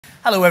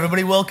Hello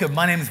everybody, welcome.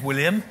 My name is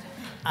William,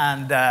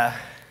 and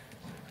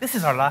this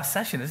is our last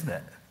session, isn't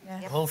it? Yeah.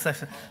 The whole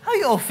session. How are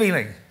you all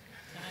feeling?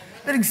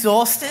 A bit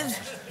exhausted?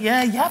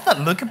 Yeah, you have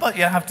that look about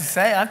you, I have to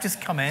say. I've just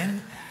come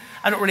in.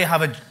 I don't really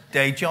have a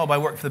day job. I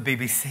work for the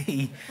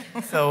BBC,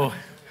 so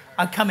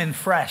I come in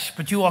fresh,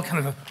 but you all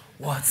kind of go,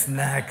 what's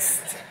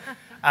next?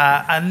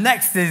 And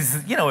next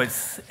is, you know,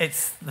 it's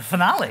the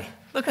finale.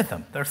 Look at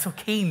them. They're so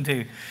keen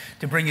to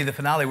bring you the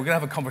finale. We're going to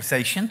have a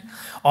conversation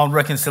on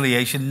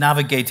reconciliation,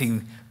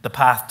 navigating the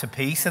path to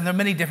peace. And there are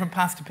many different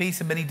paths to peace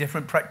and many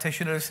different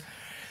practitioners,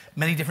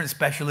 many different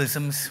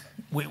specialisms.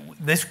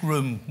 This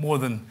room, more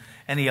than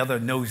any other,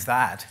 knows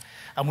that.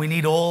 And we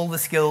need all the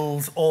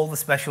skills, all the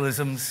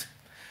specialisms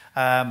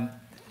to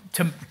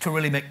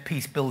really make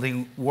peace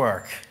building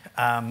work.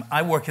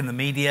 I work in the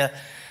media,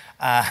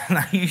 and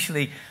I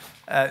usually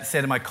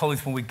say to my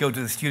colleagues when we go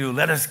to the studio,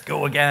 let us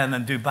go again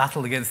and do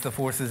battle against the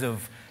forces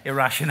of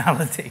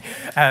irrationality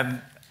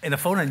in a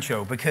phone-in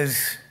show,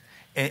 because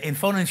in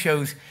phone-in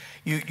shows,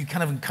 you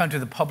kind of encounter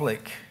the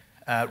public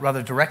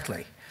rather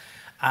directly.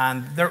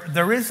 And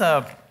there is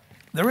a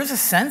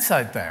sense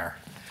out there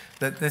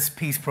that this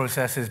peace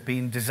process has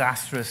been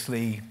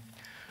disastrously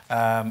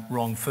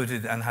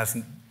wrong-footed and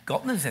hasn't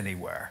gotten us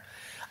anywhere,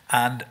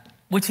 and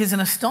which is an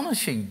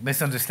astonishing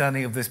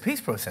misunderstanding of this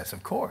peace process,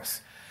 of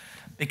course,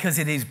 because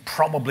it is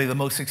probably the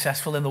most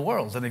successful in the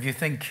world. And if you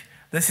think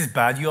this is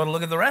bad, you ought to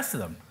look at the rest of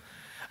them.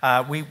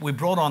 We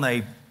brought on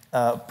a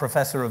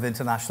professor of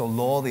international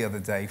law the other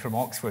day from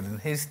Oxford,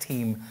 and his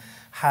team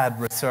had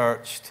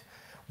researched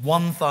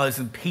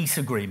 1,000 peace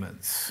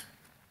agreements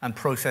and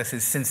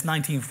processes since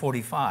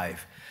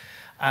 1945.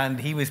 And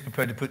he was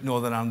prepared to put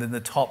Northern Ireland in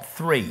the top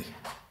 3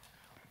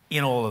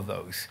 in all of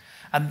those.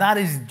 And that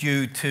is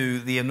due to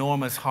the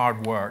enormous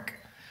hard work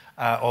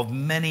of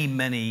many,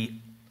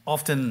 many,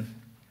 often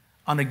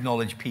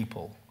unacknowledged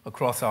people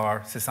across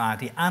our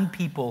society, and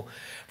people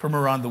from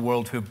around the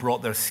world who have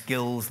brought their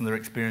skills and their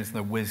experience and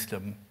their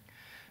wisdom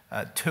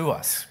to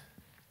us.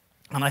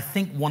 And I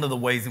think one of the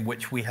ways in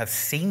which we have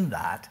seen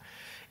that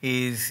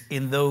is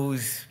in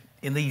these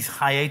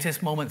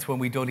hiatus moments when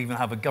we don't even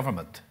have a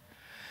government.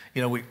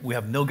 You know, we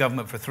have no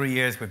government for 3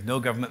 years, we have no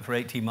government for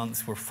 18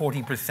 months, we're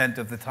 40%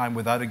 of the time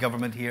without a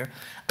government here,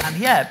 and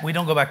yet we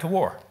don't go back to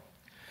war.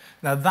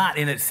 Now that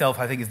in itself,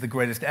 I think, is the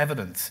greatest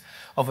evidence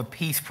of a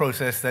peace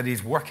process that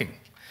is working.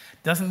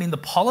 Doesn't mean the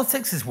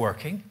politics is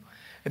working,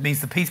 it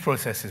means the peace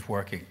process is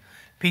working.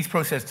 Peace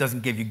process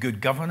doesn't give you good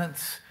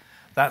governance,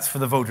 that's for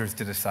the voters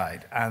to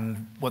decide.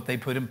 And what they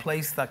put in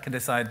place, that can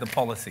decide the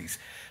policies.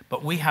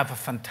 But we have a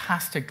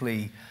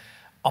fantastically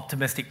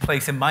optimistic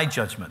place, in my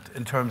judgment,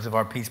 in terms of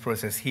our peace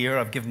process here.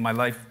 I've given my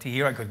life to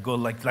here. I could go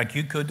like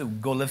you could,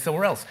 go live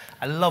somewhere else.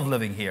 I love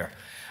living here.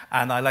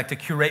 And I like to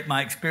curate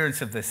my experience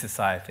of this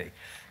society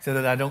so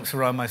that I don't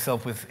surround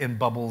myself in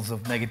bubbles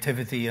of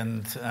negativity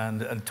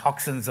and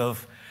toxins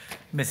of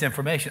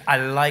misinformation. I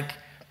like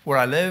where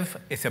I live.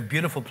 It's a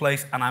beautiful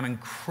place, and I'm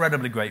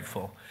incredibly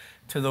grateful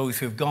to those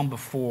who have gone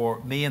before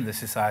me in this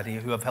society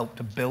who have helped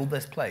to build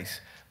this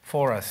place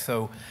for us.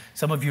 So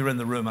some of you are in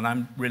the room, and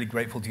I'm really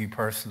grateful to you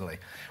personally.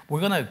 We're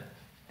going to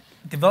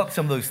develop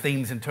some of those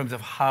themes in terms of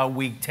how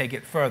we take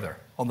it further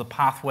on the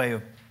pathway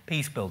of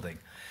peace building.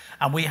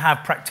 And we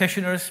have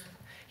practitioners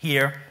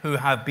here who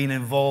have been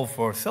involved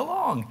for so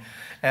long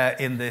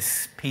in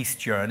this peace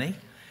journey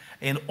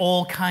in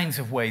all kinds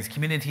of ways: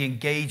 community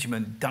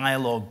engagement,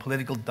 dialogue,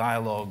 political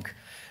dialogue,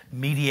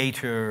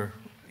 mediatorships,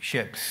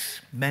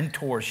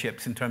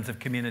 mentorships in terms of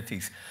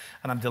communities.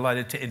 And I'm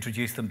delighted to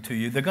introduce them to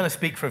you. They're going to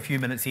speak for a few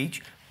minutes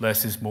each.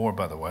 Less is more,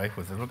 by the way,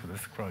 with a look at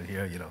this crowd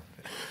here, you know.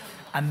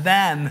 And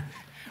then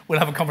we'll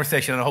have a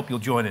conversation, and I hope you'll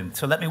join in.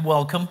 So let me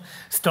welcome,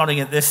 starting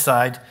at this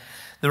side,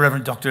 the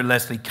Reverend Dr.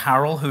 Lesley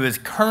Carroll, who is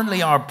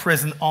currently our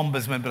prison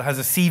ombudsman, but has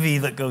a CV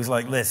that goes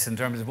like this in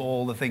terms of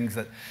all the things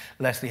that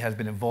Lesley has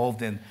been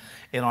involved in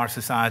our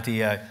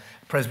society.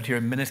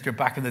 Presbyterian minister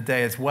back in the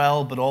day as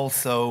well, but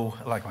also,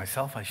 like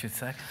myself, I should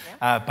say,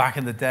 back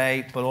in the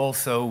day, but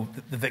also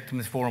the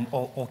Victims Forum,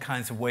 all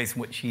kinds of ways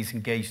in which she's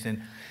engaged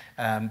in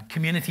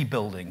community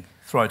building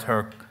throughout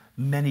her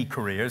many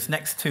careers.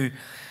 Next to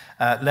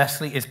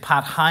Lesley is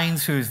Pat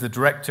Hynes, who is the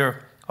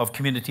Director of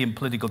Community and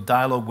Political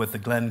Dialogue with the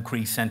Glen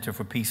Cree Centre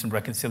for Peace and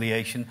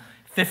Reconciliation.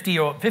 50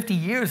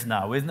 years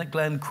now, isn't it?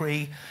 Glen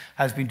Cree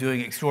has been doing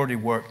extraordinary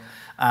work,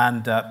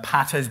 and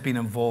Pat has been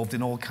involved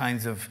in all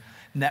kinds of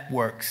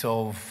networks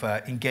of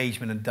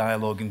engagement and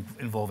dialogue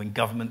involving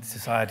government,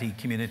 society,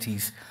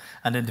 communities,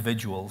 and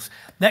individuals.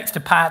 Next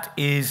to Pat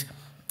is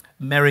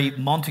Dr.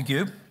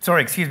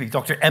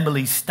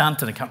 Emily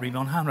Stanton. I can't read my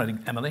own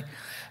handwriting, Emily,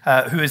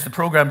 who is the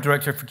Programme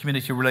Director for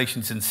Community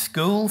Relations in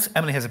Schools.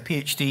 Emily has a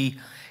PhD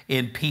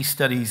in Peace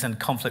Studies and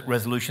Conflict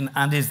Resolution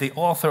and is the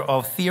author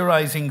of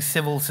Theorizing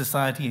Civil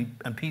Society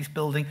and Peace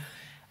Building,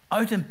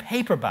 out in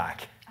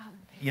paperback.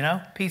 You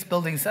know, Peace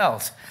Building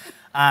Cells.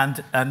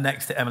 And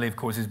next to Emily, of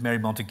course, is Mary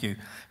Montague,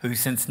 who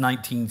since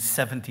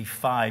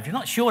 1975, you're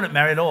not sure at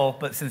Mary at all,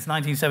 but since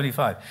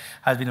 1975,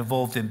 has been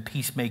involved in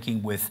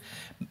peacemaking with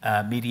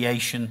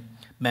mediation,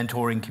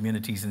 mentoring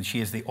communities, and she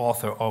is the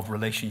author of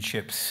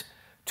Relationships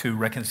to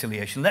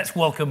Reconciliation. Let's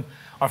welcome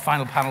our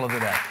final panel of the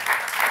day.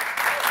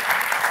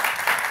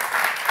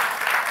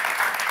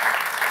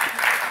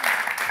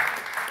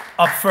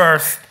 Up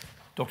first,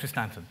 Dr.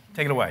 Stanton.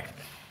 Take it away.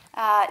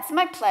 It's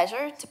my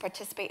pleasure to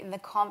participate in the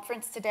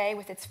conference today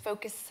with its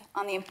focus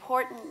on the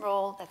important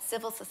role that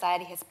civil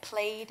society has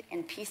played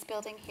in peace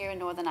building here in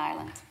Northern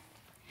Ireland.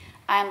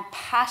 I am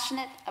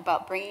passionate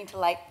about bringing to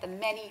light the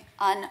many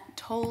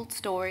untold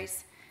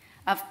stories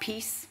of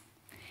peace,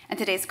 and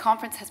today's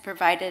conference has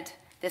provided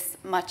this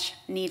much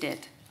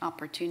needed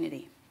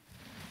opportunity.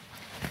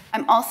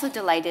 I'm also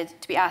delighted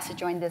to be asked to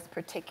join this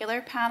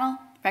particular panel,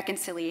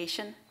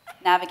 Reconciliation,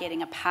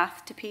 Navigating a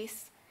Path to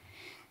Peace,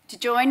 to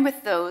join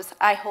with those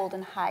I hold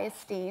in high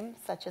esteem,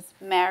 such as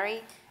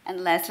Mary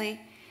and Lesley,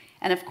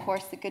 and of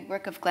course the good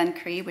work of Glen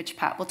Cree, which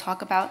Pat will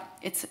talk about.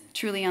 It's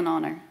truly an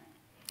honor.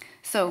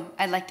 So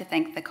I'd like to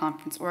thank the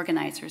conference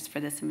organizers for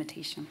this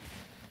invitation.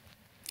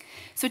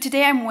 So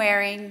today I'm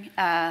wearing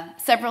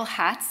several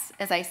hats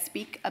as I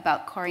speak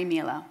about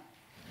Corrymeela.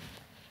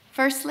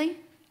 Firstly,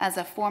 as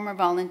a former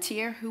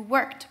volunteer who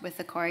worked with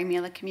the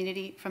Corrymeela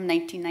community from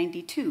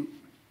 1992,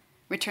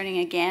 returning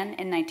again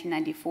in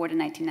 1994 to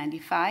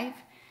 1995,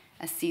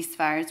 as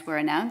ceasefires were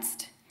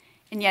announced,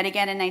 and yet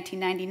again in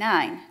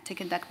 1999 to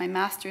conduct my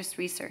master's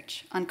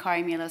research on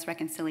Corrymeela's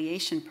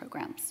reconciliation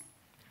programs.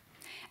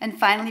 And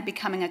finally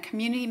becoming a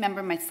community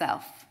member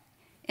myself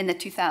in the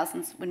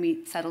 2000s when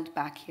we settled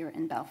back here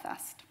in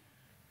Belfast.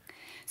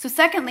 So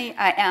secondly,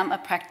 I am a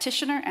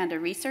practitioner and a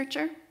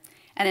researcher,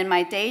 and in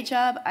my day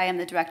job, I am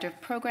the Director of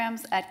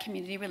Programs at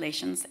Community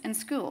Relations in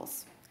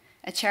Schools,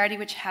 a charity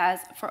which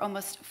has for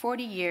almost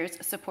 40 years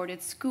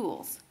supported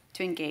schools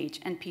to engage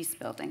in peace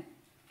building.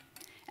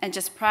 And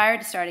just prior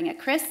to starting at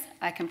CRIS,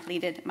 I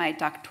completed my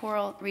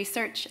doctoral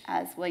research,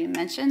 as William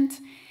mentioned,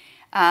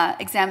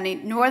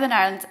 examining Northern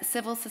Ireland's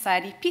civil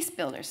society peace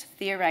builders,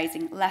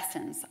 theorizing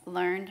lessons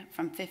learned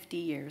from 50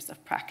 years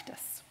of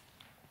practice.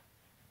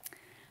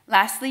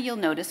 Lastly, you'll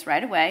notice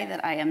right away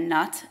that I am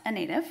not a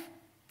native,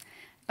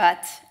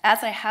 but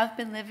as I have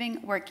been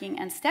living, working,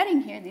 and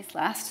studying here these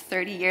last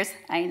 30 years,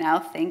 I now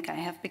think I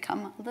have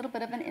become a little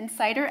bit of an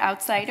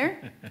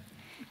insider-outsider.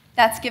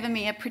 That's given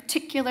me a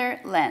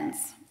particular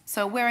lens.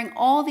 So wearing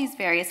all these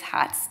various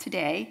hats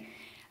today,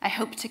 I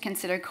hope to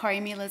consider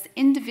Corrymeela's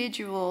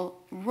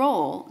individual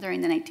role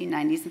during the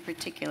 1990s in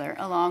particular,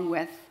 along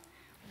with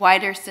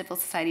wider civil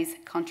society's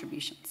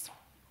contributions.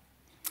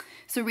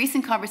 So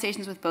recent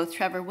conversations with both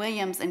Trevor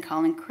Williams and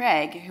Colin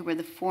Craig, who were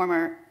the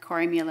former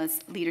Corrymeela's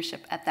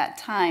leadership at that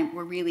time,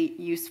 were really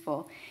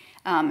useful.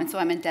 And so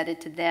I'm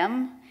indebted to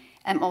them.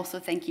 I'm also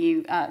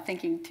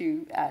thanking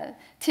to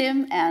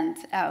Tim and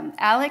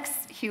Alex,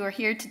 who are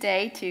here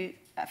today to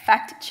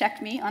fact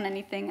check me on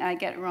anything I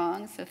get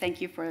wrong. So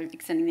thank you for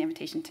extending the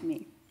invitation to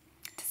me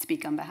to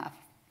speak on behalf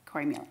of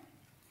Corrymeela.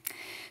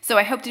 So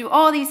I hope to do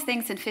all these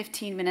things in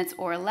 15 minutes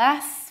or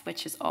less,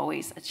 which is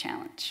always a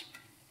challenge.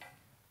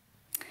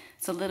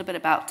 So a little bit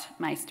about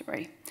my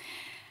story.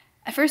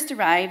 I first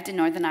arrived in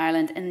Northern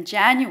Ireland in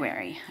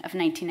January of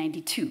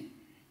 1992.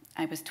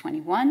 I was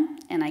 21,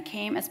 and I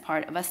came as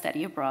part of a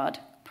study abroad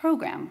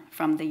program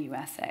from the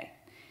USA.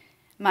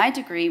 My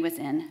degree was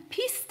in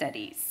peace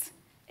studies,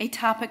 a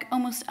topic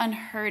almost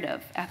unheard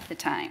of at the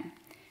time.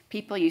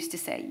 People used to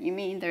say, "You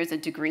mean there's a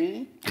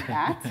degree in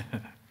that?"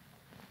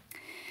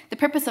 The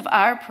purpose of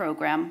our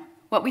program,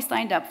 what we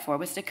signed up for,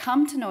 was to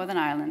come to Northern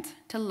Ireland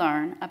to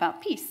learn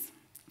about peace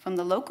from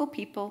the local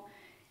people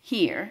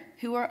here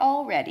who are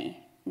already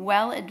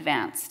well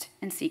advanced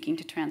in seeking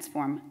to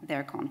transform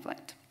their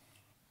conflict.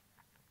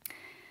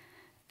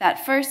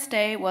 That first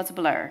day was a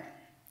blur.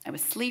 I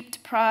was sleep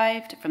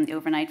deprived from the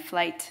overnight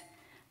flight,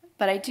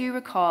 but I do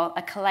recall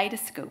a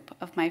kaleidoscope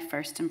of my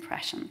first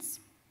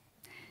impressions.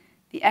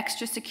 The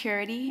extra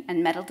security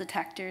and metal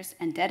detectors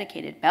and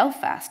dedicated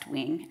Belfast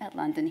wing at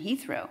London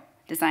Heathrow,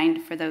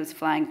 designed for those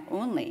flying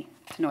only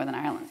to Northern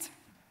Ireland.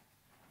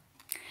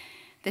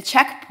 The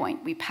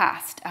checkpoint we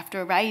passed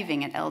after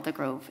arriving at Elda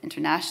Grove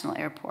International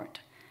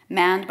Airport,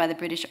 manned by the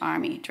British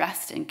Army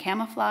dressed in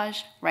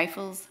camouflage,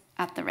 rifles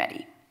at the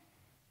ready.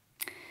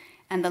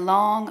 And the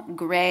long,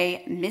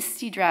 grey,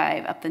 misty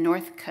drive up the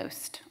north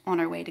coast on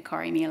our way to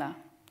Corrymeela.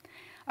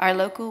 Our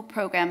local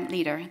program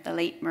leader, the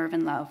late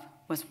Mervyn Love,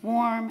 was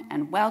warm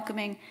and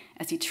welcoming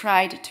as he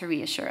tried to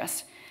reassure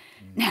us.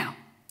 Now,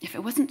 if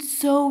it wasn't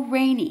so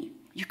rainy,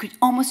 you could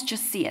almost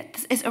just see it.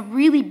 This is a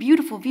really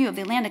beautiful view of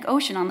the Atlantic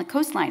Ocean on the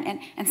coastline,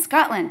 and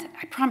Scotland,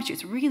 I promise you,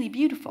 it's really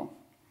beautiful.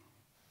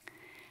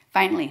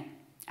 Finally,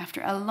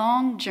 after a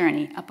long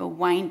journey up a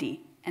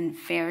windy and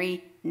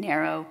very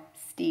narrow,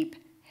 steep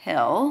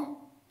hill,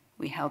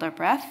 we held our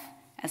breath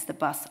as the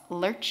bus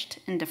lurched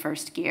into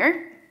first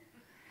gear.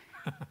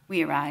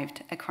 We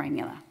arrived at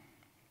Corrymeela.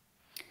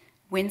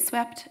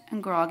 Windswept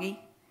and groggy,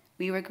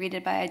 we were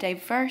greeted by a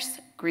diverse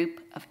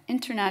group of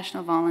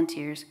international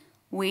volunteers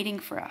waiting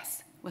for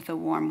us with a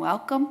warm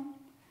welcome,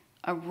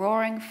 a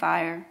roaring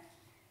fire,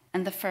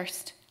 and the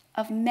first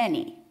of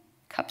many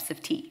cups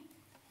of tea.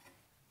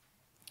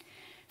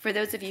 For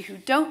those of you who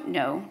don't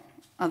know,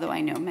 although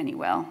I know many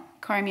well,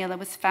 Carrowmila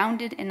was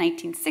founded in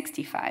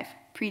 1965,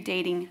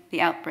 predating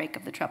the outbreak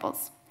of the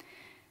Troubles.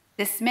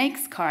 This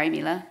makes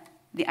Carrowmila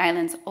the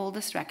island's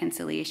oldest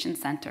reconciliation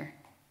centre.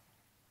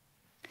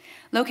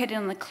 Located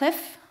on the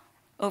cliff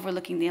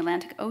overlooking the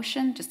Atlantic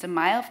Ocean, just a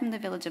mile from the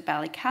village of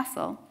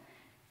Ballycastle,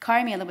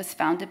 Carrowmila was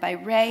founded by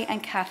Ray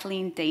and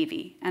Kathleen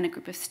Davey and a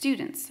group of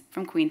students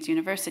from Queen's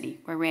University,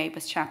 where Ray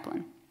was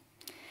chaplain.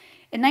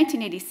 In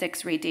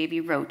 1986, Ray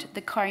Davey wrote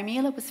that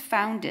Carrowmila was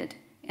founded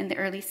in the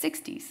early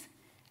 60s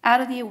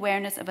out of the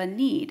awareness of a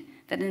need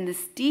that in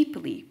this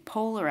deeply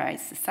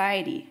polarized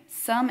society,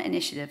 some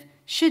initiative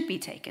should be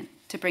taken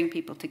to bring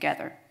people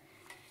together.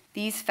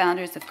 These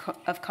founders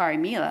of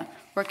Carrowmila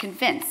were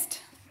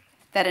convinced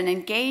that an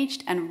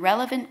engaged and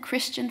relevant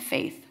Christian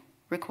faith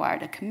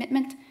required a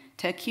commitment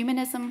to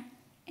ecumenism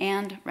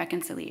and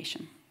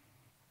reconciliation.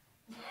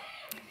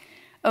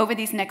 Over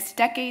these next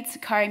decades,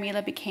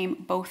 Carrowmila became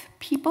both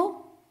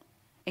people,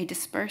 a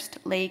dispersed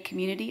lay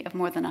community of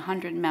more than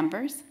 100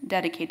 members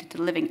dedicated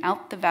to living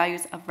out the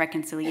values of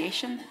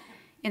reconciliation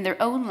in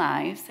their own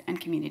lives and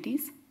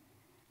communities,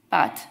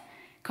 but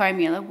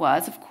Carrowmila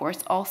was, of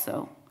course,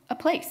 also a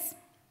place.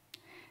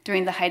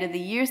 During the height of the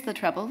years of the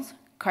Troubles,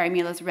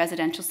 Carrowmila's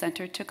residential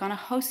centre took on a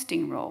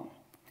hosting role,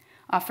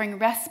 offering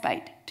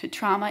respite to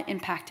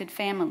trauma-impacted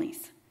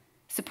families,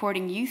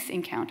 supporting youth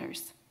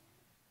encounters,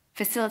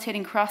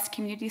 facilitating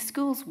cross-community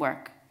schools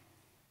work,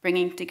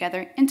 bringing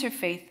together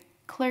interfaith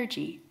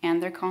clergy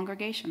and their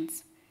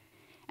congregations,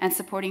 and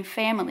supporting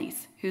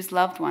families whose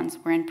loved ones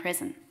were in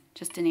prison,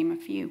 just to name a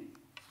few.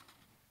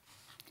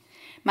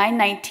 My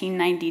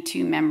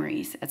 1992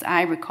 memories, as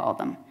I recall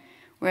them,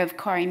 were of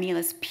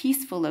Carrowmila's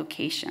peaceful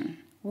location,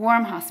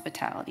 warm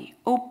hospitality,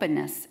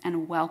 openness,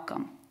 and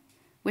welcome,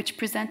 which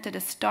presented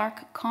a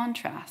stark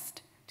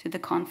contrast to the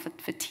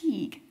conflict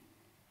fatigue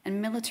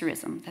and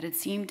militarism that had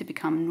seemed to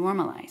become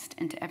normalized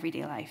into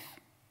everyday life.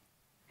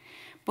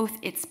 Both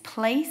its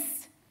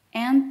place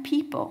and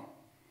people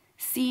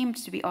seemed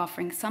to be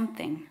offering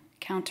something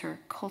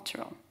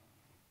countercultural.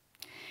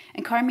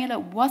 And Carrowmila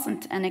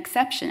wasn't an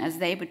exception, as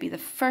they would be the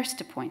first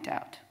to point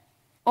out.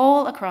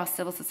 All across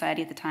civil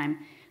society at the time,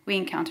 we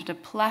encountered a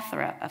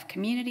plethora of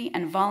community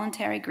and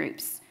voluntary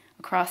groups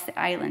across the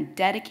island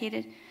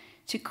dedicated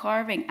to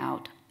carving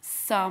out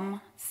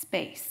some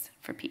space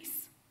for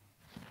peace.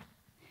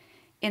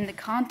 In the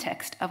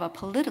context of a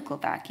political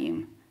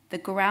vacuum, the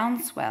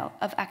groundswell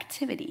of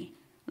activity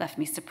left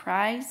me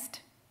surprised,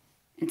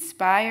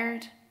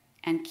 inspired,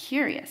 and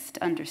curious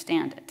to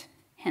understand it,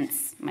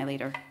 hence my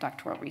later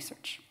doctoral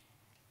research.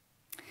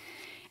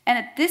 And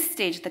at this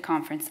stage of the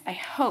conference, I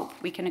hope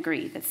we can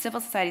agree that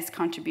civil society's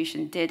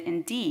contribution did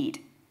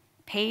indeed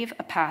pave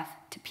a path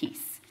to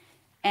peace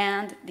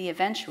and the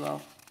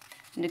eventual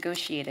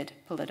negotiated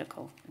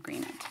political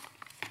agreement.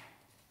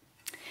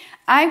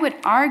 I would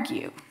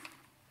argue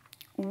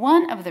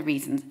one of the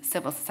reasons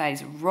civil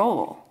society's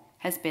role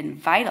has been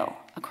vital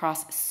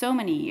across so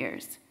many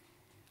years,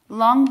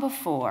 long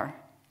before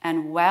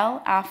and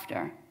well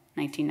after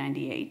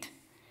 1998,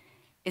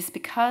 is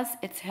because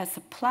it has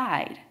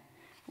supplied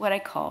what I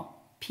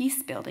call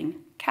peace-building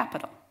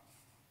capital.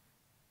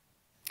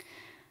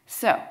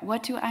 So,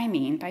 what do I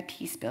mean by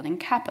peace-building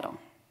capital?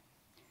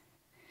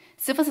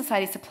 Civil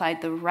society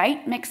supplied the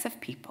right mix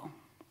of people,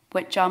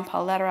 what John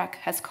Paul Lederach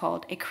has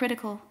called a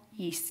critical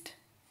yeast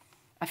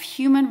of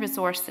human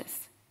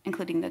resources,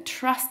 including the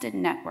trusted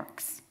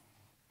networks,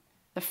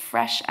 the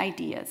fresh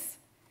ideas,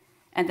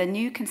 and the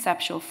new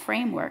conceptual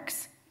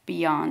frameworks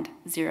beyond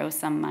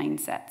zero-sum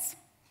mindsets.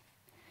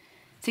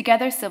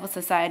 Together, civil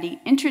society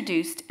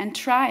introduced and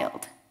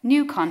trialed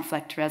new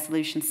conflict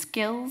resolution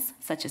skills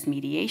such as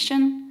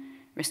mediation,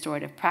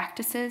 restorative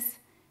practices,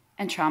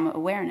 and trauma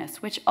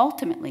awareness, which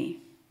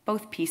ultimately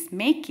both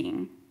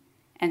peacemaking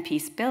and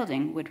peace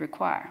building would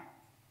require.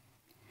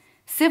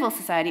 Civil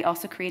society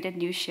also created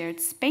new shared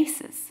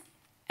spaces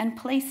and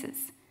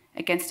places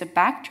against a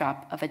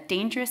backdrop of a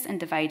dangerous and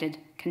divided,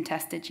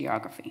 contested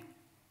geography.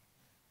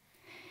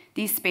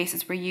 These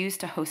spaces were used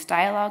to host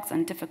dialogues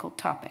on difficult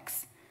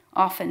topics,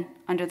 often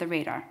under the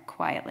radar,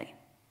 quietly.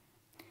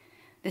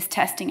 This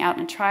testing out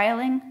and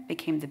trialing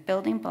became the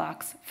building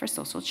blocks for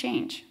social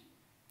change,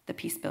 the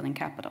peace-building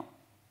capital,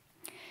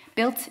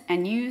 built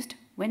and used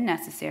when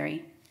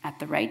necessary at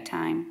the right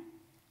time,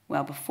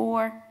 well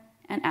before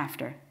and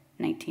after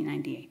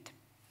 1998.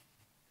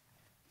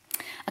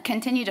 I'll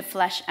continue to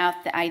flesh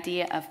out the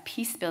idea of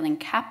peace-building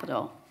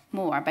capital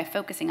more by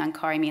focusing on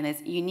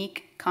Carrowmila's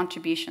unique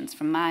contributions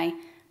from my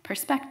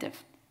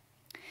perspective.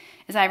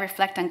 As I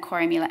reflect on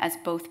Carrowmila as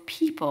both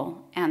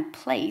people and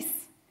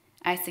place,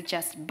 I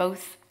suggest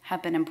both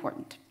have been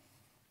important.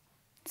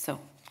 So,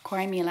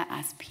 Carrowmila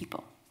as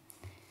people.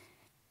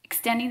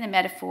 Extending the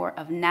metaphor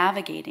of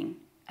navigating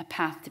a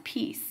path to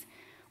peace,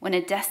 when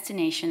a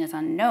destination is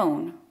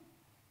unknown,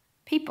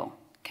 people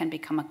can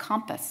become a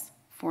compass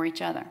for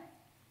each other.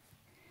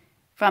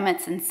 From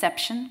its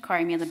inception,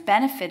 Carrymila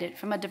benefited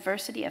from a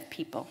diversity of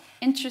people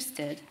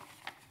interested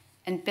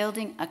in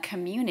building a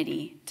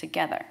community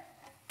together,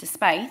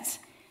 despite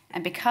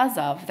and because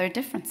of their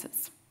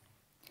differences.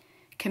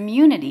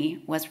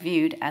 Community was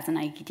viewed as an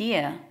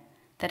idea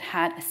that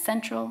had a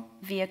central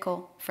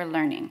vehicle for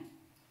learning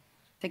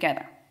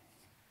together.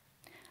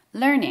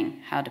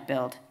 Learning how to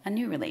build a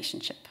new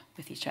relationship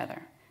with each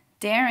other,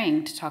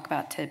 daring to talk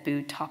about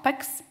taboo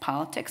topics,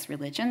 politics,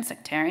 religion,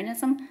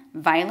 sectarianism,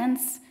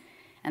 violence,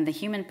 and the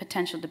human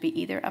potential to be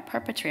either a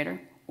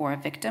perpetrator or a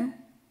victim,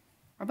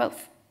 or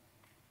both.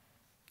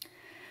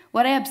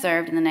 What I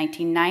observed in the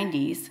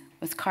 1990s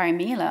was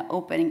Carrymila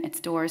opening its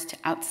doors to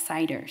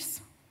outsiders,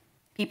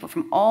 people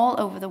from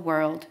all over the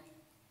world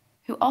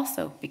who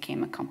also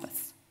became a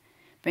compass,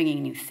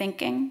 bringing new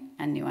thinking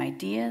and new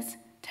ideas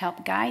to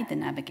help guide the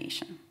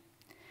navigation.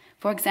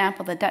 For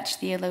example, the Dutch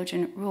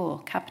theologian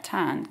Roel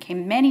Kaptein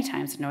came many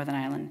times to Northern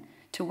Ireland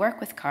to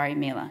work with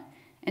Carrymila,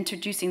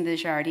 introducing the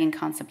Girardian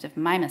concept of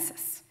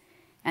mimesis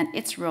and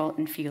its role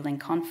in fueling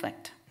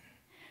conflict.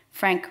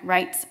 Frank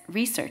Wright's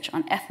research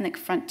on ethnic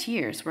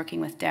frontiers,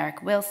 working with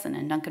Derek Wilson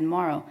and Duncan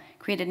Morrow,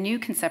 created new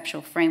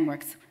conceptual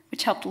frameworks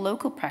which helped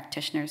local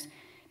practitioners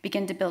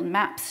begin to build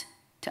maps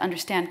to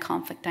understand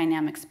conflict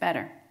dynamics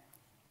better.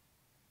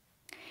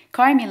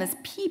 Carrymila's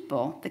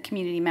people, the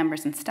community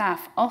members and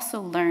staff,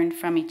 also learned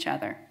from each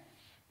other.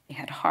 They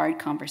had hard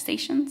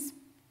conversations.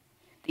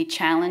 They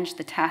challenged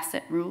the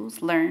tacit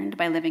rules learned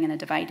by living in a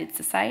divided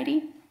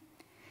society.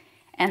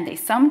 And they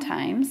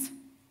sometimes,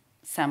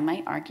 some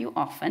might argue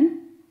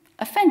often,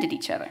 offended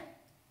each other.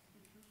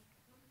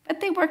 But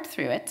they worked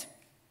through it.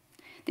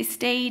 They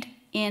stayed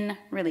in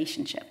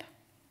relationship.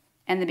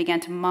 And they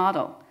began to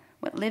model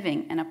what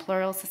living in a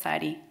plural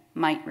society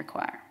might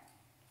require.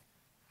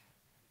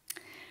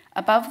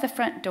 Above the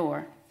front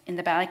door in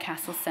the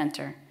Ballycastle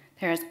Centre,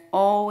 there has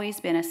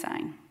always been a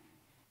sign.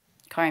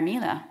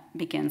 Carrymila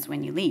begins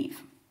when you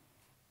leave.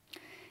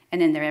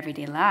 And in their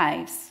everyday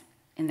lives,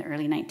 in the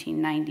early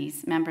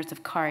 1990s, members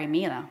of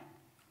Carrymila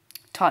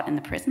taught in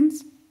the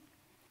prisons,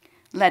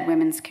 led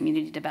women's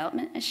community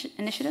development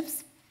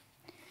initiatives,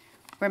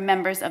 were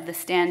members of the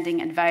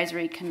Standing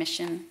Advisory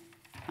Commission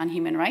on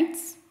Human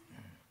Rights,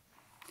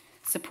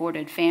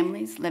 supported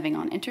families living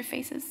on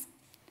interfaces,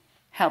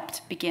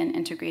 helped begin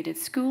integrated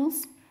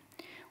schools,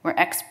 were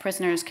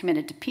ex-prisoners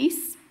committed to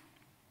peace,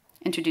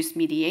 introduced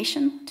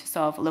mediation to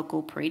solve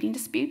local parading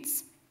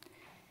disputes,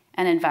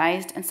 and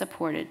advised and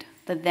supported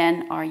the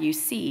then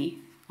RUC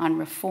on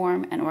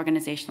reform and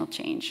organizational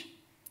change,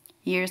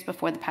 years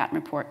before the Patton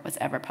Report was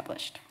ever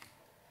published.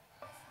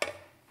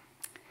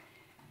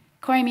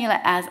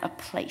 Carrymila as a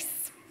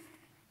place.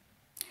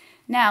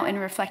 Now, in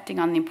reflecting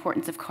on the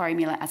importance of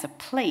Carrymila as a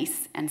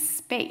place and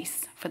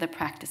space for the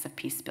practice of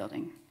peace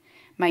building,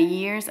 my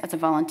years as a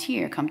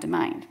volunteer come to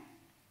mind.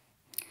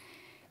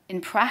 In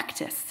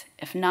practice,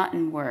 if not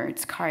in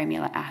words,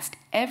 Carrymila asked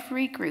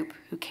every group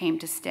who came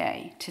to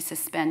stay to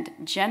suspend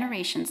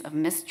generations of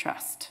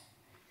mistrust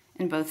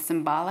in both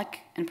symbolic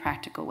and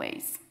practical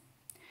ways.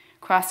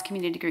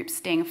 Cross-community groups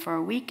staying for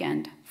a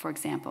weekend, for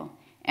example,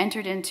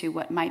 entered into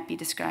what might be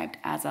described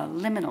as a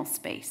liminal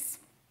space,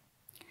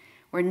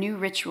 where new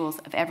rituals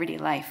of everyday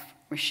life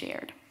were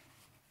shared.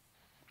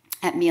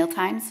 At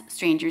mealtimes,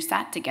 strangers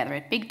sat together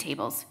at big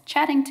tables,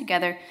 chatting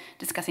together,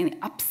 discussing the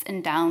ups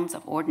and downs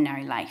of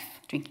ordinary life,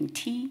 drinking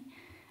tea,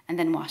 and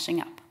then washing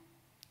up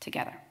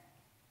together.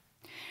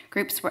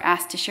 Groups were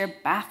asked to share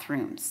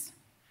bathrooms.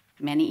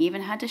 Many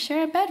even had to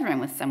share a bedroom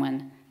with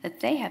someone that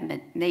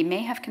they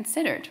may have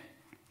considered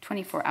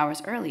 24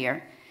 hours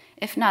earlier,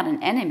 if not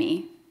an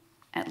enemy,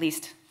 at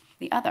least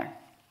the other.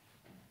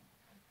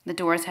 The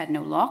doors had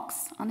no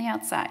locks on the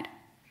outside.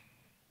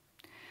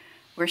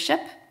 Worship,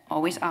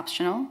 always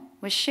optional,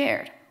 was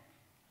shared.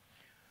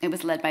 It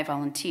was led by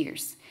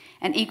volunteers,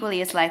 and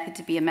equally as likely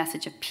to be a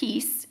message of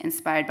peace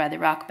inspired by the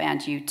rock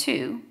band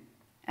U2,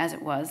 as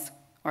it was,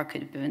 or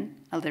could have been,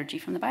 a liturgy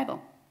from the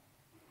Bible.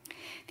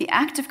 The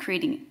act of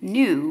creating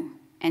new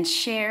and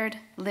shared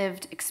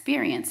lived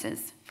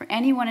experiences for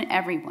anyone and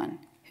everyone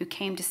who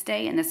came to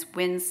stay in this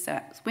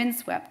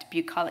windswept,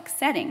 bucolic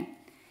setting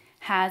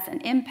has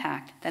an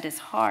impact that is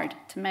hard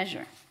to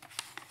measure.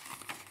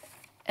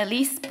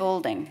 Elise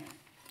Boulding,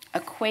 a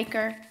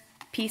Quaker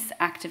peace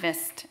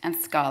activist and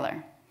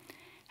scholar,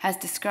 has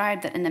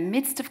described that in the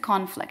midst of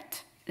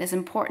conflict, it is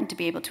important to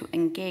be able to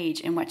engage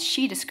in what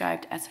she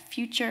described as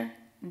future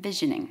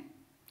visioning.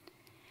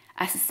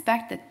 I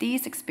suspect that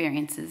these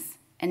experiences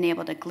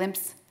enabled a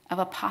glimpse of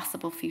a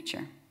possible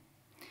future.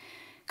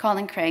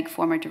 Colin Craig,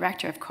 former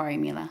director of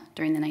Carrymila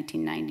during the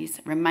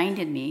 1990s,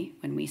 reminded me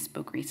when we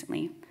spoke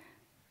recently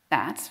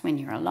that when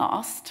you're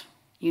lost,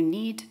 you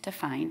need to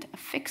find a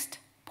fixed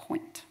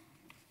point.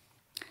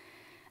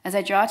 As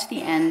I draw to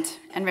the end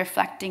and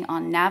reflecting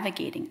on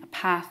navigating a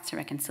path to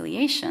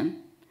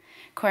reconciliation,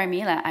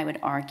 Carrymila, I would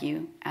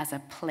argue, as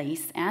a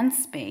place and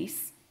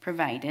space,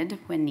 provided,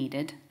 when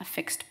needed, a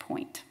fixed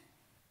point.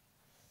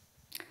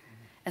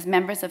 As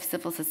members of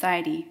civil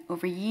society,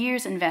 over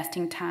years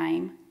investing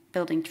time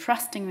building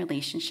trusting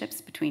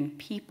relationships between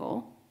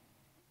people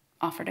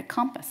offered a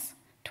compass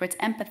towards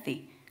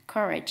empathy,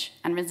 courage,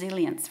 and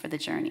resilience for the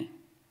journey.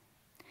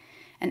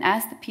 And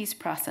as the peace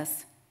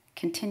process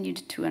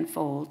continued to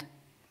unfold,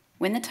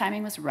 when the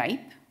timing was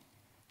ripe,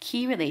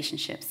 key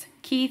relationships,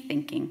 key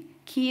thinking,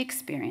 key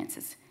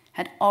experiences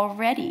had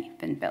already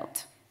been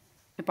built.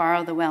 To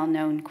borrow the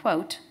well-known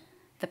quote,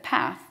 "The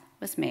path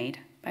was made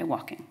by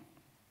walking."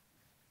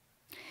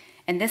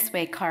 In this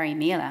way, Carrie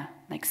Mela,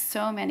 like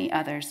so many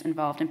others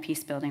involved in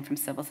peace building from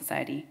civil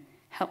society,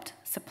 helped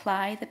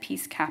supply the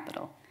peace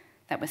capital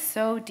that was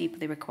so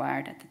deeply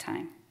required at the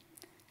time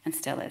and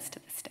still is to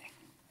this day.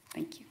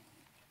 Thank you.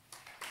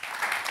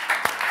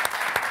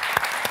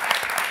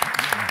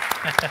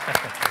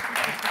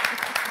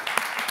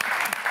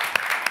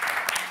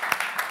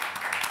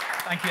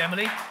 Thank you,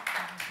 Emily.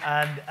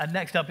 And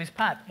next up is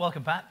Pat.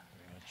 Welcome, Pat.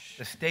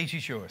 The stage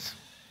is yours.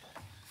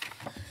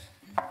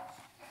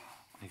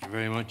 Thank you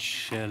very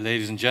much,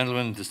 ladies and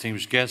gentlemen,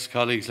 distinguished guests,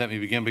 colleagues. Let me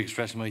begin by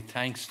expressing my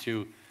thanks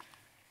to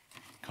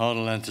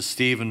Connal and to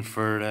Stephen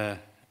for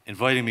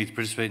inviting me to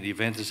participate in the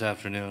event this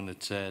afternoon.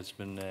 It's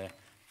been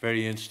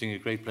very interesting, a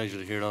great pleasure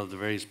to hear all of the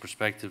various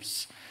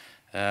perspectives.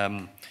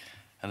 And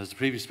as the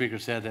previous speaker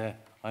said,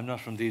 I'm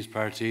not from these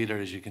parts either,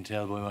 as you can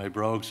tell by my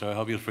brogue, so I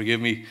hope you'll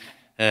forgive me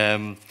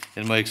in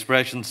my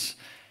expressions.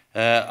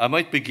 I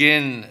might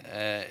begin,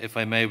 if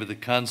I may, with the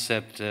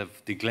concept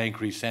of the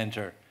Glencree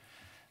Centre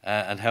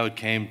and how it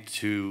came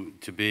to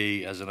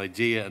be as an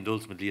idea and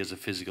ultimately as a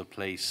physical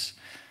place.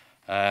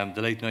 The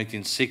late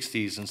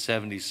 1960s and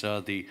 70s saw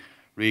the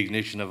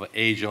reignition of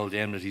age-old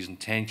enmities and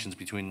tensions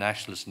between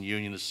nationalists and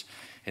unionists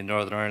in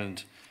Northern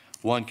Ireland.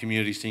 One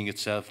community seeing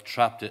itself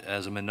trapped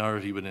as a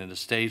minority within a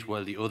state,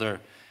 while the other,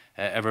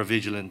 ever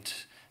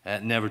vigilant,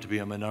 never to be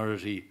a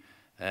minority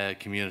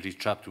community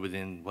trapped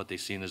within what they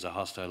seen as a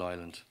hostile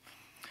island.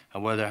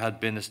 And while there had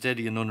been a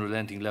steady and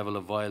unrelenting level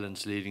of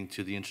violence leading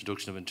to the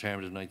introduction of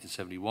internment in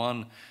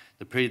 1971,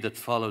 the period that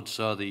followed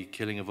saw the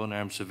killing of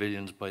unarmed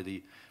civilians by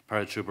the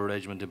paratrooper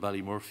regiment in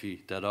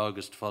Ballymurphy that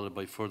August, followed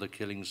by further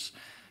killings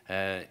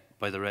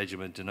by the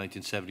regiment in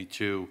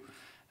 1972.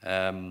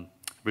 The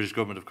British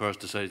government, of course,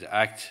 decided to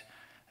act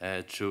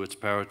through its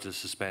power to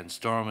suspend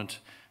Stormont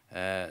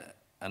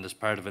and as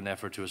part of an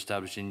effort to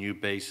establish a new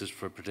basis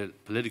for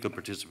political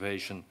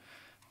participation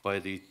by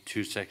the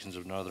two sections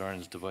of Northern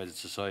Ireland's divided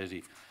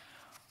society.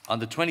 On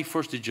the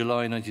 21st of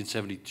July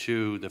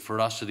 1972, the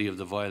ferocity of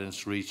the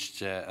violence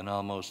reached an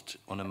almost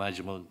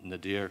unimaginable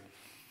nadir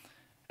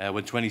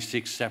when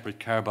 26 separate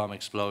car bomb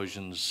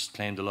explosions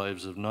claimed the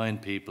lives of 9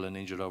 people and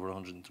injured over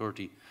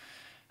 130.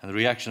 And the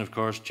reaction, of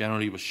course,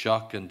 generally was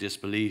shock and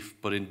disbelief.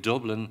 But in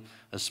Dublin,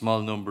 a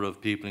small number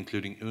of people,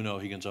 including Una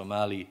Higgins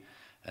O'Malley,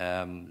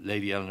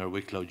 Lady Eleanor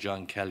Wicklow,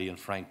 John Kelly and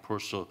Frank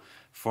Purcell,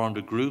 formed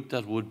a group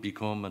that would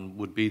become and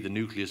would be the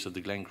nucleus of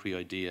the Glencree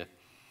idea.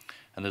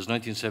 And as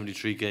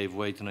 1973 gave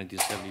way to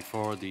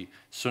 1974, the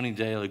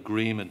Sunningdale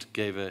Agreement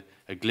gave a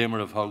glimmer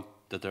of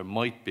hope that there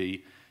might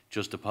be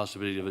just the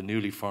possibility of a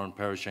newly formed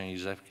power-sharing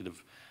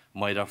executive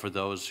might offer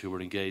those who were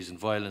engaged in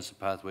violence a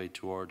pathway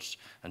towards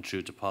and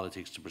through to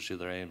politics to pursue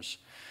their aims.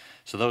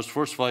 So those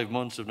first 5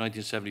 months of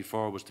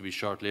 1974 was to be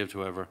short-lived,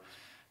 however,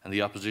 and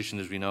the opposition,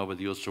 as we know, by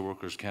the Ulster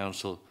Workers'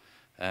 Council,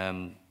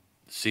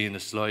 seeing a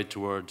slide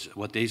towards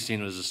what they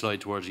seen as a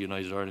slide towards a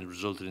united Ireland,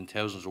 resulted in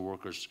thousands of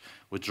workers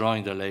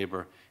withdrawing their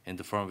labour in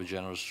the form of a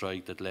general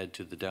strike that led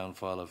to the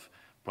downfall of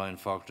Brian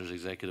Faulkner's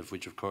executive,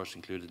 which of course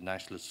included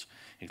nationalists,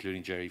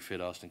 including Jerry Fitt,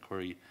 Austin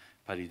Curry,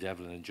 Paddy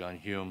Devlin and John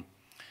Hume.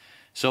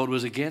 So it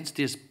was against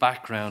this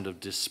background of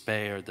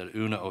despair that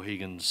Una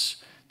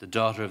O'Higgins, the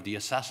daughter of the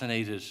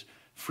assassinated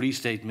Free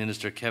State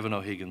Minister Kevin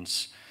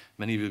O'Higgins,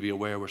 many of you will be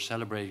aware we're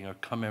celebrating or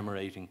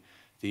commemorating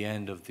the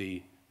end of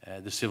the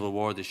Civil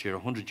War this year.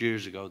 100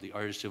 years ago, the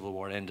Irish Civil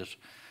War ended,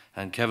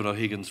 and Kevin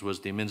O'Higgins was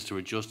the Minister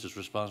of Justice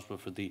responsible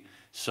for the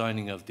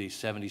signing of the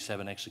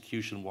 77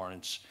 execution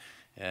warrants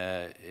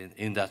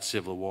in that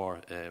Civil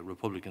War,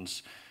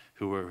 Republicans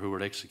who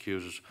were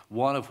executed,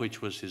 one of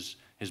which was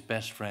his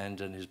best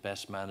friend and his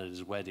best man at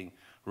his wedding,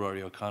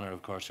 Rory O'Connor,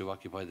 of course, who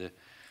occupied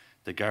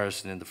the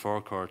garrison in the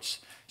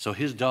forecourts. So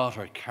his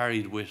daughter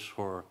carried with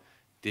her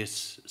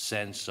this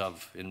sense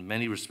of, in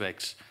many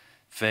respects,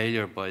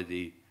 failure by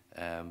the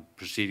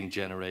preceding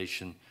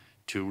generation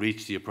to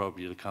reach the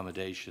appropriate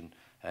accommodation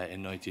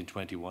in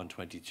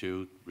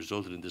 1921-22,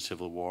 resulted in the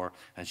Civil War,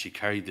 and she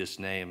carried this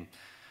name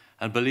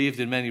and believed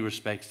in many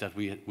respects that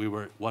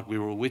what we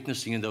were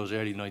witnessing in those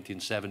early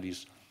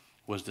 1970s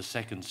was the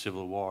second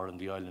Civil War in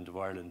the island of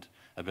Ireland,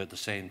 about the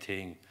same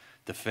thing,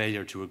 the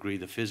failure to agree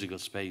the physical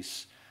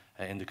space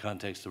in the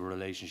context of a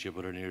relationship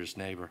with her nearest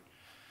neighbour.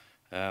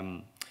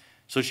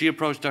 So she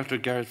approached Dr.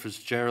 Garrett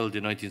Fitzgerald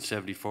in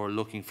 1974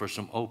 looking for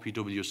some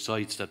OPW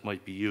sites that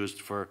might be used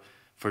for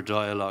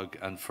dialogue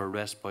and for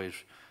respite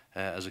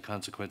as a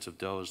consequence of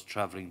those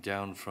travelling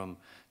down from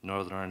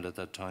Northern Ireland at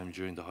that time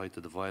during the height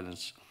of the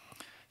violence.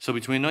 So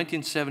between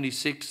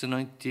 1976 and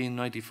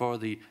 1994,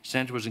 the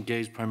Centre was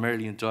engaged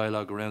primarily in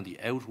dialogue around the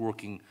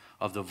outworking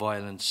of the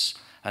violence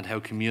and how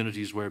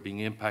communities were being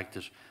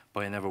impacted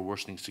by an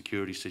ever-worsening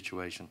security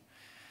situation.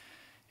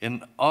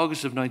 In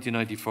August of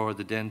 1994,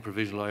 the then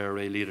Provisional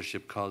IRA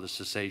leadership called the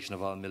cessation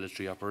of all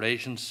military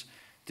operations.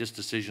 This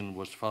decision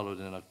was followed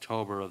in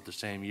October of the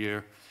same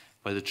year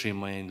by the three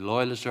main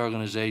loyalist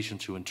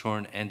organisations, who in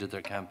turn ended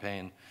their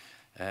campaign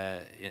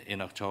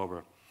in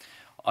October.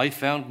 I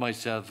found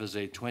myself as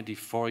a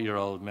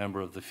 24-year-old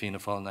member of the Fianna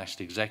Fáil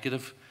National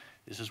Executive.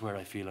 This is where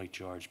I feel like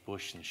George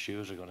Bush, and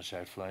shoes are going to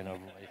start flying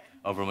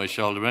over my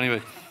shoulder. But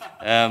anyway,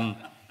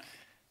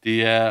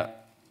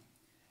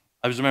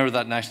 I was a member of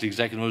that National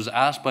Executive and was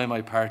asked by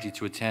my party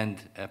to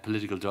attend a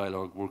political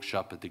dialogue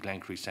workshop at the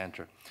Glencree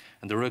Centre.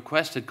 And the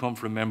request had come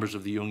from members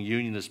of the Young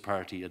Unionist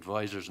Party,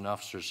 advisors and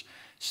officers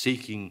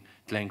seeking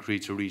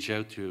Glencree to reach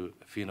out to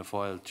Fianna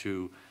Fáil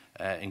to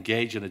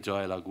engage in a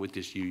dialogue with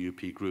this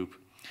UUP group.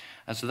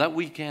 And so that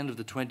weekend of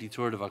the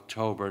 23rd of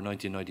October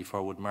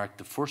 1994 would mark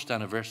the first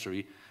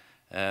anniversary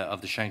of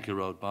the Shankill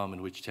Road bomb,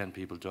 in which 10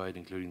 people died,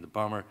 including the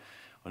bomber,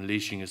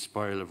 unleashing a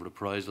spiral of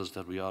reprisals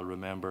that we all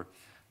remember.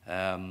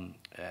 One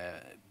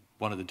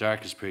of the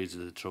darkest periods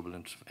of the Trouble,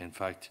 in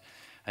fact.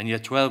 And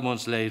yet 12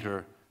 months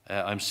later,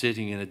 I'm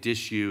sitting in a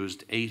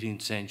disused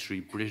 18th century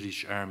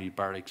British Army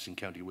barracks in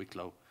County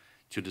Wicklow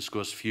to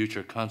discuss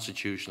future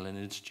constitutional and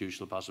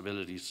institutional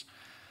possibilities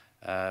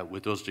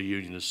with other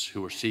unionists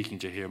who were seeking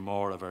to hear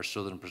more of our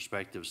southern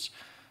perspectives.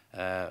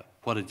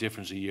 What a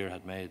difference a year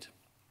had made.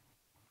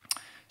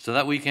 So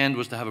that weekend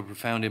was to have a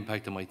profound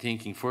impact on my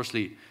thinking,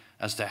 firstly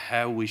as to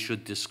how we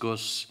should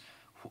discuss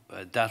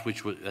that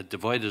which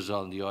divided us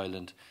all on the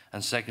island,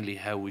 and secondly,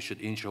 how we should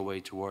inch our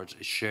way towards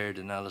a shared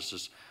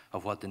analysis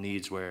of what the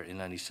needs were in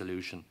any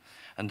solution.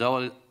 And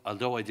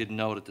although I didn't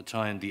know it at the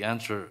time, the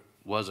answer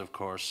was, of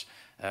course,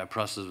 a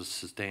process of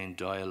sustained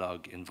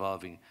dialogue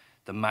involving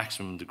the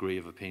maximum degree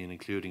of opinion,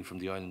 including from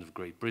the island of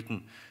Great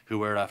Britain, who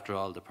were, after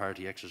all, the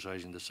party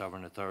exercising the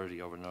sovereign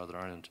authority over Northern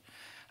Ireland.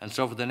 And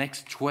so for the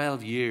next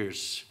 12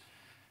 years,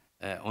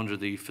 under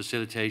the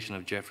facilitation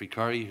of Geoffrey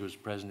Curry, who was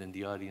present in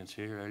the audience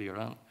here earlier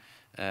on,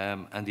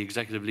 and the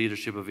executive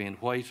leadership of Ian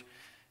White,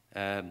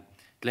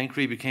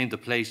 Glencree became the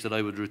place that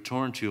I would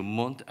return to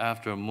month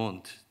after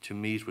month to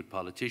meet with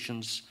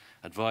politicians,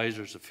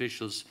 advisors,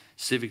 officials,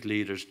 civic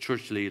leaders,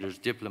 church leaders,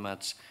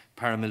 diplomats,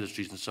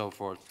 paramilitaries and so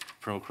forth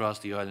from across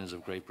the islands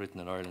of Great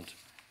Britain and Ireland.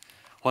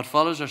 What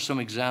follows are some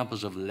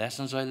examples of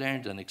lessons I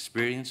learned and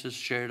experiences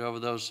shared over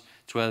those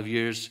 12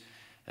 years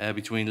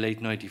between late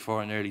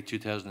 94 and early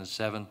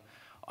 2007.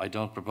 I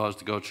don't propose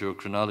to go through a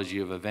chronology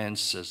of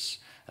events as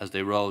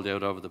they rolled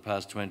out over the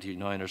past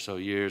 29 or so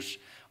years.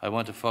 I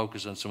want to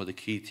focus on some of the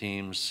key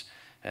themes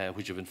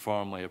which have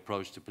informed my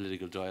approach to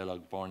political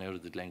dialogue born out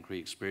of the Glencree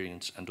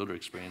experience and other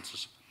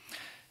experiences.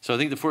 So I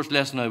think the first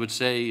lesson I would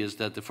say is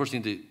that the first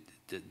thing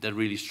that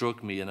really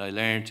struck me and I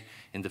learned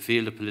in the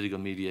field of political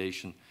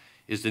mediation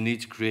is the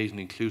need to create an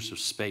inclusive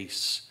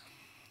space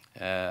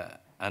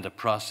and a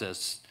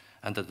process,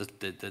 and that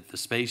the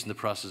space and the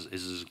process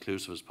is as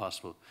inclusive as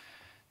possible.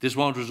 This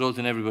won't result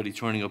in everybody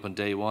turning up on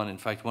day one. In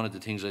fact, one of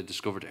the things I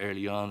discovered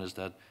early on is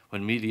that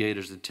when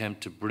mediators attempt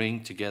to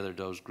bring together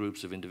those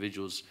groups of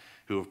individuals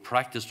who have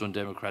practiced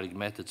undemocratic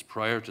methods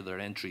prior to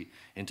their entry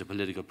into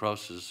political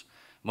processes,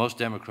 most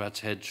Democrats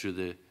head through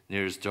the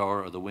nearest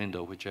door or the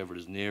window, whichever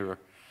is nearer.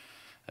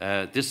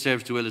 This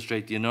serves to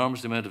illustrate the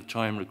enormous amount of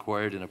time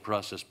required in a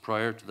process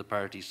prior to the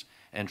parties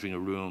entering a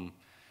room.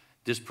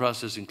 This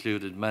process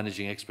included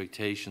managing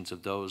expectations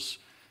of those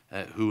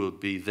who will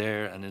be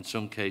there, and in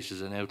some cases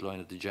an outline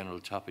of the general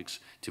topics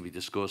to be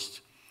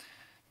discussed.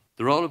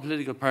 The role of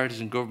political parties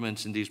and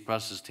governments in these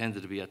processes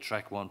tended to be at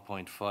track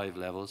 1.5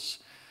 levels,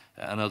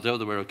 and although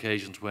there were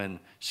occasions when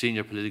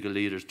senior political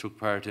leaders took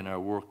part in our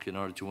work in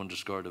order to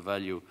underscore the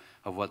value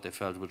of what they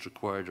felt was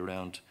required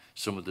around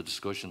some of the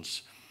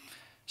discussions.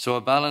 So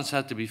a balance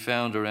had to be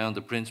found around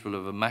the principle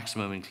of a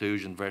maximum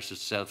inclusion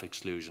versus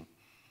self-exclusion,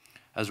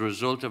 as a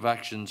result of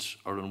actions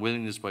or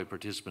unwillingness by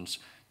participants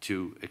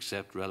to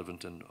accept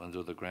relevant and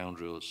other ground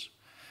rules.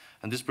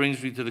 And this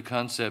brings me to the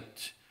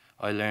concept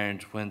I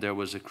learned when there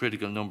was a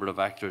critical number of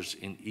actors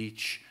in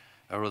each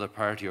or other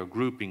party or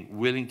grouping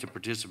willing to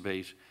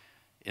participate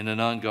in an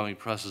ongoing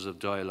process of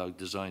dialogue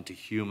designed to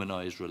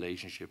humanise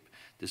relationships.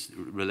 This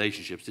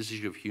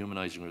issue of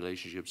humanising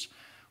relationships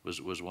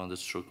was one that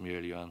struck me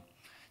early on.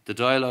 The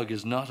dialogue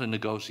is not a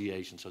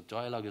negotiation. So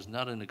dialogue is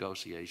not a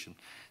negotiation.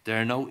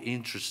 There are no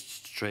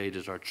interests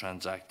traded or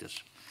transacted.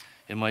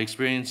 In my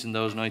experience in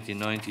those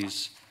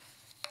 1990s,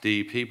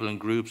 the people and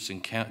groups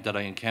that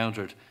I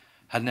encountered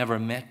had never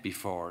met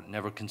before,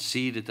 never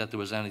conceded that there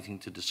was anything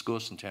to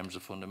discuss in terms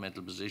of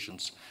fundamental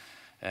positions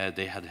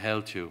they had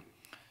held to.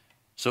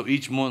 So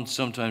each month,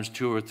 sometimes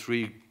 2 or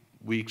 3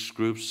 weeks,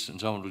 groups and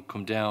so on would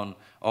come down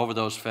over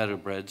those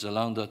featherbreds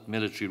along that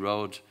military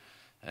road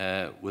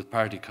with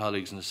party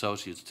colleagues and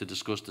associates to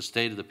discuss the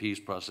state of the peace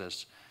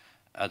process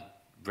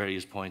at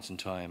various points in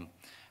time.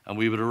 And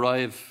we would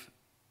arrive,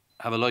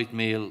 have a light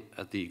meal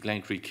at the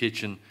Glencree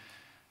kitchen,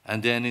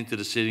 and then into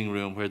the sitting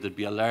room where there'd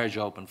be a large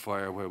open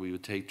fire where we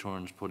would take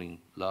turns putting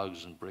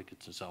logs and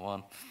briquettes and so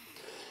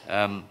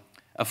on.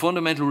 A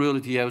fundamental rule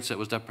at the outset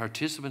was that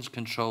participants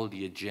controlled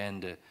the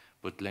agenda,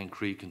 but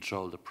Glencree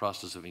controlled the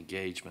process of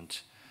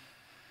engagement.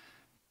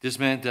 This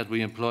meant that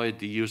we employed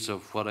the use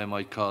of what I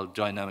might call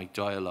dynamic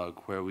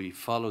dialogue, where we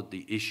followed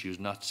the issues,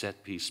 not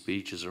set-piece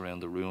speeches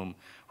around the room,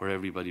 where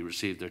everybody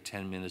received their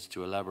 10 minutes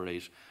to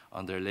elaborate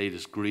on their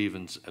latest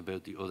grievance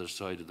about the other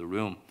side of the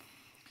room.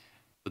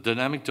 But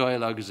dynamic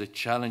dialogue is a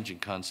challenging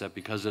concept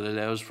because it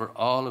allows for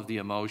all of the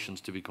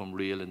emotions to become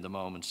real in the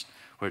moments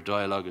where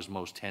dialogue is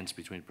most tense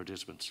between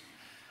participants.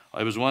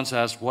 I was once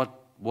asked what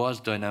was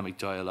dynamic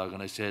dialogue,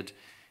 and I said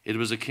it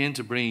was akin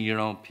to bringing your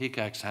own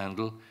pickaxe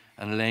handle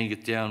and laying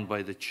it down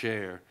by the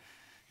chair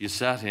you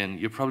sat in.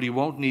 You probably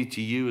won't need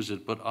to use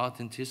it, but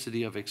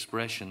authenticity of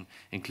expression,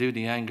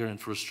 including anger and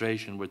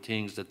frustration, were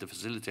things that the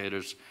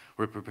facilitators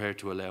were prepared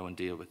to allow and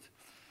deal with.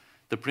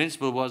 The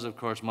principle was, of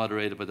course,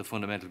 moderated by the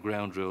fundamental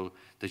ground rule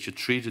that you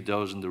treated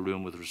those in the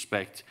room with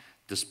respect,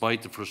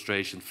 despite the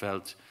frustration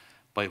felt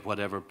by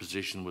whatever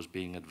position was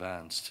being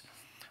advanced.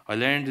 I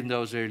learned in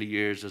those early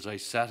years, as I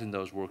sat in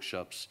those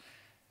workshops,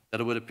 that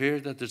it would appear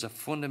that there's a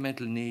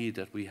fundamental need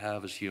that we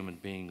have as human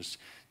beings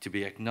to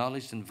be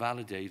acknowledged and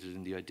validated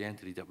in the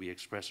identity that we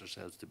express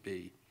ourselves to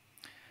be.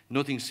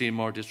 Nothing seemed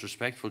more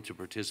disrespectful to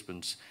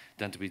participants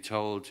than to be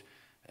told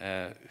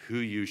who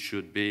you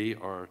should be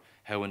or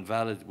how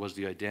invalid was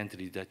the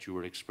identity that you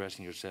were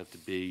expressing yourself to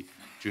be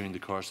during the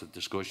course of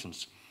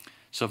discussions.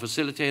 So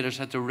facilitators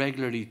had to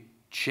regularly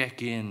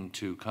check in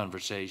to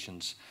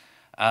conversations,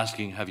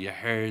 asking, have you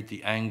heard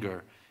the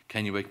anger?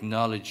 Can you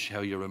acknowledge how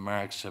your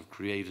remarks have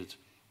created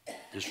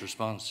this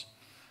response?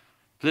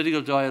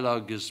 Political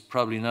dialogue is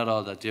probably not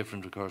all that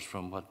different, of course,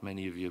 from what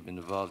many of you have been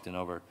involved in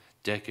over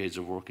decades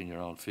of work in your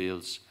own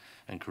fields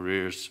and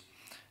careers.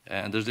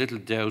 And there's little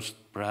doubt,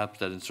 perhaps,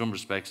 that in some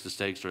respects the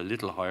stakes are a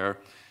little higher,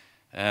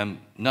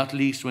 not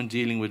least when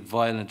dealing with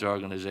violent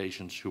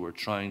organisations who are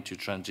trying to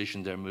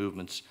transition their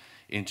movements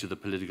into the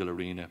political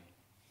arena.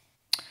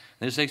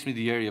 And this takes me to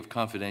the area of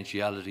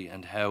confidentiality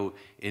and how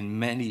in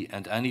many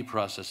and any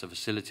process a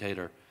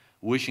facilitator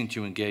wishing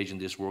to engage in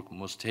this work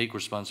must take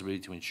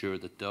responsibility to ensure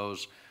that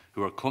those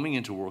who are coming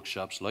into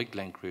workshops like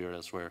Glencree or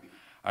elsewhere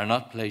are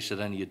not placed at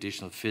any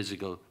additional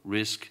physical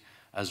risk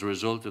as a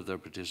result of their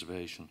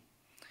participation.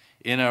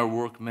 In our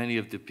work, many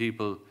of these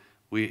people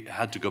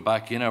had to go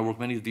back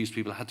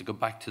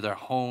to their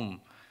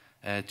home,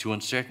 to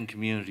uncertain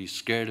communities,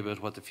 scared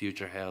about what the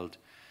future held.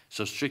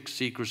 So strict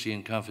secrecy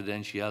and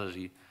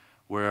confidentiality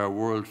were our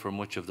world for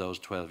much of those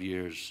 12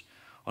 years.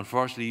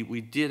 Unfortunately,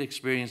 we did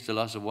experience the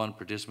loss of one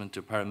participant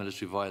to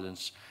paramilitary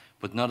violence,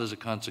 but not as a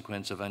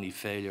consequence of any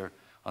failure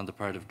on the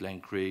part of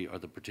Glencree or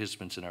the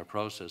participants in our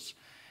process.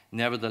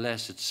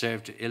 Nevertheless, it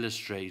served to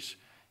illustrate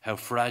how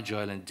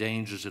fragile and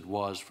dangerous it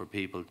was for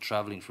people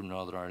travelling from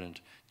Northern Ireland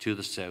to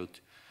the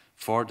south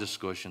for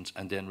discussions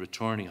and then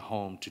returning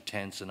home to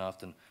tense and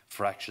often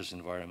fractious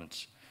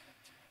environments.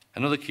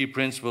 Another key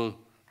principle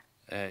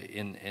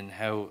in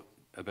how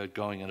about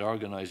going and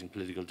organising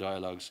political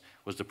dialogues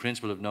was the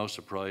principle of no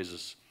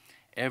surprises.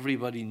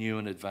 Everybody knew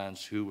in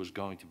advance who was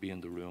going to be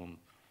in the room,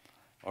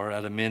 or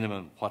at a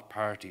minimum what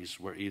parties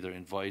were either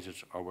invited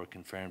or were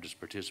confirmed as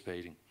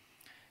participating.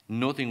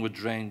 Nothing would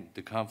drain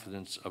the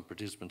confidence of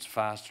participants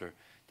faster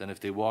than if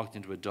they walked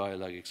into a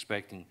dialogue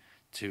expecting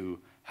to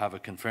have a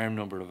confirmed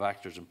number of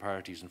actors and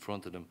parties in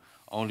front of them,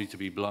 only to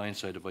be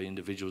blindsided by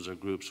individuals or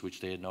groups which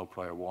they had no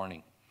prior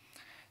warning.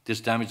 This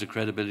damaged the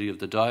credibility of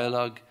the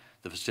dialogue,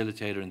 the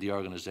facilitator and the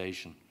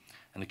organisation.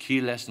 And a key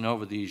lesson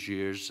over these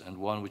years, and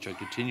one which I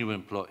continue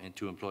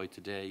to employ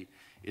today,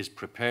 is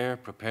prepare,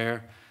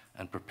 prepare,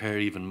 and prepare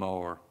even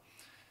more.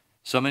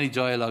 So many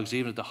dialogues,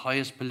 even at the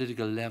highest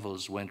political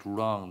levels, went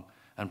wrong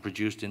and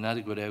produced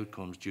inadequate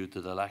outcomes due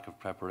to the lack of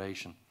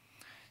preparation.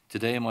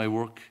 Today in my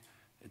work,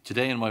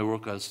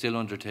 I'll still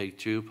undertake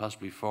 2,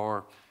 possibly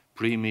 4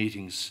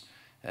 pre-meetings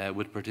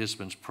with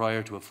participants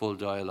prior to a full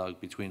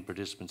dialogue between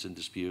participants in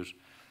dispute.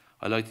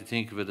 I like to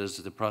think of it as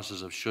the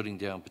process of shutting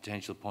down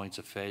potential points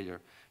of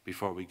failure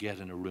before we get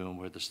in a room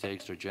where the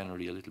stakes are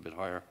generally a little bit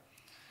higher.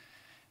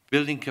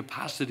 Building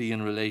capacity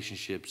in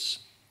relationships.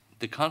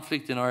 The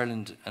conflict in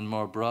Ireland and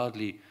more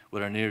broadly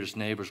with our nearest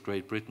neighbours,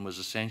 Great Britain, was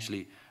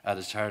essentially at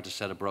its heart a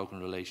set of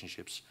broken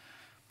relationships.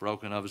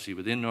 Broken obviously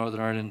within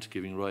Northern Ireland,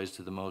 giving rise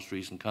to the most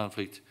recent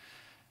conflict.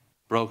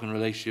 Broken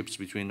relationships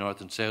between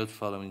North and South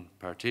following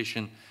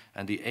partition,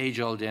 and the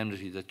age-old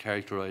enmity that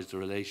characterised the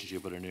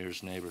relationship with our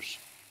nearest neighbours.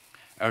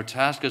 Our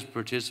task as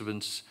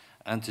participants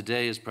and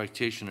today as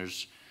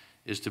practitioners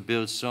is to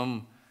build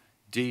some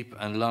deep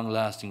and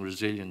long-lasting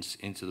resilience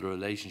into the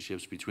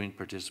relationships between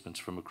participants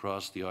from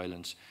across the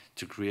islands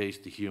to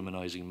create the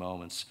humanising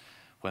moments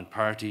when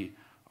party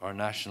or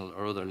national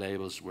or other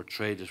labels were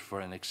traded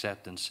for an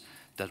acceptance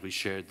that we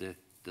shared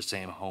the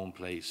same home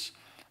place,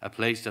 a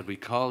place that we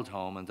called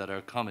home and that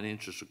our common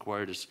interests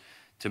required us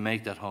to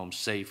make that home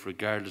safe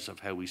regardless of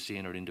how we see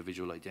in our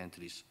individual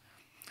identities.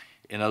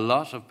 In a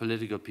lot of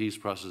political peace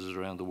processes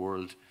around the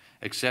world,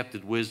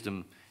 accepted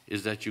wisdom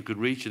is that you could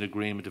reach an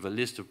agreement if a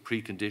list of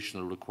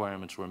preconditional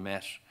requirements were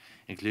met,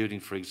 including,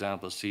 for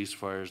example,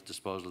 ceasefires,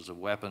 disposals of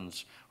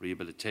weapons,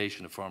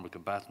 rehabilitation of former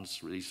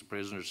combatants, release of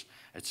prisoners,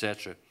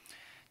 etc.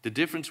 The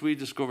difference we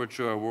discovered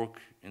through our work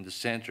in the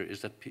centre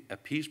is that a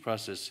peace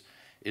process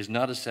is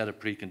not a set of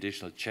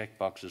preconditional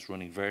checkboxes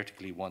running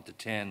vertically 1 to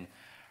 10.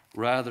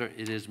 Rather,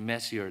 it is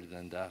messier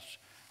than that.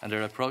 And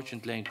their approach in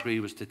Glen Cree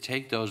was to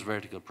take those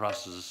vertical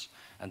processes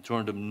and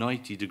turn them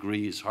 90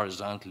 degrees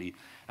horizontally,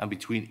 and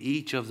between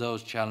each of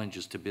those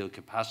challenges to build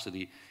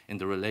capacity in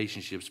the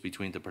relationships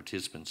between the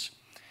participants.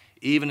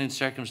 Even in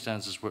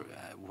circumstances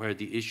where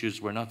the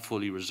issues were not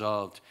fully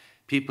resolved,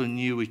 people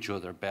knew each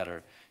other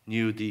better,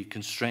 knew the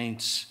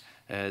constraints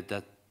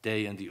that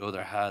they and the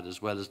other had,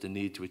 as well as the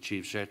need to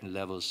achieve certain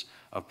levels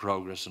of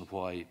progress and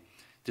why.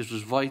 This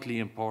was vitally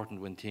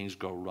important when things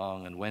go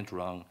wrong and went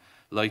wrong,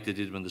 like they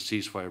did when the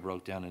ceasefire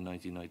broke down in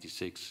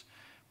 1996.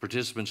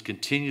 Participants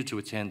continued to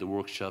attend the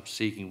workshops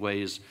seeking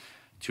ways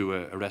to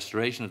a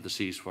restoration of the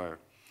ceasefire.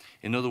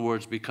 In other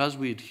words, because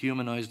we had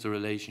humanised the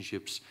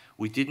relationships,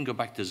 we didn't go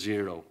back to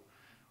zero.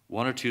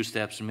 1 or 2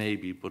 steps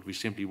maybe, but we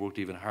simply worked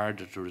even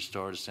harder to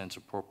restore a sense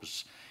of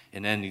purpose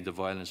in ending the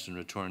violence and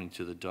returning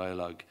to the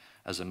dialogue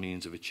as a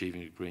means of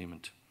achieving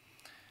agreement.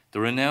 The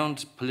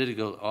renowned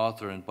political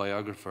author and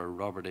biographer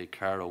Robert A.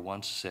 Carroll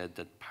once said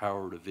that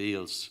power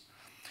reveals.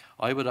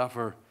 I would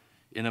offer,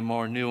 in a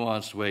more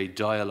nuanced way,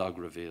 dialogue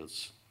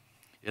reveals.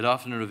 It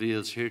often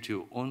reveals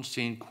hereto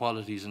unseen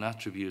qualities and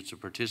attributes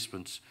of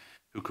participants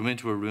who come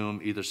into a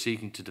room either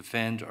seeking to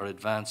defend or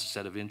advance a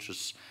set of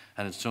interests,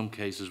 and in some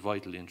cases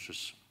vital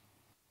interests.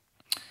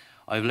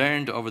 I've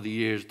learned over the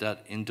years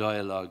that in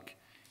dialogue,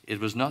 it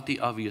was not the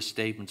obvious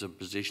statements of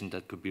position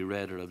that could be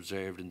read or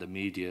observed in the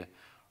media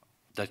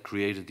that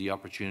created the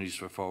opportunities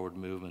for forward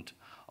movement.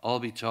 All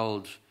be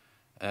told,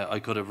 I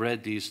could have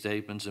read these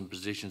statements and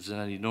positions in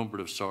any number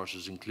of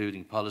sources,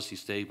 including policy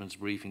statements,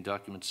 briefing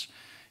documents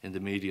in the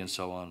media, and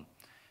so on.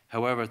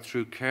 However,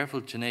 through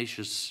careful,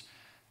 tenacious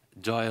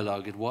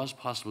dialogue, it was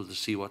possible to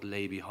see what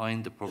lay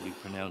behind the public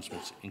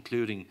pronouncements,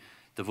 including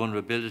the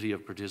vulnerability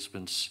of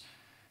participants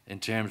in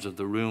terms of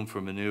the room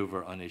for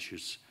manoeuvre on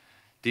issues.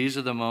 These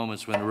are the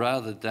moments when,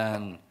 rather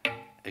than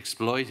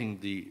exploiting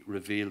the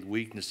revealed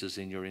weaknesses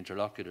in your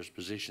interlocutor's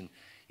position,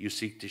 you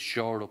seek to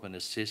shore up and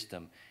assist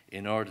them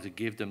in order to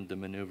give them the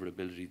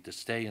manoeuvrability to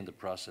stay in the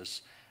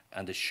process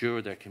and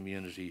assure their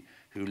community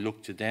who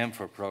look to them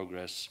for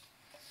progress.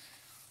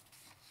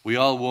 We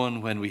all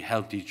won when we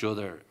helped each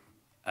other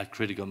at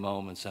critical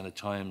moments and at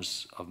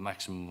times of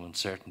maximum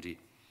uncertainty.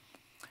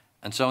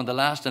 And so in the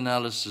last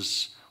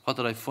analysis, what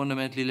did I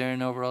fundamentally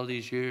learn over all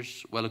these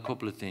years? Well, a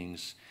couple of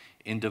things.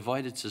 In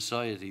divided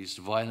societies,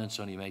 violence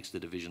only makes the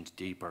divisions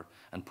deeper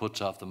and puts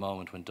off the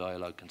moment when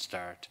dialogue can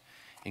start.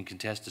 In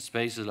contested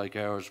spaces like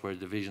ours, where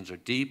divisions are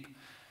deep,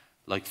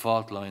 like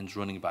fault lines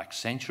running back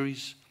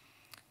centuries,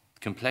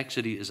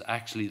 complexity is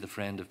actually the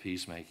friend of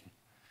peacemaking.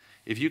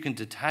 If you can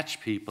detach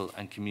people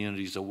and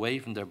communities away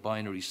from their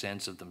binary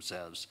sense of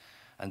themselves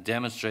and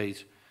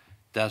demonstrate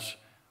that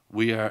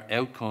we are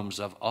outcomes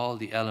of all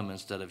the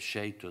elements that have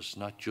shaped us,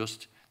 not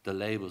just the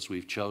labels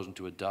we've chosen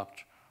to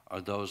adopt or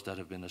those that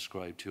have been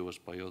ascribed to us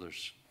by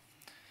others.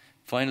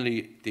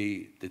 Finally,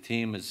 the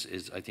theme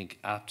is I think,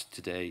 apt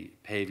today,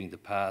 paving the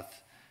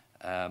path.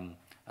 And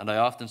I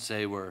often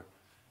say we're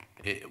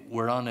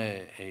on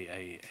a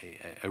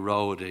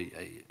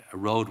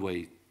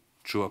roadway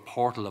through a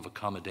portal of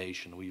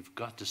accommodation. We've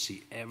got to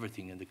see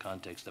everything in the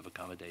context of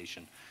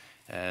accommodation.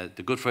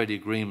 The Good Friday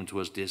Agreement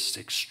was this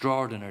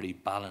extraordinary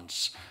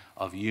balance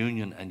of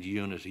union and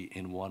unity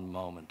in one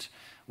moment,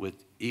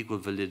 with equal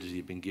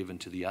validity being given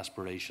to the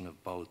aspiration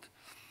of both.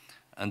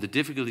 And the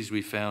difficulties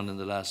we found in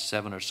the last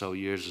 7 or so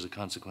years as a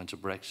consequence of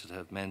Brexit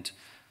have meant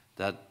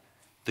that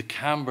the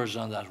cambers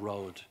on that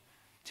road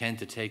tend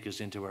to take us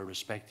into our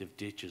respective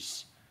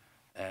ditches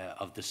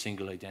of the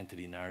single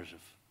identity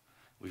narrative.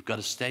 We've got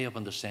to stay up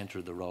on the centre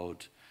of the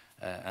road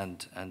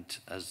and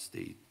as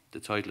the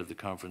title of the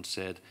conference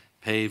said,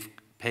 pave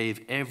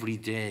every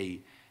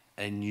day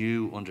a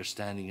new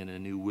understanding and a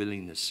new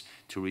willingness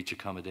to reach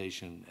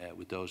accommodation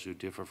with those who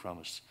differ from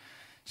us.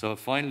 So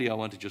finally, I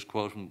want to just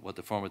quote from what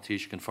the former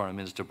Taoiseach and Foreign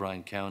Minister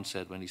Brian Cowan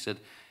said when he said,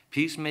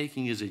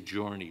 "Peacemaking is a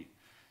journey.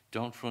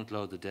 Don't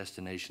front-load the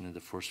destination in the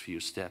first few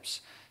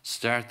steps.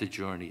 Start the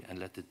journey and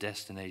let the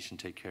destination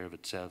take care of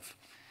itself.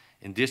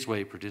 In this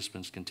way,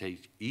 participants can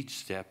take each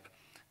step,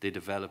 they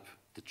develop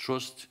the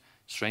trust,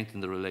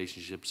 strengthen the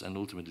relationships, and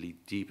ultimately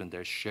deepen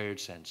their shared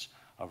sense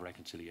of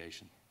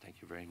reconciliation."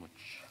 Thank you very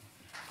much.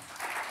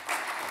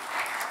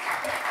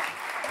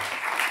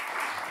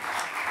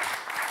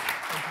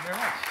 Thank you very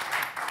much.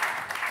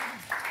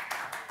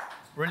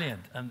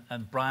 Brilliant.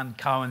 And Brian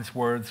Cowan's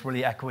words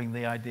really echoing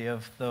the idea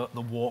of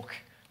the walk,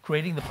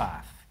 creating the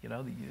path. You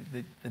know,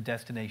 the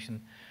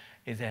destination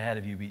is ahead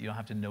of you, but you don't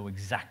have to know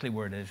exactly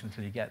where it is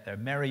until you get there.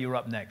 Mary, you're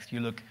up next.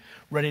 You look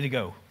ready to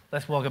go.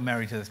 Let's welcome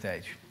Mary to the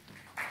stage.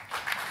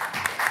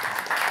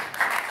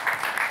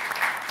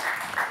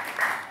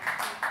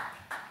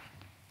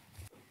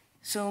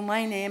 So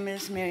my name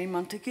is Mary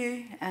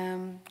Montague.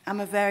 I'm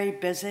a very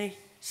busy,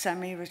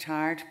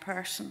 semi-retired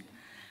person.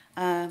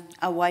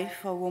 A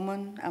wife, a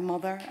woman, a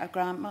mother, a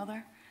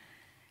grandmother.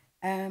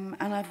 And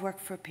I've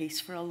worked for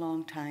peace for a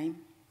long time,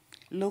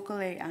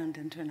 locally and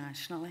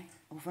internationally,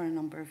 over a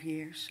number of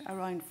years,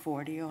 around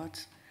 40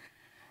 odds.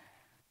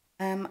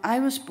 I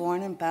was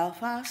born in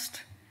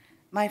Belfast.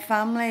 My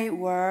family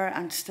were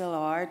and still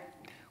are,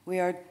 we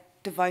are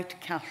devout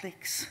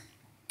Catholics.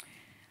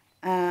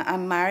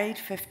 I'm married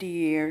 50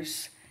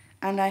 years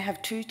and I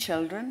have 2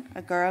 children,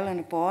 a girl and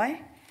a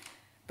boy.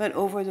 But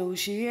over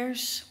those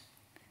years,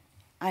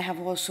 I have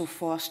also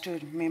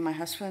fostered, me and my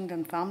husband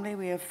and family,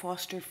 we have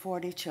fostered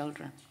 40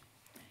 children.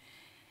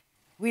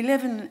 We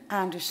live in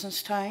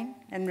Andersonstown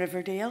in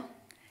Riverdale,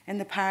 in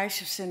the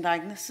parish of St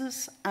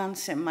Agnes's and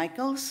St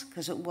Michael's,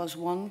 because it was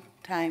one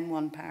time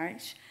one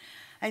parish.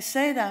 I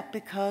say that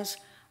because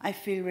I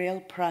feel real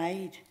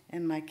pride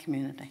in my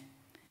community.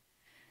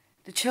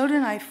 The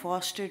children I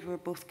fostered were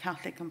both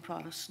Catholic and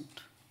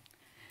Protestant.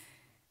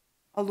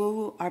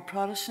 Although our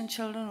Protestant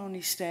children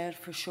only stayed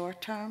for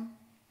short-term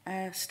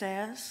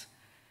stays,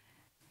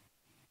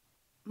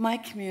 my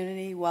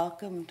community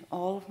welcomed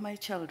all of my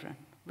children,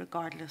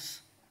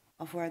 regardless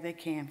of where they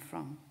came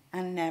from,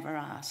 and never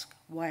asked,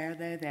 why are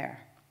they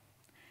there?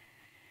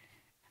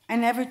 I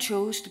never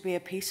chose to be a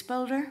peace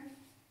builder.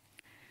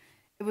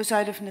 It was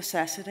out of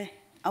necessity.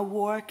 A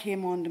war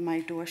came onto my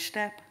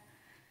doorstep,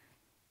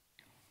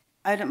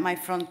 out at my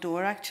front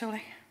door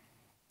actually.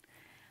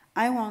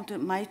 I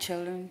wanted my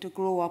children to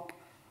grow up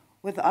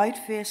without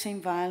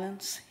facing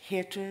violence,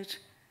 hatred,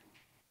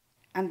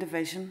 and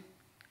division.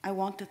 I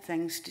wanted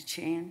things to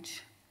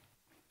change.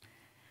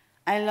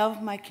 I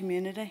love my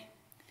community.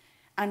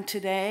 And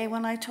today,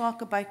 when I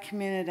talk about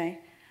community,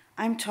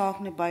 I'm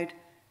talking about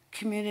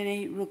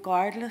community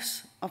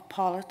regardless of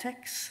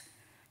politics,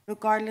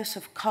 regardless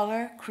of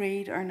colour,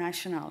 creed, or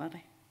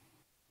nationality.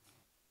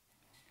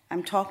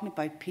 I'm talking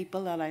about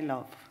people that I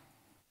love.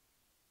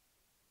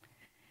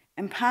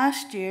 In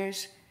past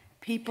years,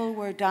 people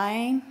were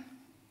dying,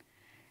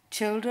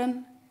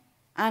 children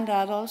and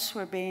adults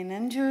were being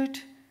injured,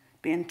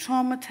 being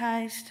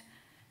traumatised,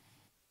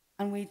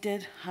 and we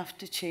did have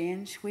to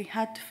change. We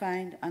had to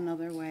find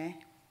another way.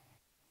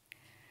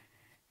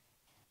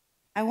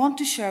 I want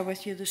to share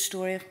with you the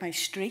story of my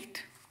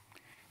street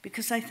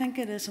because I think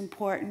it is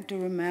important to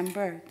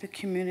remember the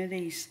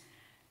communities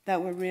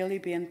that were really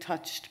being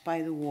touched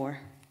by the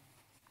war.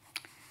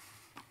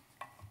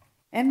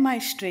 In my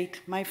street,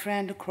 my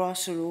friend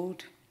across the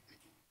road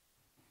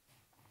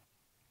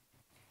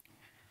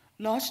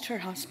lost her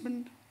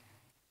husband,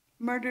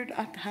 murdered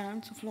at the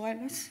hands of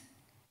loyalists.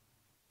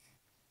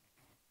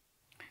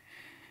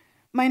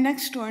 My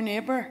next door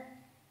neighbour,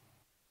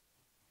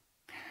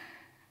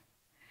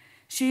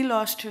 she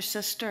lost her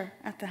sister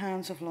at the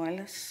hands of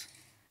loyalists.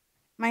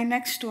 My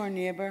next door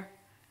neighbour,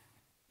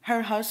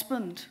 her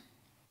husband,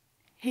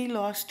 he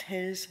lost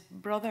his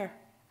brother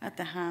at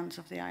the hands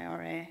of the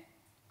IRA.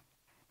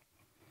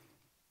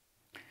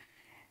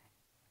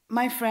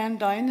 My friend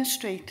down the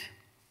street,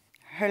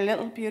 her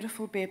little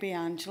beautiful baby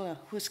Angela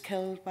was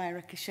killed by a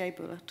ricochet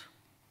bullet.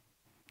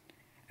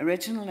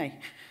 Originally,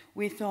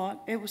 we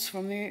thought it was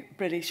from the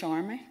British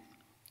Army.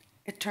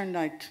 It turned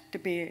out to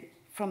be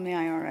from the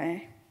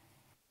IRA.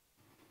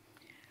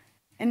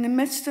 In the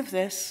midst of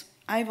this,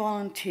 I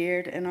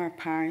volunteered in our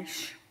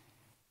parish.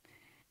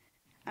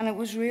 And it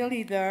was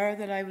really there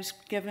that I was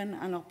given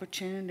an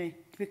opportunity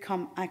to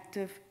become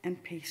active in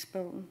peace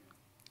building.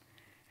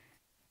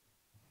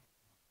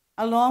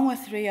 Along with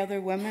 3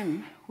 other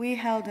women, we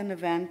held an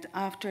event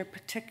after a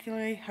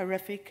particularly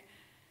horrific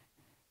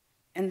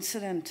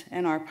incident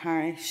in our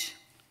parish.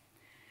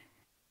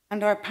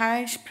 And our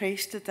parish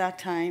priest at that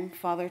time,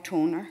 Father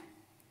Toner,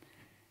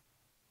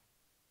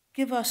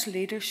 gave us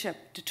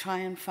leadership to try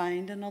and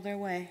find another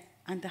way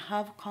and to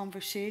have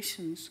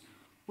conversations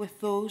with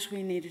those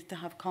we needed to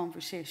have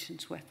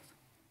conversations with.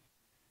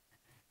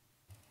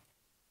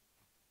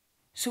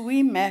 So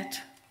we met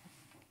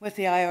with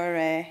the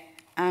IRA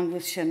and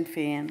with Sinn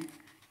Féin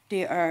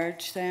to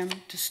urge them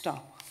to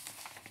stop.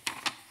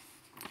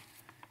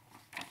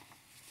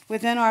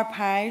 Within our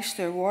parish,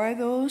 there were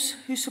those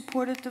who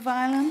supported the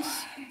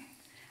violence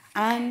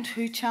and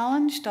who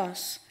challenged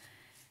us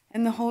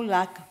in the whole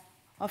lack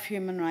of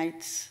human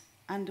rights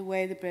and the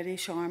way the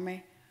British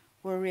Army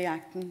were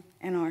reacting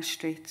in our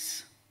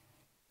streets.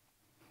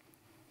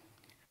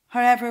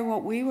 However,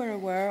 what we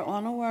were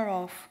unaware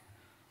of,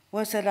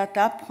 was that at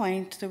that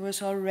point there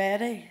was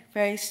already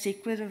very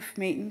secretive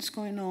meetings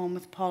going on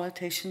with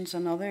politicians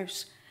and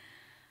others,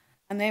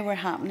 and they were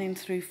happening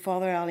through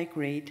Father Alec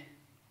Reid.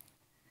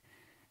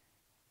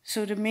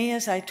 So to me,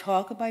 as I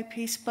talk about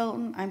peace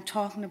building, I'm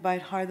talking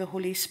about how the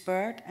Holy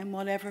Spirit, in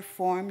whatever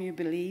form you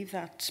believe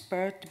that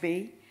Spirit to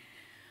be,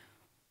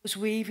 was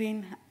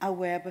weaving a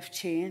web of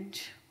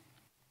change.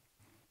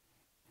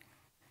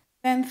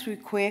 Then through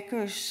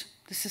Quakers,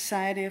 the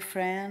Society of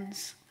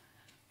Friends,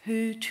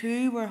 who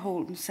too were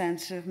holding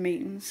sensitive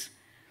meetings,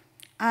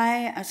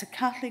 I, as a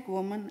Catholic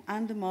woman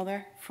and a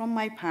mother from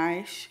my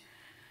parish,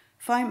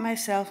 found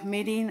myself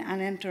meeting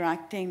and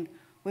interacting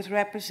with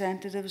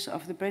representatives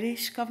of the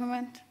British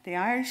government, the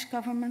Irish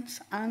governments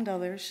and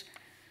others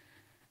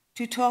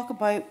to talk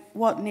about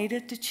what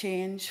needed to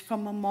change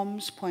from a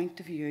mum's point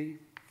of view.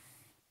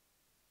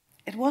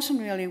 It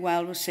wasn't really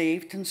well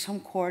received in some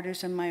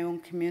quarters in my own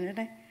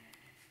community.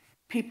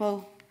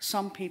 People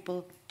some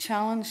people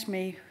challenged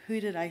me, who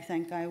did I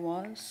think I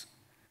was?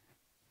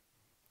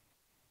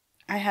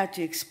 I had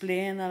to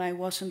explain that I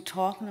wasn't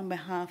talking on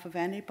behalf of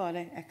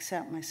anybody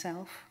except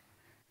myself.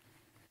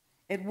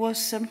 It was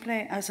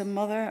simply as a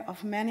mother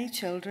of many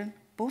children,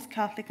 both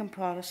Catholic and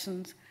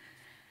Protestant,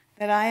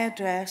 that I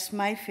addressed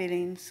my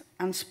feelings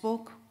and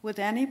spoke with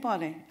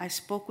anybody. I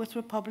spoke with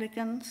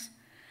Republicans,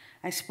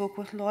 I spoke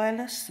with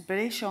Loyalists, the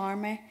British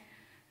Army,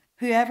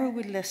 whoever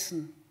would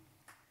listen.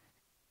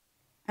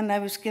 And I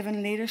was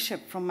given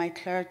leadership from my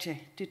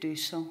clergy to do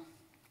so.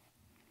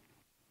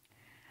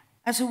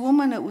 As a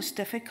woman, it was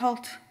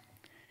difficult.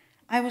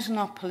 I was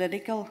not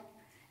political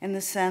in the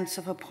sense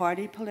of a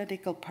party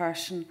political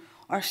person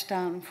or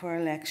standing for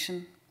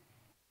election.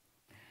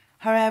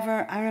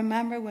 However, I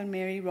remember when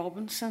Mary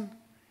Robinson,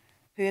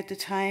 who at the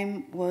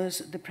time was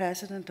the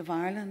President of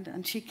Ireland,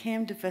 and she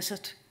came to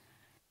visit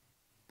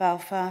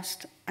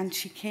Belfast, and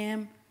she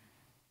came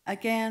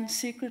again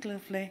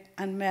secretively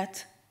and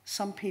met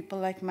some people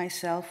like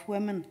myself,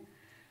 women,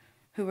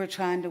 who were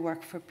trying to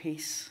work for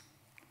peace.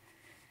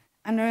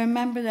 And I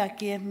remember that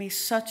gave me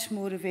such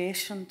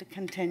motivation to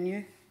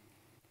continue,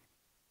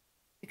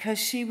 because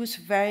she was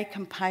a very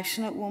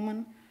compassionate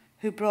woman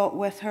who brought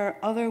with her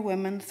other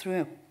women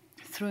through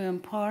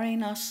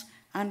empowering us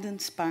and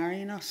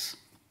inspiring us.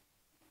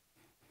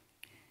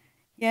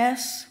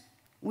 Yes,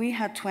 we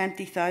had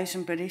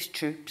 20,000 British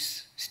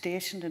troops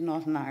stationed in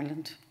Northern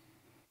Ireland.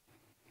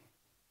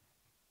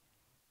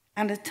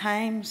 And at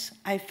times,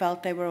 I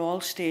felt they were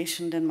all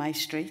stationed in my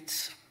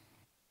streets.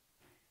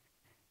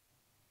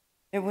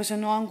 There was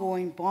an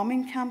ongoing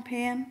bombing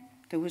campaign,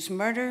 there was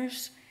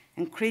murders,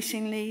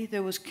 increasingly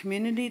there was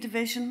community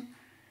division,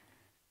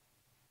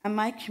 and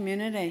my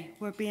community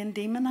were being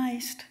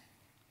demonised.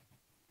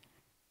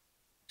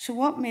 So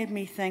what made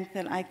me think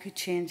that I could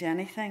change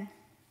anything?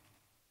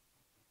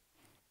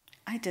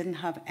 I didn't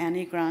have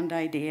any grand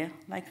idea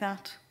like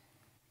that.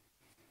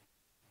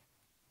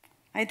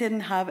 I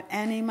didn't have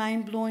any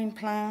mind-blowing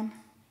plan.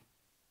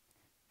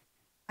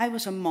 I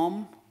was a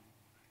mum,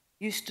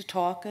 used to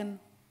talking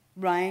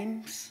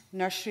rhymes,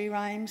 nursery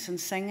rhymes, and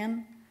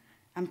singing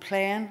and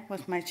playing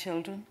with my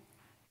children.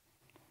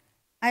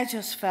 I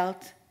just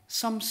felt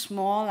some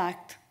small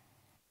act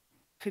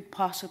could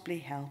possibly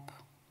help.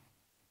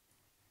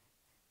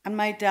 And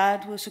my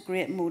dad was a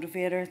great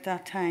motivator at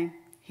that time.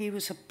 He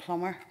was a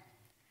plumber.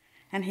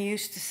 And he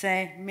used to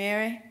say,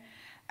 "Mary,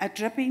 a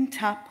dripping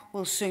tap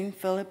will soon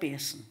fill a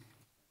basin.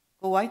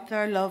 Go out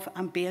there, love,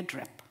 and be a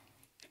drip."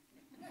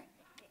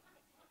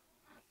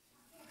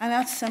 And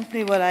that's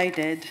simply what I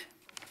did.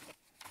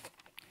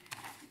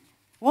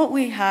 What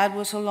we had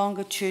was a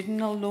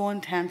longitudinal,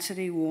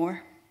 low-intensity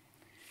war.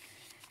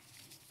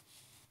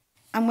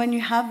 And when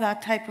you have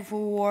that type of a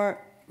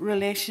war,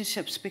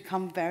 relationships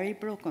become very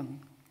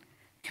broken.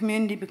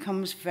 Community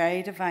becomes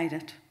very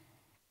divided.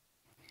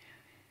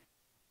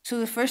 So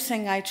the first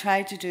thing I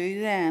tried to do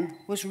then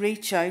was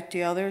reach out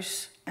to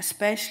others,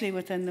 especially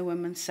within the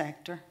women's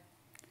sector.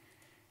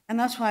 And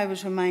that's why I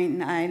was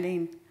reminding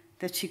Eileen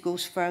that she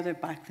goes further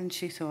back than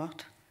she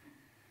thought.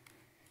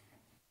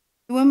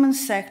 The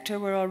women's sector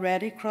were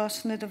already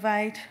crossing the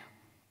divide.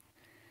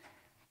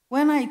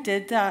 When I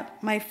did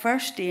that, my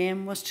first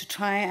aim was to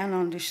try and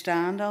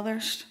understand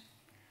others,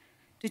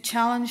 to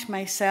challenge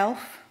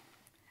myself,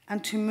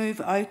 and to move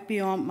out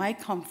beyond my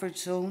comfort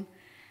zone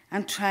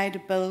and try to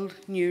build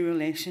new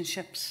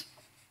relationships.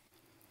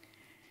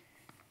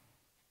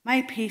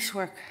 My peace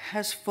work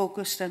has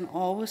focused and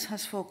always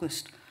has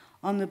focused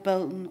on the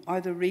building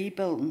or the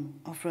rebuilding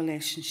of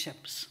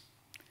relationships,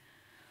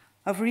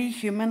 of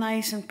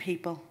rehumanising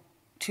people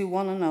to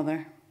one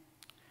another,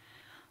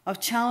 of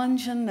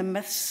challenging the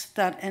myths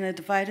that in a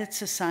divided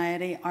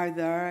society are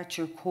there at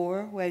your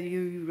core, whether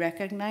you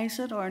recognise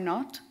it or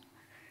not.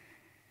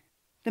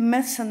 The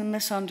myths and the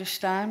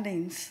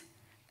misunderstandings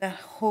that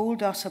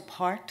hold us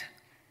apart.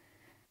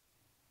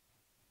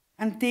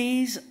 And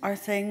these are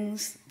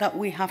things that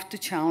we have to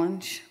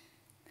challenge.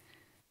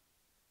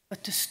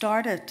 But to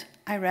start it,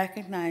 I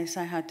recognised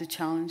I had to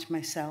challenge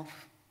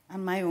myself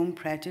and my own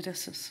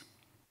prejudices.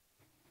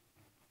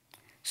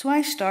 So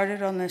I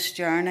started on this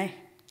journey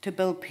to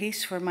build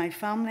peace for my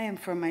family and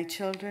for my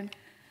children,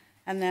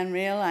 and then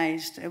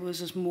realised it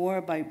was more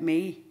about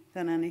me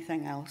than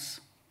anything else.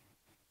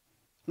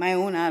 My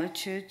own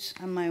attitudes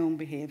and my own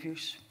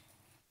behaviours.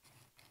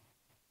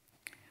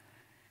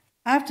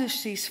 After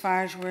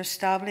ceasefires were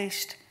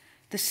established,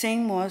 the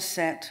scene was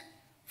set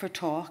for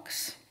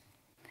talks.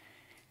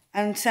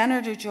 And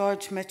Senator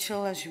George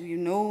Mitchell, as you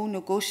know,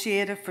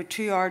 negotiated for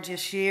 2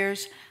 arduous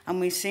years,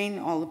 and we've seen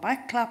all the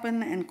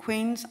backclapping in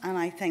Queen's, and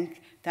I think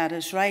that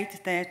is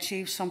right. They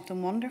achieved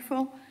something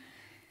wonderful.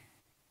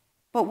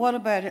 But what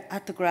about it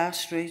at the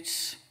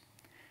grassroots?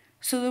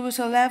 So there was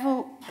a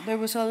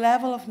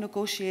level of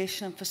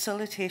negotiation and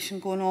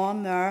facilitation going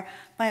on there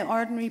by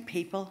ordinary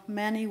people,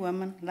 many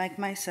women like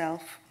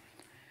myself,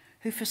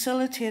 who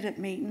facilitated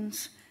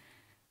meetings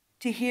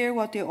to hear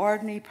what the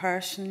ordinary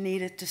person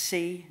needed to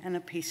see in a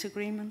peace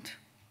agreement.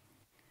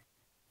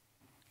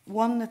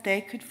 One that they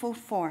could vote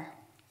for,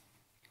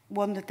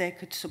 one that they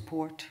could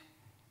support.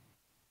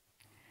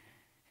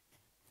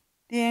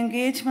 The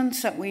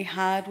engagements that we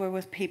had were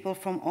with people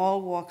from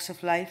all walks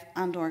of life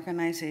and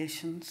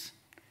organisations.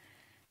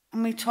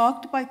 And we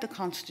talked about the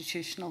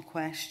constitutional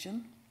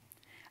question,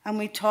 and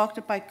we talked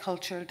about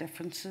cultural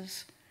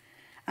differences,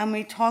 and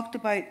we talked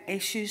about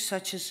issues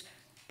such as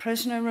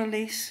prisoner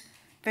release,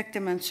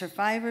 victim and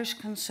survivors'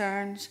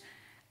 concerns,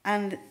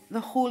 and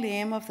the whole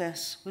aim of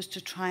this was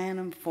to try and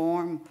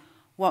inform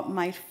what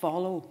might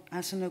follow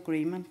as an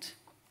agreement.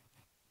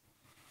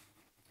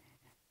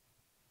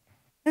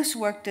 This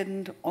work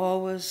didn't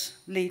always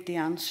lead to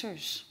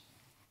answers.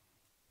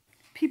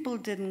 People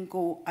didn't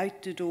go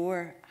out the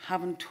door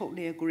having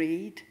totally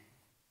agreed.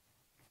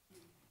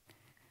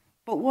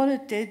 But what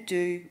it did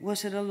do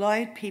was it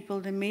allowed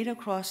people to meet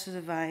across the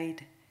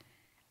divide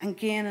and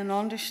gain an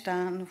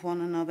understanding of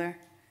one another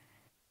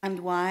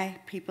and why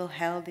people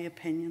held the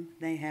opinion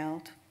they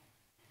held.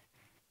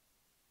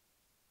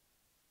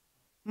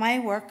 My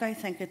work, I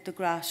think, at the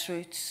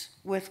grassroots,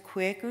 with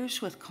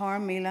Quakers, with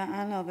Carmela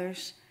and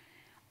others,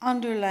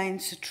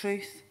 underlines the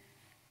truth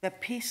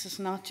that peace is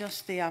not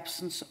just the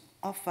absence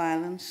of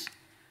violence,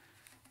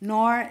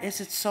 nor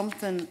is it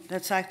something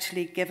that's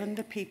actually given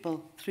to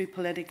people through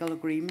political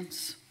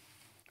agreements.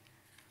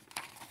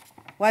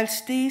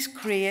 Whilst these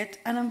create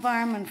an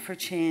environment for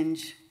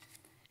change,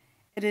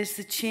 it is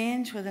the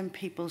change within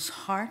people's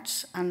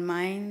hearts and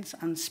minds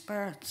and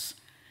spirits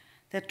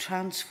that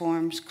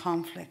transforms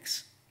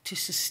conflicts to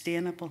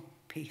sustainable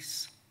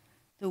peace.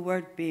 The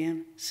word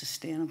being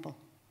sustainable.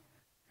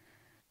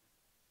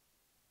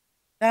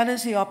 That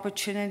is the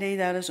opportunity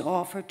that is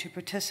offered to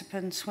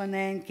participants when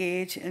they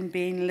engage in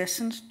being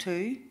listened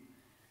to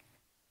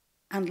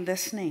and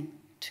listening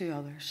to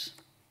others.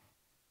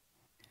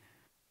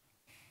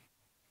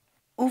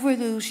 Over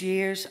those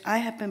years, I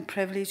have been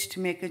privileged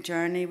to make a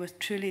journey with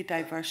truly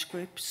diverse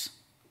groups.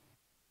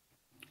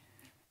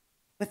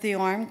 With the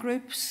armed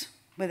groups,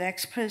 with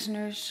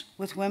ex-prisoners,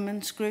 with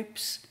women's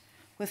groups,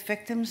 with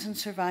victims and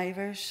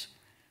survivors,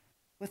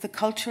 with the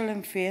cultural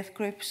and faith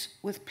groups,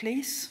 with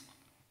police,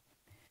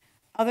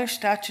 other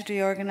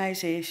statutory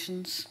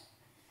organisations,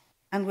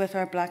 and with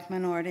our black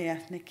minority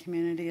ethnic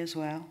community as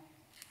well,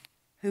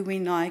 who we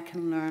now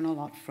can learn a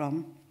lot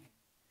from.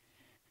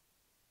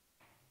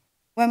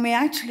 When we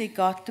actually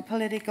got the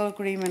political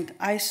agreement,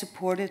 I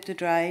supported the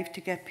drive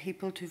to get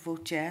people to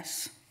vote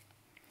yes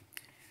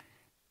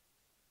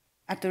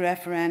at the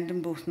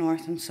referendum, both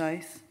North and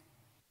South.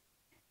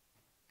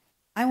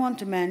 I want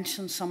to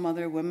mention some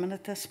other women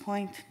at this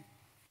point,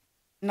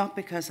 not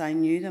because I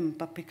knew them,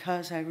 but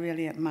because I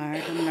really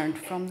admired and learned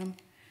from them.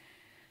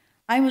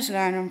 I was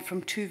learning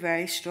from two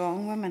very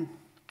strong women.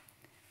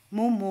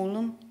 Mo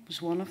Molan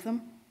was one of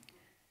them,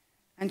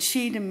 and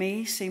she to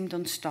me seemed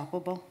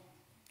unstoppable.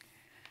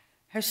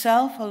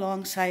 Herself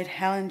alongside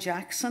Helen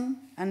Jackson,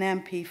 an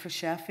MP for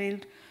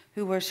Sheffield,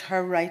 who was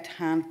her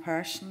right-hand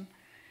person,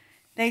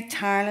 they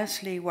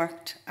tirelessly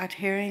worked at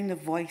hearing the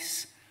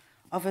voice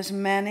of as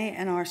many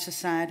in our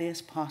society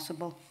as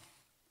possible.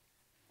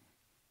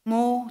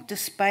 Mo,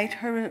 despite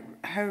her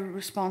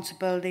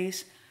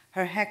responsibilities,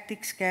 her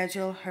hectic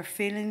schedule, her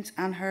feelings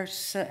and her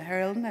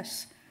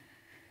illness,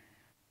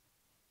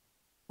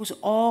 was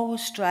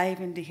always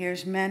striving to hear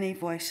as many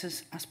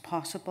voices as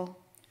possible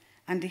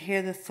and to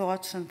hear the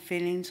thoughts and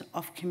feelings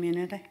of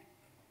community.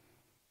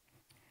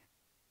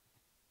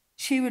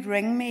 She would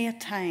ring me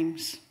at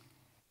times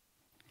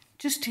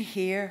just to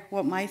hear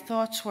what my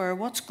thoughts were,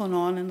 what's going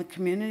on in the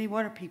community,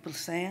 what are people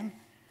saying,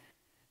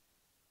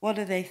 what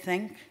do they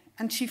think?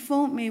 And she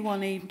phoned me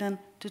one evening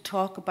to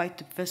talk about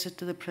the visit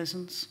to the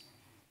prisons.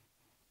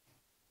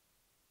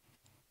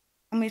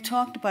 And we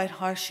talked about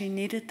how she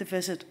needed to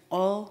visit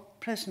all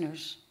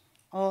prisoners,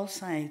 all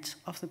sides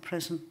of the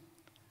prison.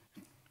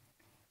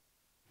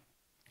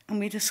 And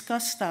we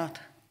discussed that,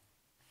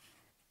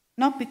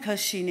 not because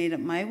she needed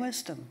my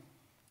wisdom,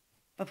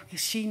 but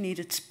because she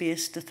needed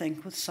space to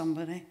think with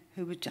somebody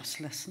who would just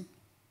listen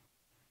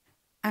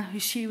and who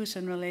she was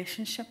in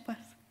relationship with.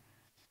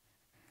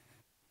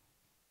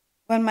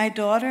 When my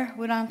daughter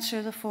would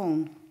answer the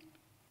phone,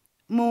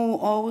 Mo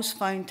always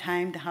found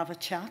time to have a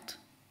chat.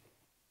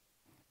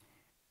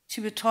 She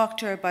would talk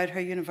to her about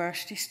her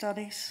university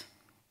studies.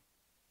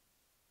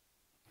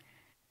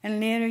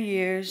 In later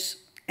years,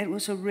 it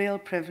was a real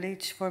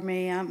privilege for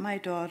me and my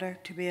daughter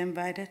to be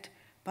invited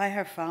by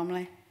her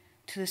family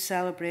to the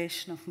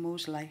celebration of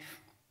Mo's life.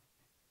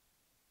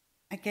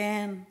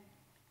 Again,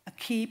 a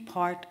key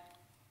part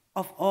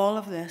of all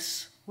of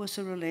this was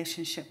the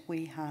relationship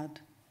we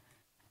had.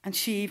 And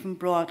she even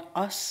brought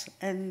us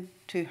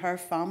into her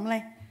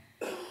family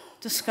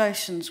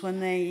discussions when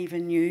they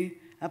even knew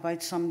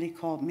about somebody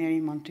called Mary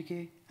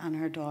Montague and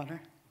her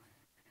daughter.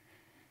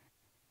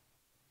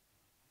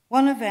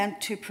 One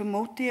event to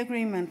promote the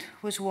agreement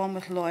was one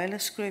with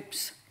loyalist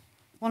groups,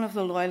 one of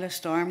the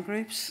loyalist armed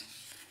groups,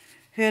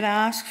 who had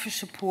asked for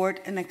support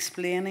in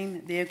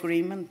explaining the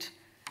agreement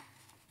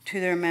to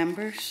their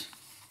members.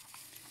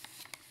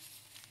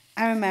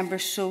 I remember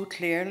so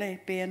clearly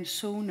being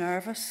so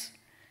nervous,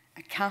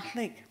 a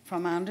Catholic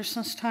from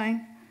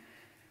Andersonstown,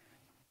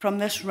 from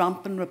this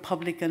rampant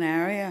Republican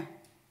area,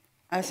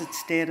 as it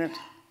stated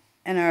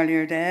in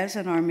earlier days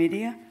in our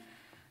media,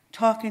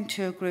 talking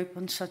to a group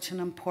on such an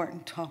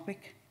important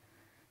topic.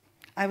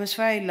 I was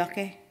very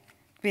lucky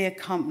to be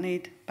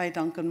accompanied by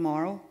Duncan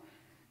Morrow,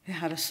 who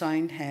had a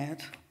sound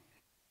head.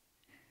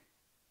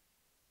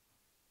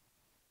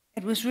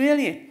 It was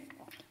really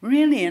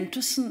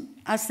interesting.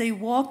 As they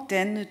walked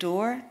in the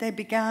door, they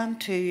began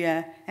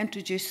to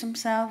introduce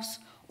themselves.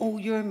 Oh,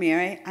 you're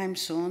Mary, I'm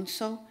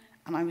so-and-so.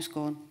 And I was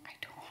going, I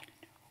don't want to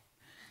know.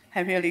 I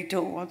really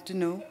don't want to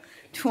know.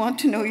 Do you want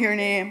to know your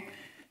name?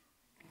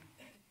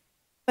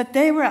 But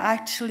they were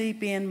actually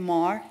being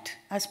marked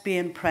as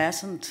being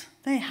present.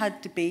 They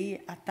had to be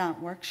at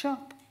that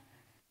workshop.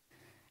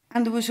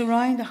 And there was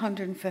around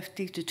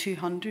 150 to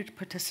 200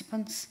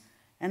 participants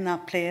in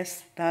that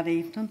place that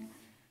evening.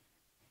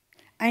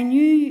 I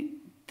knew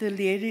the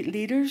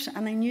leaders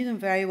and I knew them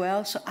very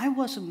well, so I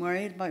wasn't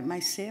worried about my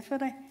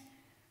safety.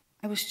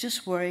 I was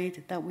just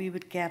worried that we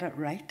would get it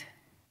right.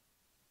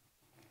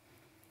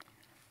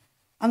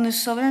 On the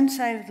southern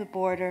side of the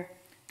border,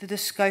 the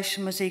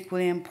discussion was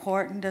equally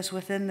important, as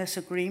within this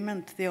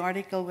agreement, the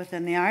article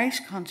within the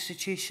Irish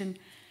Constitution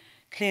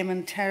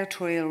claiming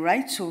territorial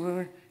rights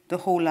over the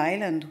whole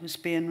island was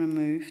being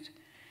removed.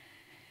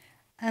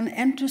 And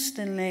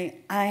interestingly,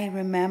 I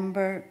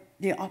remember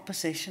the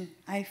opposition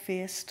I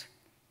faced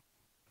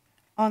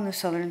on the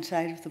southern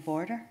side of the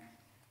border.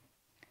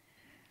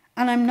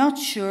 And I'm not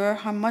sure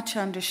how much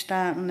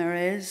understanding there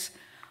is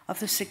of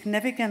the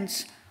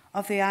significance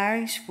of the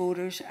Irish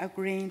voters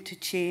agreeing to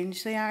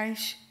change the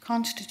Irish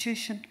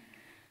Constitution,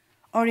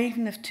 or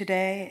even if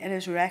today it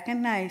is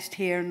recognised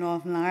here in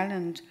Northern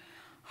Ireland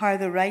how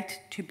the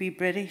right to be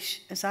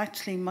British is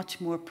actually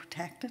much more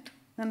protected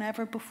than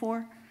ever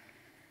before.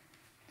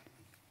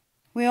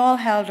 We all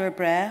held our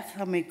breath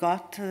and we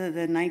got to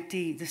the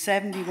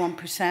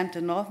 71%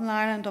 in Northern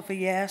Ireland of a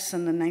yes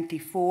and the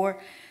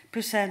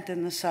 94%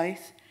 in the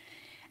south.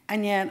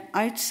 And yet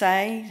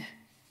outside,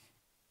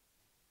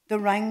 the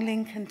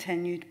wrangling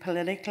continued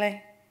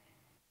politically.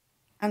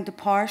 And the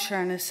Parr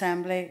Sharon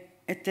Assembly,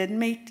 it didn't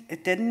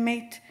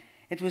meet,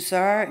 it was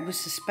there, it was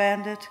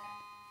suspended.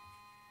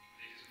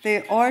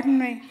 The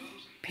ordinary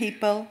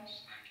people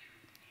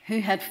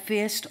who had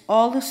faced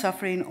all the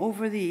suffering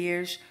over the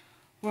years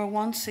were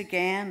once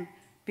again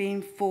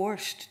being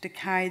forced to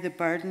carry the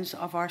burdens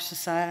of our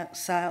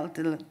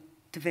societal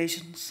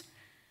divisions.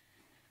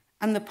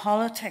 And the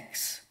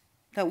politics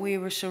that we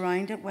were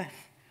surrounded with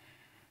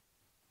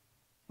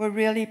were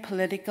really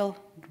political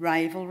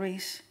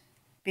rivalries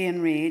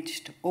being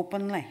waged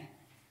openly.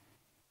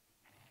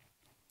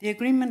 The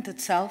agreement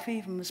itself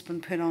even has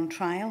been put on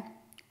trial.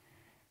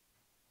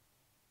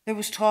 There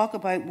was talk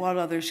about what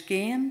others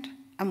gained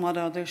and what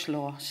others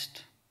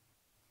lost.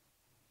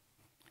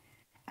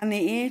 And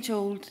the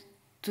age-old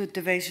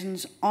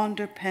divisions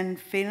underpin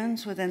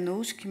feelings within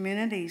those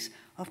communities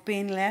of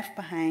being left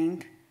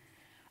behind,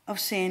 of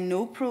seeing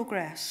no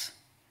progress,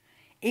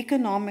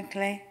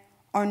 economically,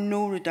 or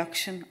no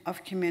reduction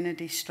of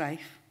community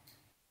strife.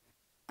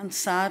 And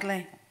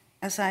sadly,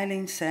 as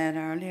Eileen said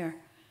earlier,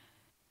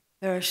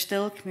 there are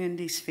still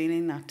communities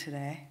feeling that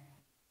today.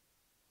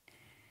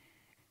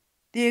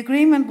 The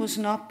agreement was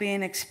not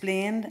being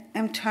explained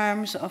in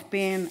terms of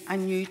being a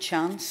new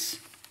chance,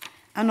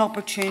 an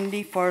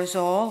opportunity for us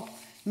all,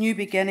 new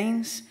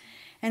beginnings.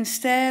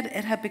 Instead,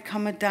 it had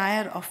become a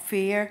diet of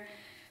fear,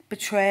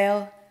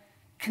 betrayal,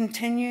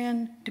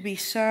 continuing to be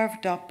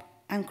served up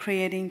and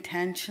creating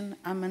tension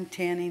and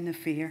maintaining the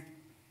fear.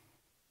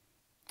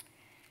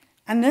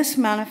 And this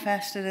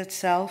manifested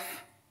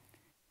itself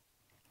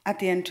at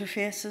the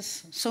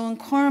interfaces. So in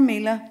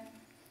Coromila,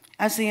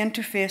 as the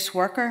interface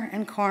worker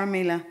in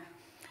Coromila,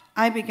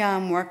 I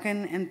began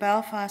working in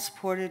Belfast,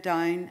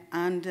 Portadown,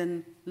 and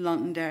in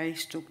Londonderry,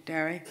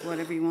 Derry,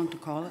 whatever you want to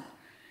call it.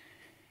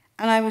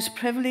 And I was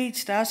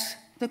privileged as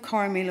the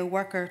Coromila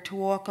worker to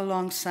walk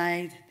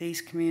alongside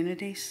these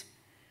communities.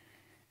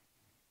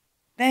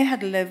 They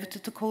had lived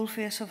at the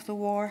coalface of the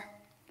war.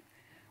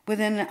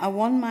 Within a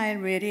 1 mile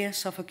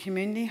radius of a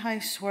community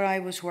house where I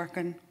was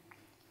working,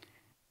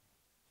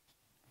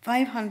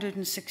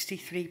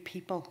 563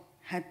 people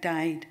had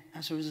died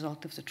as a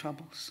result of the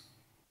Troubles.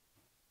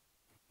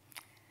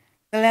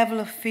 The level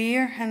of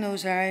fear in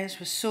those areas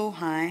was so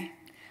high,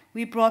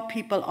 we brought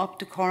people up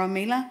to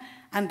Coromila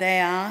and they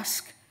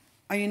asked,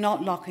 "Are you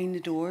not locking the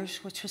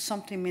doors?" Which was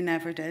something we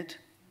never did,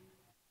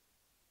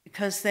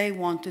 because they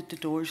wanted the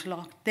doors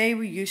locked. They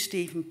were used to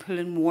even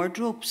pulling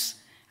wardrobes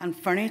and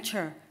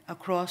furniture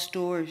across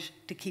doors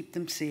to keep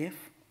them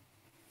safe.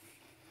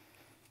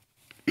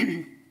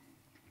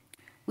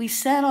 We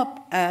set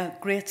up a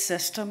great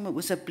system. It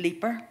was a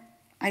bleeper.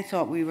 I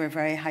thought we were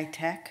very high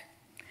tech.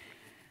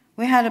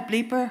 We had a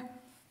bleeper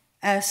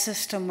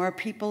system where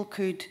people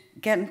could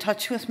get in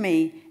touch with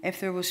me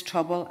if there was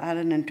trouble at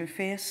an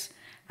interface,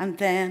 and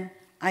then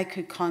I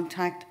could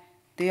contact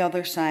the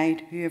other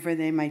side, whoever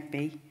they might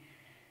be.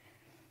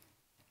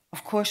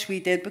 Of course, we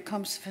did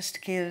become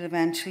sophisticated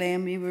eventually,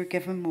 and we were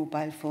given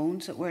mobile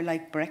phones that were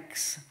like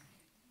bricks.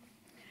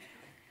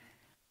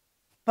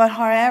 But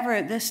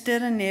however, this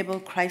did enable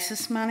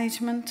crisis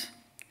management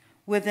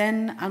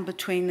within and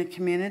between the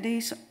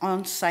communities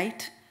on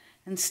site,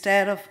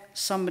 instead of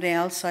somebody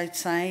else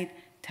outside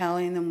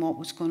telling them what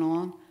was going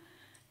on.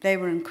 They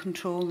were in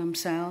control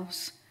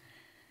themselves.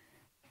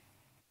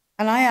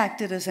 And I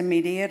acted as a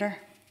mediator,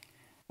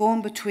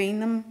 going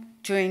between them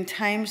during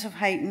times of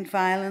heightened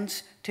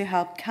violence to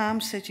help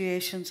calm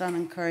situations and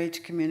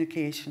encourage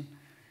communication.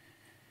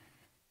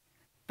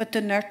 But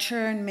the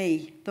nurturer in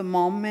me, the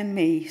mum in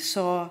me,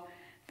 saw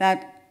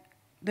that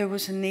there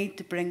was a need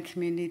to bring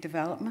community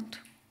development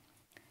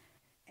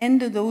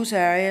into those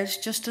areas,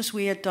 just as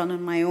we had done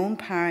in my own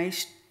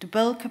parish, to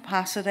build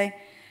capacity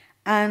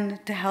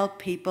and to help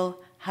people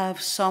have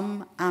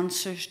some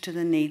answers to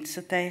the needs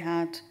that they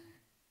had.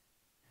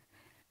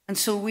 And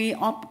so we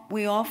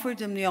offered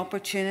them the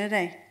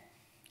opportunity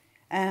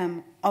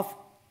of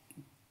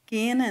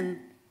gaining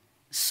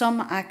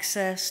some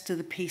access to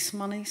the peace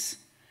monies,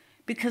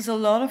 because a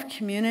lot of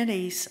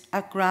communities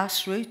at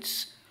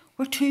grassroots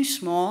were too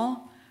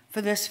small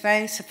for this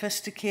very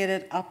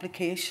sophisticated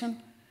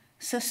application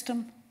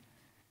system,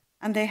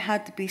 and they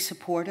had to be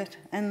supported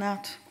in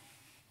that.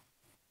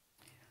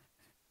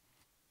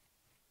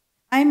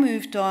 I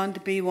moved on to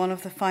be one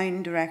of the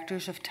founding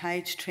directors of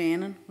Tides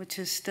Training, which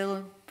is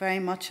still very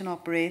much in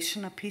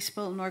operation, a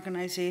peace-building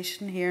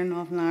organisation here in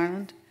Northern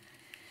Ireland.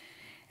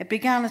 It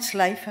began its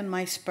life in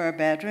my spare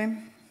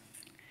bedroom.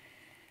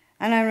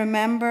 And I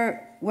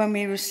remember when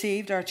we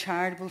received our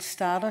charitable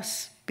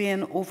status,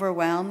 being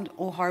overwhelmed.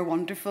 Oh, how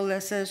wonderful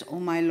this is. Oh,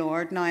 my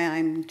Lord, now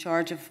I'm in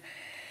charge of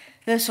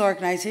this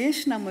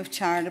organisation and with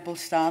charitable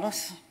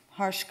status.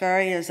 How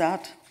scary is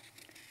that?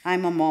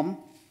 I'm a mum.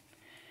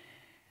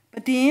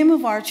 But the aim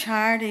of our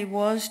charity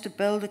was to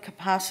build the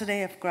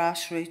capacity of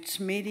grassroots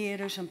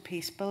mediators and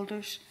peace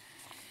builders,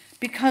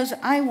 because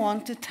I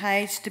wanted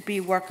Tides to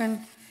be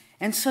working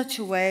in such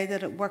a way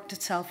that it worked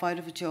itself out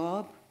of a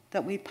job,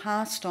 that we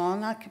passed on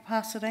that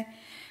capacity.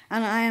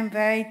 And I am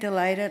very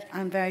delighted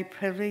and very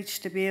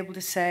privileged to be able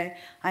to say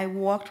I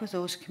walked with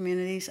those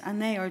communities,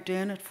 and they are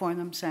doing it for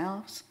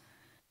themselves.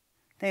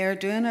 They are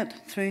doing it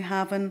through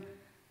having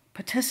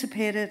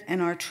participated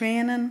in our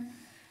training,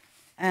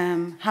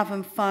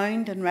 having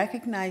found and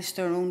recognised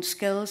their own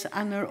skills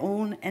and their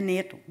own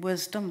innate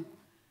wisdom.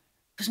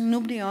 Because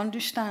nobody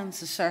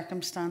understands the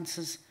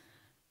circumstances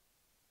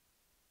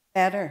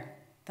better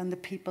than the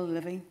people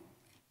living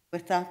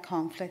with that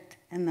conflict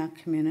in that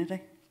community.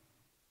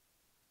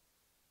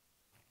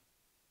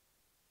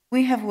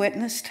 We have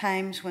witnessed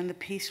times when the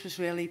peace was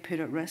really put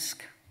at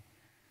risk.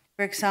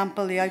 For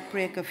example, the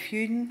outbreak of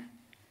Hynes,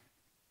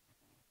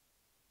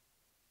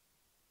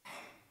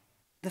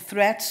 the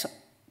threats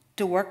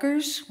to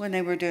workers when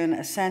they were doing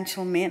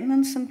essential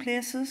maintenance in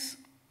places,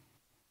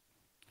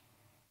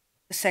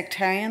 the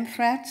sectarian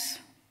threats,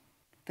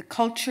 the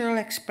cultural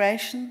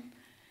expression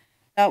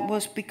that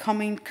was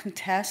becoming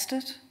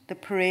contested, the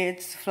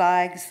parades, the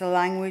flags, the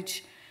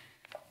language,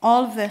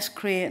 all of this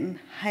creating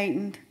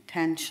heightened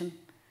tension.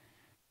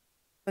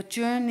 But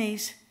during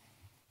these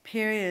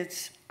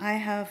periods, I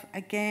have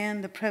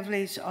again the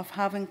privilege of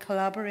having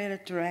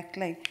collaborated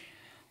directly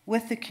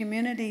with the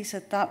communities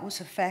that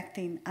was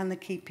affecting and the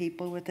key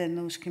people within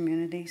those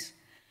communities,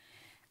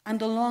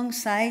 and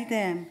alongside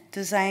them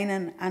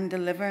designing and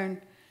delivering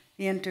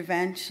the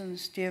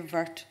interventions to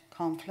avert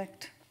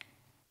conflict.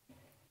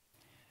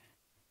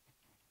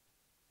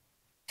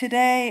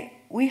 Today,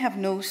 we have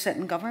no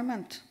sitting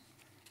government.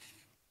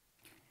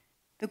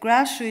 The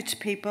grassroots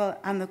people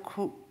and the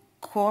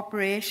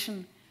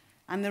cooperation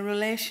and the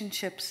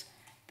relationships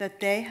that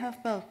they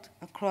have built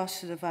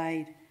across the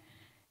divide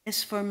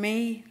is, for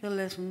me, the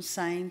living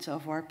signs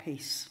of our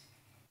peace.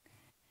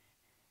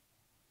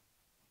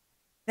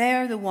 They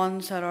are the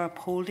ones that are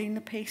upholding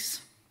the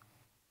peace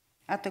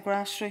at the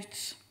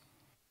grassroots.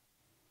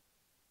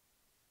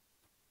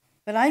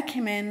 But I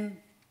came in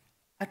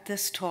at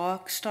this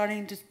talk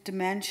starting to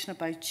mention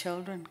about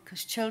children,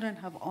 because children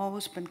have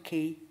always been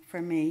key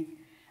for me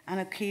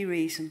and a key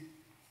reason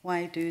why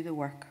I do the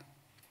work.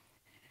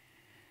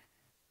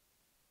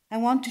 I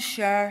want to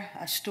share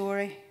a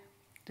story,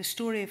 the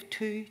story of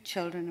two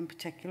children in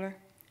particular.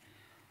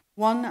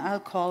 One I'll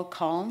call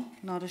Colin,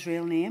 not his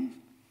real name.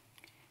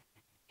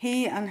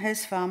 He and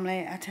his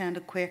family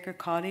attended Quaker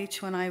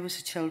Cottage when I was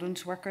a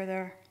children's worker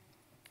there.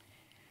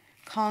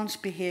 Colin's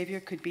behaviour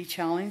could be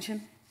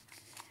challenging.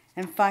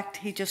 In fact,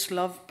 he just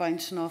loved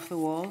bouncing off the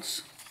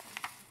walls.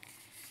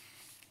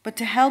 But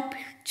to help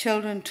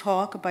children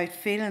talk about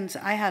feelings,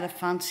 I had a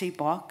fancy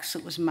box.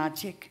 It was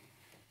magic.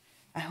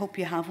 I hope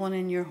you have one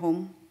in your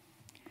home.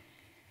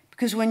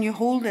 Because when you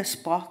hold this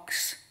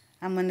box,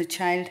 and when the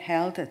child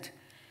held it,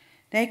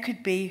 they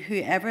could be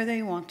whoever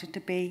they wanted to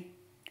be.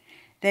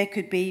 They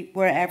could be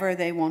wherever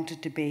they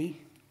wanted to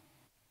be.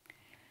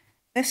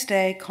 This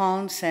day,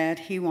 Colin said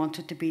he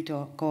wanted to be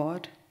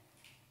God.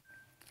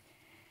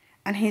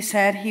 And he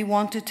said he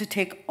wanted to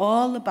take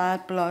all the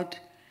bad blood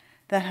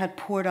that had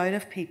poured out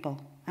of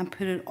people and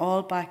put it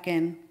all back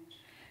in,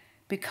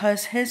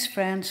 because his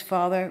friend's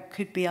father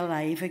could be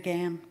alive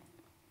again.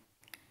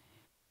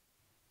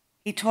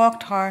 He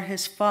talked how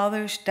his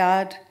father's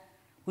dad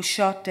was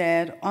shot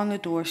dead on the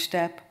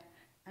doorstep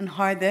and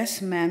how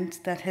this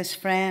meant that his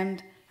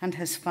friend and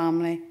his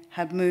family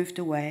had moved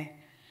away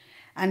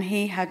and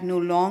he had no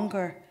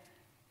longer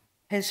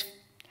his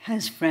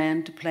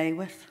friend to play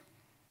with.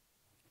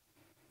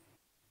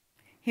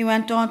 He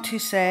went on to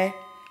say,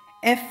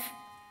 if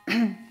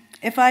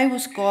I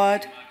was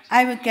God,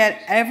 I would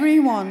get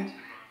everyone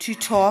to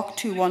talk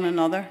to one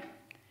another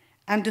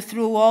and to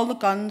throw all the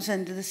guns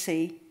into the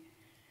sea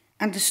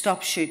and to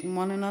stop shooting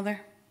one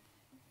another.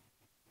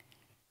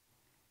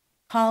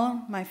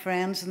 Colin, my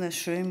friends in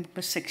this room,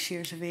 was 6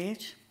 years of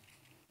age.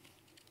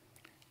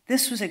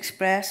 This was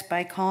expressed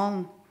by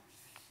Colin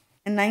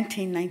in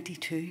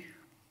 1992.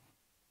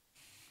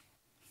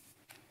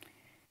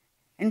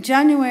 In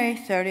January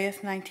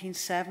 30th,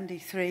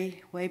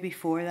 1973, way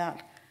before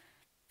that,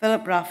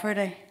 Philip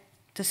Rafferty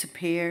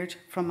disappeared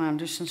from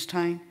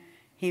Andersonstown.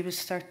 He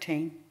was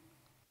 13.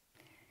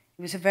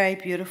 He was a very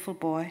beautiful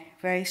boy,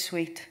 very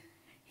sweet.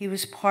 He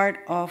was part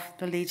of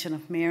the Legion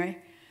of Mary,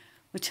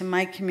 which in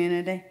my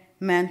community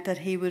meant that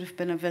he would have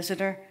been a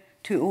visitor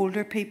to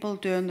older people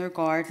doing their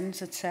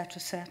gardens, etc.,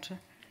 etc.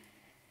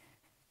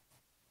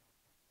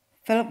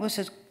 Philip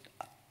was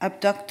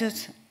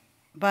abducted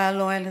by a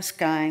loyalist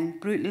gang,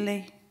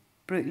 brutally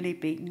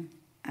beaten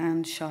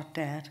and shot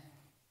dead.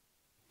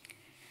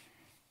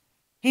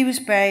 He was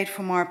buried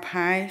from our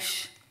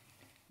parish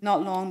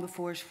not long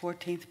before his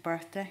 14th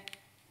birthday.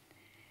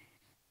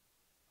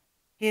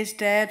 He is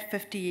dead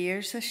 50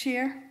 years this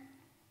year,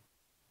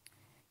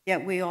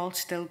 yet we all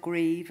still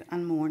grieve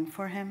and mourn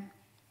for him.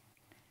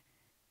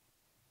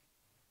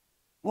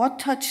 What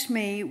touched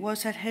me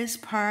was that his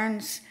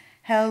parents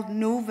held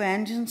no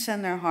vengeance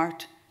in their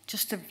heart,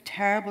 just a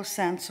terrible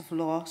sense of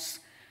loss,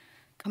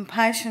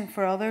 compassion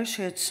for others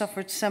who had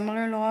suffered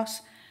similar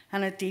loss,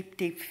 and a deep,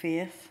 deep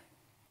faith.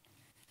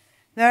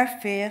 Their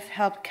faith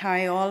helped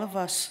carry all of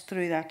us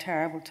through that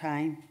terrible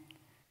time.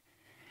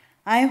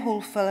 I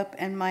hold Philip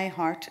in my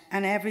heart,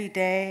 and every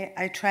day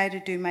I try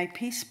to do my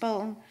peace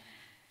building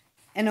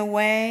in a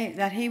way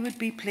that he would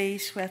be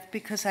pleased with,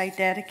 because I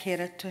dedicate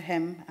it to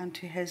him and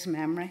to his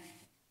memory.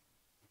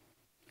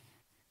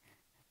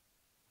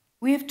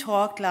 We have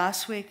talked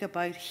last week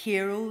about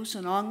heroes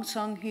and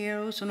unsung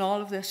heroes, and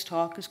all of this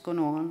talk is going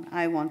on.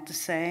 I want to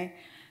say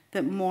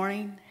that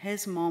Maureen,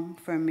 his mum,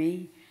 for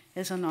me,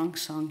 is an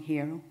unsung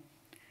hero.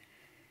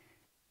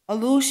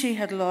 Although she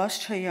had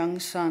lost her young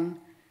son,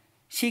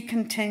 she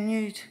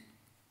continued,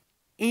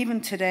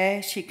 even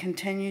today, she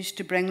continues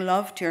to bring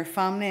love to her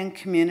family and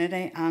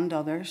community and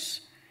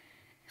others.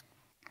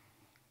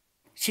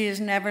 She has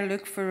never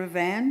looked for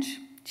revenge.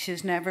 She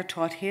has never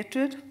taught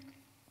hatred.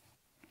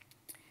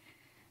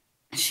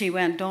 She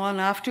went on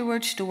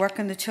afterwards to work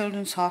in the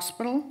Children's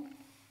Hospital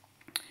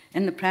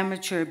in the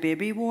premature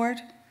baby ward.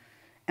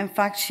 In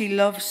fact, she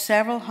loved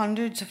several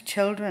hundreds of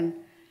children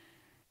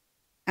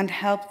and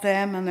helped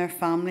them and their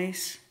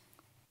families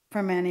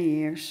for many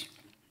years.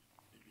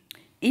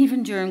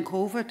 Even during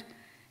COVID,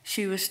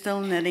 she was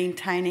still knitting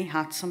tiny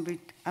hats and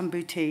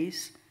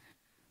bootees.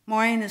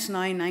 Maureen is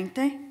now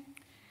 90,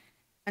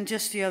 and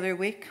just the other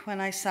week when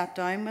I sat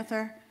down with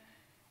her,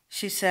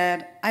 she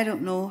said, "I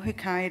don't know who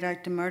carried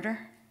out the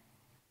murder.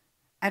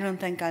 I don't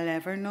think I'll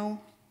ever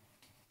know.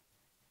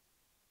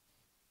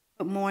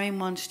 But Maureen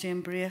wants to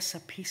embrace a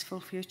peaceful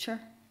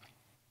future."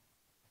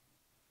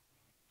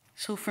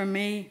 So for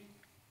me,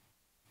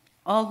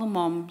 all the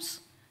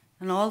mums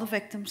and all the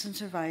victims and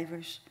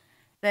survivors,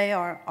 they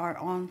are our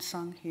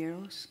unsung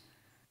heroes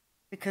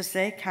because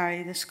they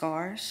carry the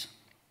scars.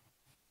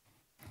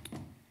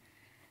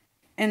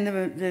 In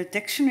the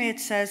dictionary it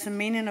says the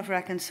meaning of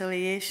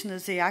reconciliation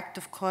is the act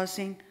of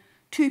causing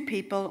two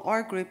people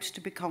or groups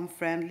to become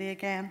friendly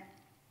again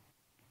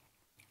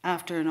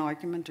after an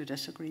argument or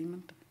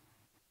disagreement.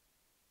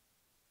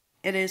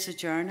 It is a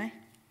journey.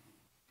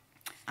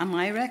 Am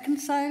I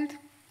reconciled?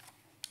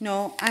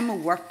 No, I'm a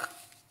work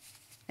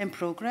in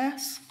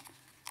progress.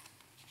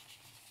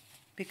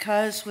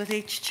 Because with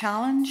each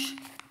challenge,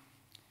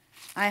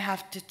 I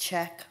have to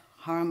check,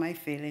 how am I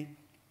feeling?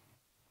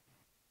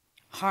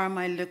 How am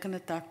I looking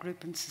at that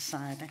group in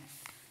society?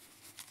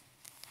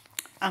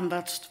 And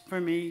that's,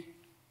 for me,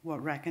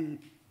 what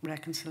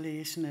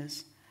reconciliation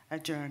is, a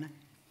journey.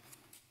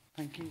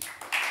 Thank you.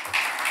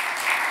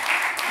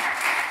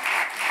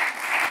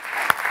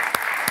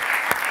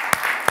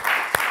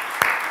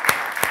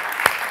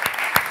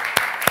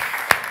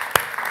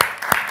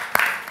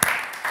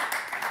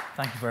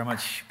 Thank you very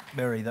much,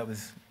 Mary. That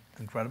was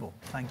incredible.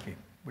 Thank you.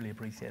 Really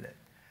appreciate it.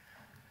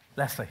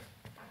 Lesley.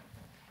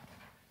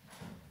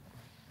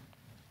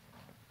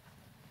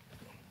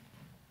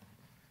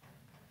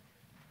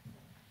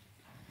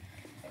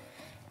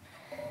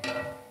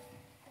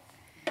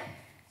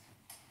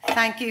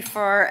 Thank you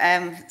for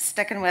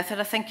sticking with it.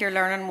 I think you're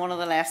learning one of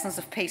the lessons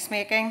of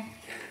peacemaking.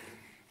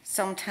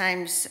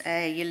 Sometimes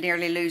you'll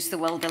nearly lose the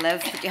will to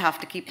live, but you have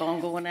to keep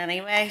on going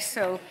anyway.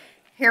 So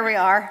here we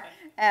are,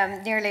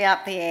 nearly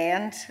at the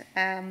end.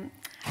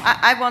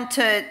 I want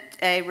to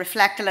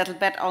reflect a little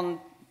bit on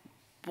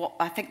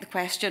I think the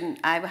question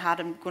I had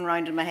going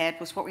around in my head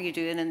was, what were you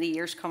doing in the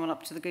years coming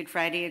up to the Good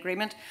Friday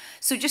Agreement?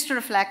 So just to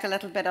reflect a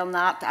little bit on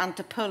that and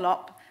to pull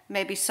up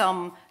maybe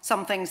some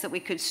things that we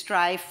could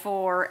strive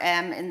for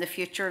in the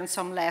future and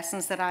some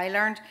lessons that I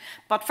learned.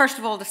 But first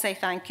of all, to say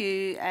thank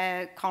you,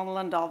 Connal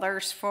and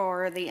others,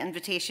 for the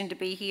invitation to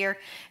be here.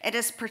 It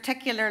is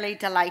particularly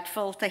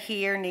delightful to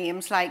hear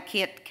names like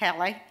Kate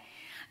Kelly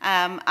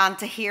and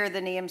to hear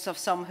the names of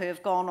some who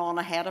have gone on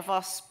ahead of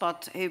us,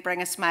 but who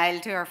bring a smile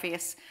to our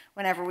face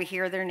whenever we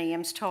hear their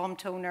names: Tom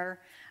Toner,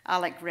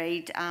 Alec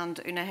Reid and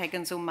Una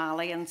Higgins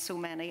O'Malley and so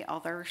many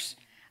others.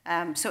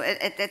 So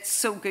it's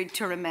so good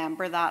to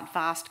remember that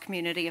vast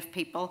community of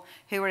people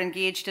who were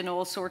engaged in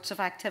all sorts of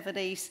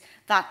activities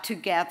that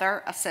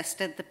together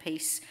assisted the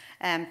peace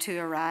to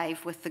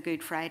arrive with the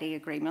Good Friday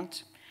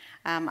Agreement,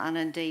 and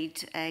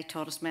indeed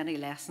taught us many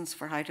lessons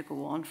for how to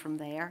go on from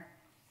there.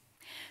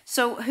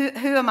 So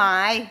who am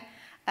I,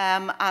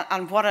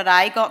 and what had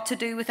I got to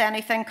do with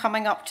anything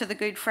coming up to the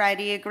Good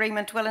Friday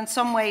Agreement? Well, in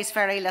some ways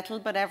very little,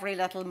 but every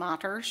little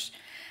matters.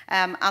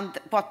 And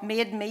what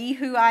made me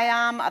who I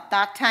am at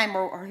that time,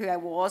 or who I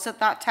was at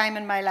that time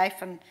in my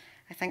life, and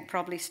I think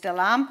probably still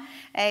am,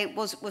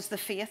 was the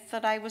faith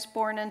that I was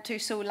born into.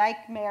 So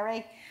like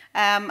Mary,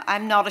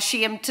 I'm not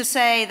ashamed to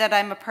say that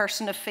I'm a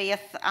person of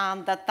faith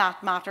and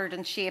that mattered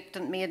and shaped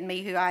and made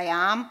me who I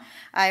am.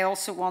 I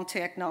also want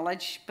to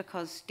acknowledge,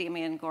 because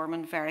Damien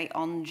Gorman very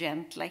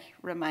ungently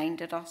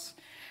reminded us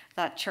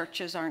that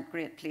churches aren't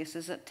great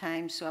places at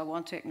times, so I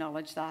want to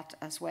acknowledge that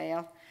as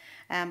well.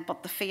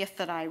 But the faith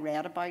that I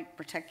read about,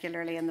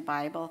 particularly in the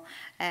Bible,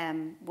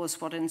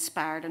 was what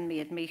inspired and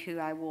made me who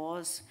I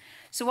was.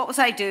 So what was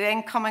I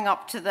doing coming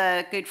up to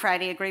the Good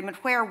Friday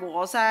Agreement? Where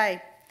was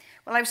I?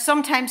 Well, I was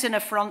sometimes in a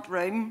front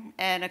room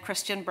in a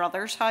Christian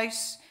brother's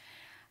house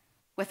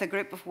with a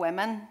group of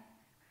women.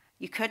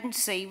 You couldn't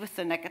see with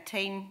the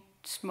nicotine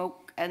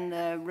smoke in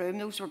the room.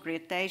 Those were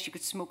great days. You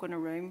could smoke in a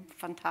room.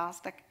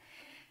 Fantastic.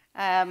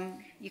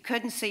 You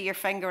couldn't see your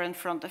finger in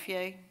front of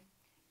you.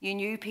 You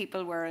knew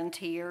people were in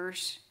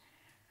tears,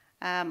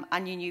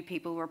 and you knew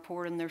people were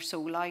pouring their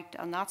soul out,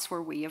 and that's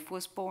where Wave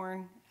was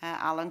born.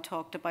 Alan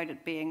talked about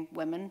it being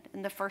women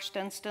in the first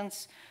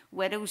instance,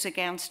 Widows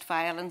Against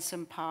Violence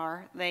in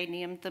Parr, they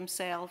named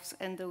themselves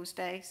in those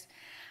days.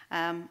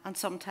 And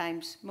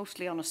sometimes,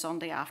 mostly on a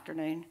Sunday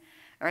afternoon,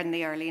 or in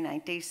the early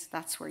 90s,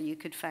 that's where you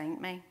could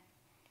find me.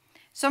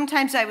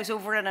 Sometimes I was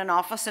over in an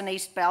office in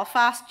East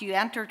Belfast. You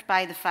entered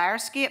by the fire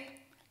escape,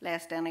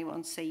 lest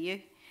anyone see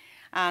you.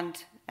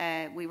 And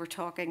we were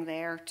talking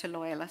there to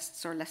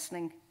loyalists, or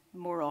listening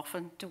more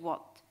often to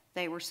what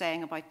they were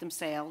saying about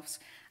themselves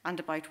and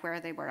about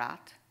where they were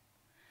at.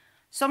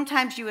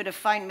 Sometimes you would have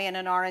found me in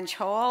an orange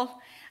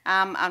hall,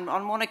 and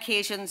on one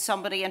occasion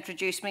somebody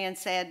introduced me and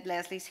said,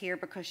 Lesley's here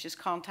because she's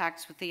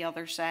contacts with the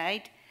other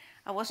side.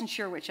 I wasn't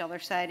sure which other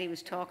side he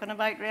was talking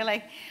about,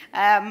 really.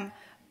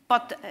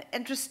 But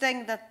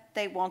interesting that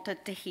they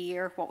wanted to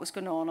hear what was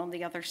going on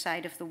the other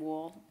side of the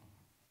wall.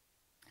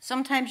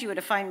 Sometimes you would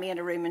have found me in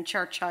a room in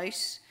Church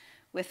House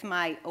with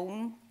my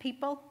own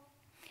people,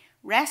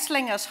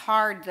 wrestling as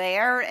hard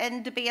there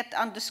in debate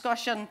and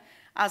discussion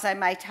as I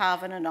might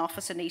have in an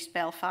office in East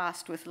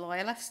Belfast with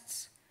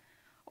loyalists,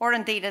 or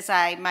indeed as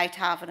I might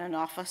have in an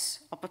office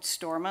up at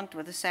Stormont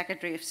with a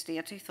Secretary of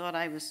State who thought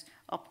I was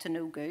up to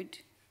no good,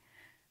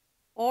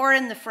 or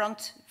in the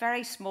front,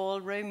 very small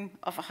room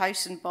of a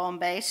house in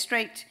Bombay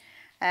Street,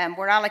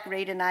 where Alec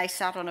Reid and I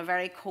sat on a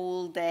very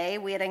cold day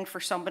waiting for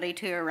somebody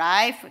to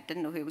arrive. I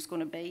didn't know who it was going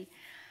to be.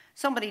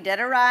 Somebody did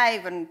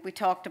arrive, and we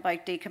talked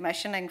about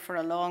decommissioning for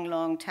a long,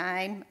 long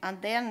time.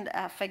 And then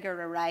a figure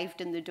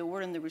arrived in the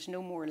door, and there was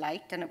no more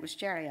light, and it was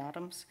Jerry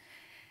Adams.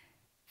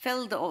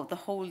 Filled the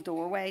whole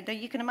doorway. Now,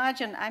 you can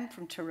imagine, I'm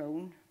from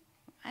Tyrone.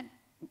 I'm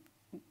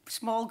a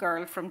small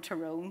girl from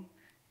Tyrone.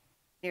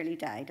 Nearly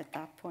died at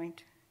that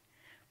point.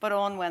 But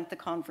on went the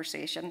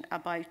conversation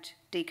about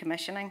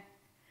decommissioning.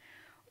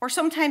 Or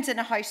sometimes in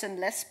a house in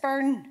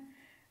Lisburn,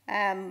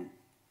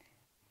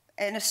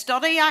 in a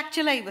study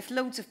actually, with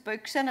loads of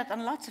books in it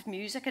and lots of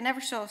music. I never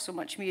saw so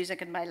much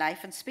music in my life,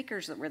 and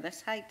speakers that were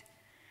this height.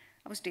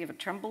 That was David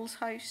Trimble's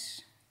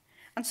house.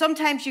 And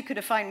sometimes you could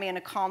have found me in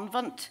a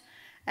convent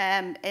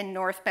in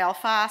North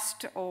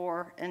Belfast,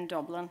 or in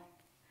Dublin,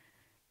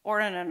 or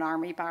in an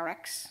army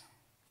barracks,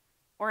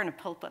 or in a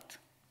pulpit.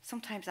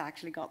 Sometimes I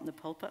actually got in the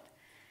pulpit.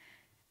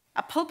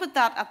 A pulpit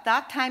that at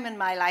that time in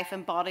my life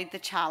embodied the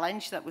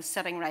challenge that was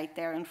sitting right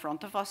there in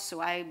front of us.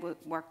 So I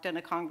worked in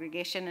a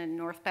congregation in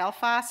North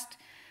Belfast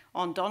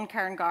on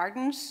Duncairn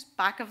Gardens.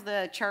 Back of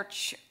the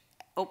church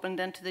opened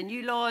into the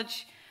New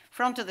Lodge,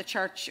 front of the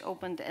church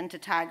opened into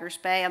Tigers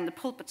Bay, and the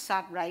pulpit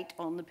sat right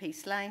on the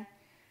peace line.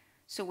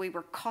 So we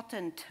were cut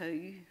in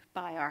two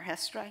by our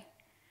history.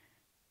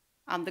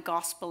 And the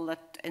gospel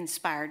that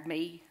inspired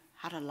me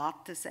had a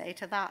lot to say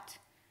to that.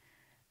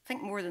 I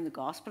think more than the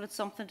gospel had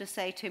something to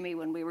say to me.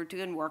 When we were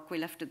doing work, we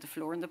lifted the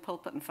floor in the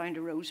pulpit and found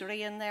a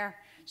rosary in there.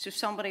 So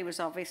somebody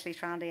was obviously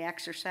trying to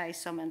exercise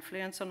some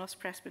influence on us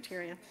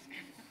Presbyterians.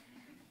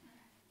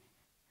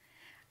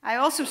 I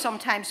also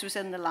sometimes was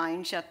in the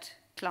lounge at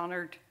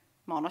Clonard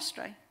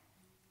monastery.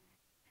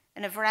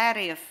 In a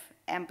variety of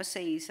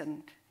embassies,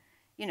 and,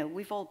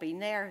 we've all been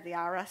there, the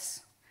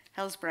Arras,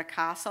 Hillsborough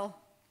Castle.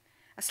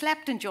 I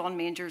slept in John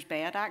Manger's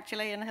bed,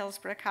 actually, in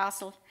Hillsborough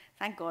Castle.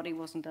 Thank God he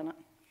wasn't in it.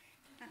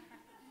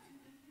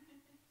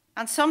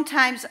 And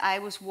sometimes I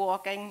was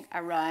walking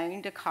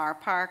around a car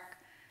park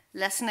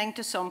listening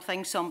to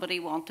something somebody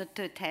wanted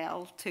to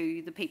tell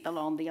to the people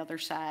on the other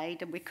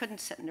side, and we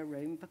couldn't sit in a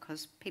room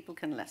because people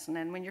can listen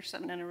in when you're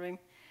sitting in a room.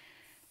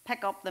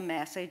 Pick up the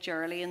message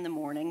early in the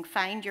morning,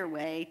 find your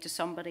way to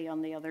somebody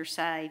on the other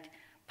side,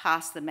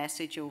 pass the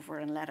message over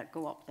and let it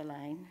go up the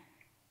line.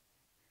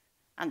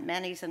 And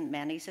many's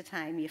a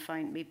time you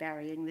found me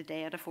burying the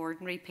dead of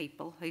ordinary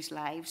people whose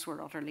lives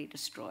were utterly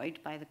destroyed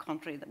by the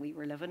country that we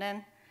were living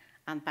in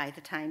and by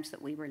the times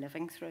that we were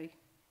living through.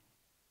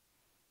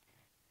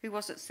 Who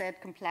was it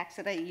said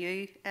complexity?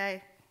 You,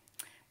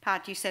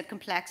 Pat, you said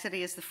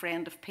complexity is the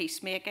friend of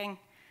peacemaking.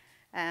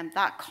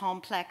 That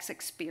complex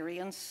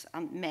experience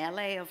and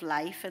melee of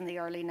life in the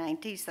early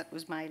 90s, that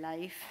was my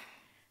life,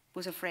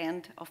 was a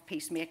friend of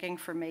peacemaking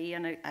for me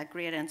and a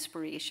great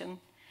inspiration.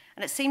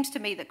 And it seems to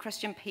me that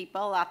Christian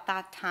people at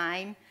that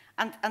time,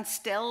 and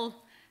still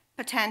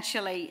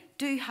potentially,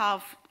 do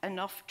have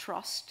enough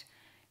trust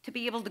to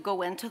be able to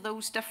go into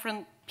those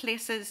different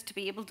places, to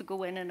be able to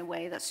go in a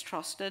way that's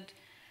trusted,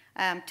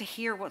 to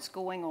hear what's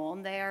going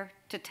on there,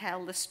 to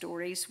tell the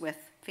stories with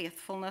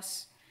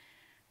faithfulness.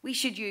 We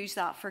should use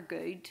that for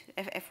good.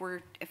 If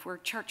we're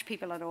church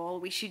people at all,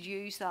 we should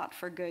use that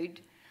for good.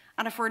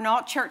 And if we're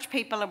not church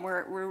people and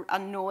we're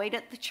annoyed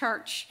at the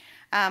church,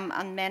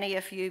 and many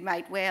of you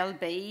might well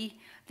be,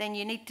 then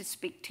you need to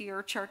speak to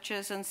your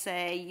churches and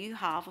say, you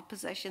have a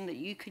position that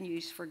you can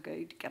use for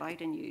good. Get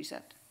out and use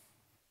it.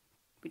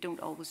 We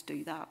don't always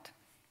do that.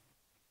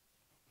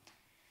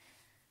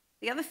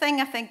 The other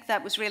thing I think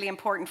that was really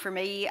important for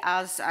me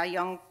as a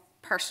young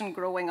person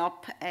growing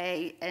up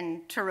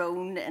in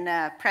Tyrone in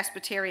a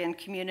Presbyterian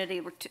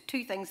community were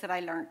two things that I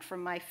learned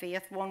from my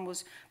faith. One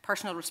was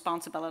personal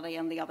responsibility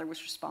and the other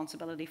was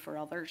responsibility for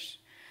others.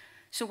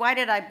 So why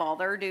did I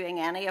bother doing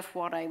any of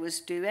what I was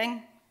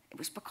doing? It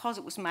was because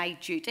it was my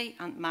duty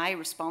and my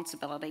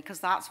responsibility, because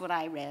that's what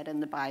I read in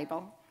the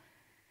Bible.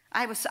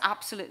 I was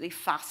absolutely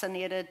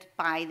fascinated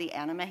by the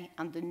enemy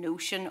and the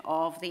notion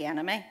of the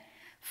enemy.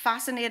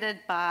 Fascinated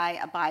by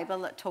a Bible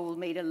that told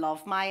me to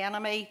love my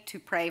enemy, to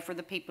pray for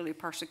the people who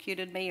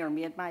persecuted me or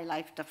made my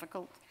life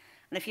difficult.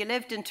 And if you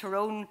lived in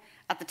Tyrone,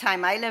 at the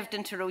time I lived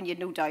in Tyrone, you had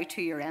no doubt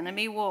who your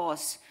enemy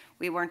was.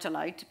 We weren't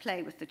allowed to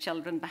play with the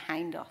children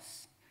behind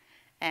us.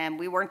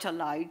 We weren't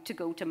allowed to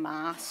go to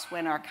Mass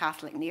when our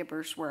Catholic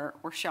neighbours were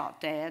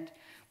shot dead.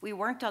 We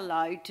weren't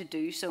allowed to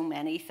do so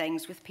many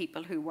things with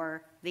people who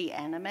were the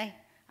enemy.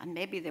 And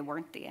maybe they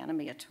weren't the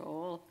enemy at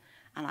all.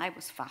 And I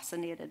was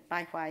fascinated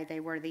by why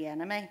they were the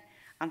enemy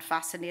and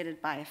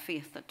fascinated by a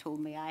faith that told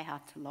me I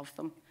had to love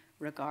them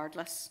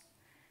regardless.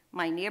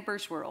 My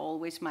neighbours were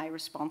always my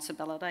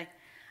responsibility,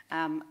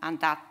 and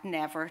that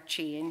never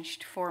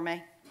changed for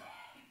me.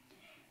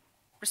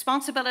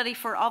 Responsibility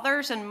for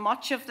others, and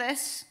much of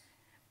this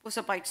was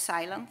about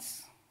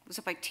silence. It was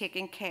about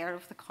taking care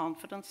of the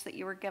confidence that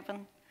you were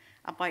given,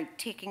 about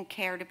taking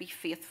care to be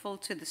faithful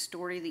to the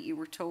story that you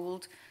were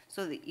told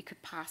so that you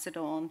could pass it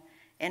on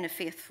in a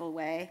faithful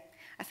way.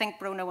 I think,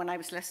 Brona, when I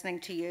was listening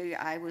to you,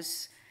 I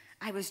was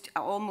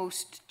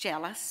almost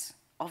jealous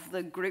of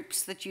the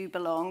groups that you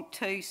belonged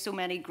to, so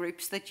many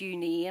groups that you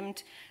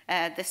named,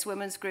 this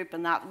women's group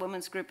and that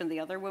women's group and the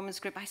other women's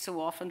group. I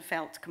so often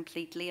felt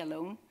completely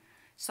alone.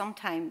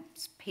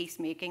 Sometimes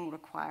peacemaking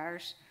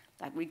requires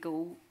that we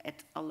go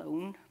it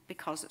alone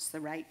because it's the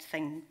right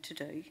thing to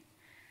do.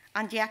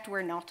 And yet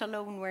we're not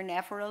alone, we're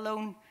never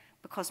alone.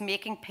 Because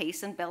making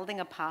peace and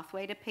building a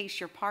pathway to peace,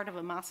 you're part of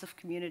a massive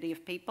community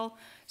of people.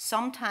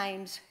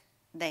 Sometimes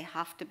they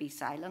have to be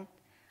silent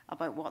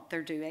about what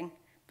they're doing,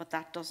 but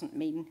that doesn't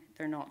mean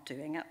they're not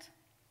doing it.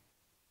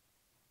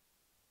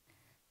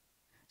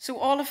 So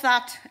all of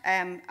that,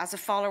 as a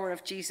follower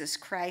of Jesus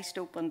Christ,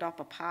 opened up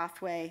a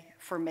pathway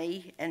for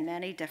me in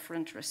many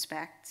different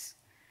respects.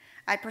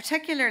 I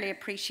particularly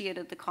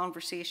appreciated the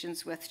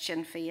conversations with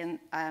Sinn Féin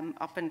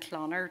up in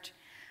Clonard.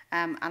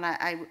 And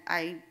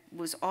I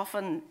was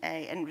often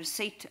in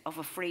receipt of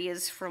a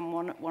phrase from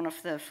one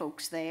of the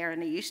folks there,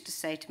 and he used to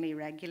say to me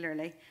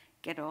regularly,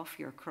 "Get off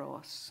your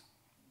cross."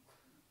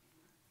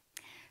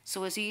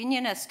 So as a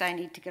unionist, I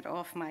need to get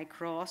off my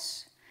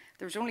cross.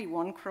 There's only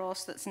one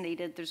cross that's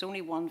needed. There's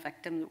only one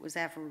victim that was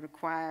ever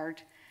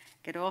required.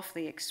 Get off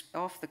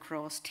the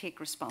cross,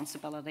 take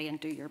responsibility, and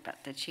do your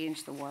bit to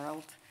change the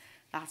world.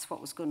 That's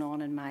what was going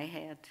on in my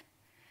head.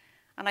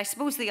 And I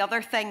suppose the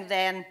other thing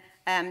then,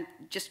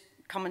 just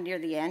coming near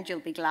the end, you'll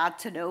be glad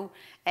to know,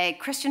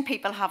 Christian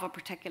people have a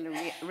particular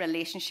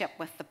relationship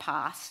with the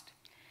past.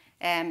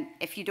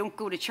 If you don't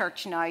go to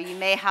church now, you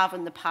may have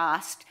in the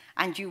past,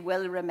 and you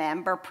will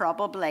remember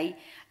probably,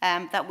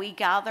 that we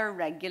gather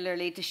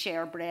regularly to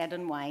share bread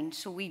and wine,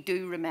 so we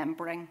do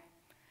remembering.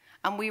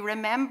 And we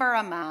remember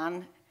a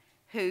man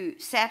who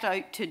set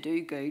out to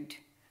do good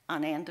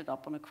and ended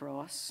up on a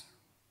cross.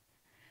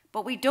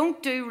 But we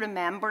don't do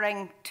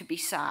remembering to be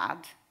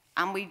sad,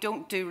 and we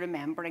don't do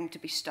remembering to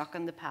be stuck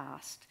in the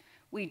past.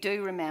 We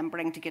do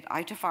remembering to get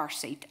out of our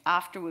seat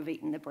after we've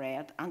eaten the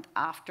bread and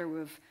after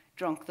we've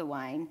drunk the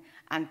wine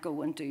and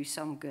go and do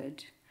some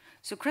good.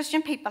 So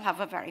Christian people have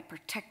a very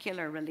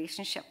particular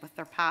relationship with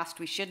their past.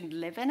 We shouldn't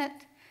live in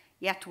it,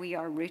 yet we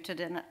are rooted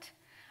in it.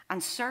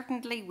 And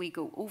certainly we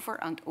go over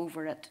and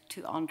over it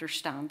to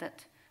understand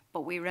it,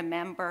 but we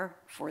remember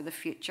for the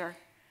future,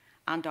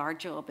 and our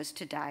job is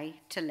to die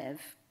to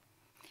live.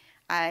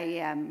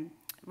 I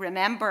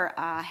remember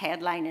a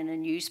headline in a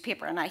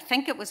newspaper, and I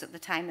think it was at the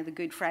time of the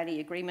Good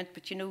Friday Agreement,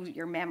 but you know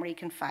your memory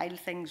can file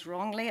things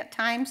wrongly at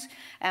times,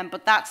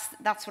 but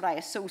that's what I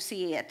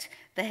associate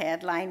the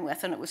headline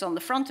with, and it was on the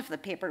front of the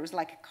paper. It was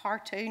like a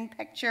cartoon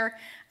picture,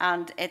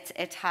 and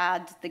it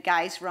had the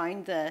guys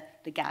round the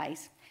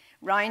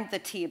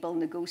table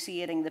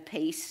negotiating the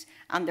peace,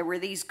 and there were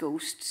these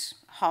ghosts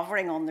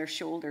hovering on their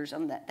shoulders,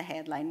 and the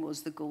headline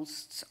was "The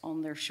Ghosts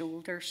on Their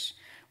Shoulders."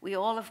 We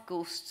all have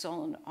ghosts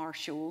on our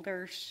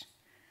shoulders.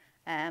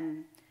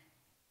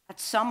 At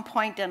some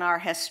point in our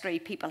history,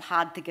 people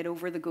had to get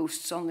over the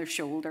ghosts on their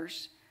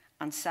shoulders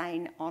and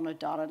sign on a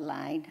dotted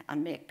line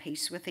and make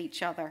peace with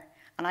each other.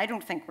 And I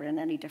don't think we're in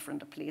any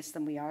different a place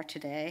than we are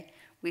today.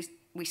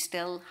 We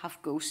still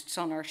have ghosts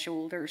on our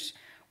shoulders.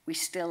 We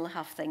still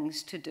have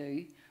things to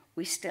do.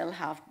 We still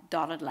have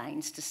dotted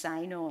lines to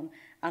sign on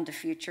and a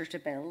future to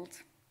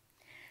build.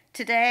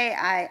 Today,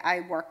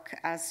 I work,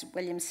 as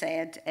William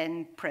said,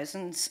 in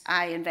prisons.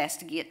 I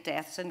investigate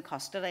deaths in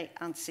custody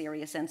and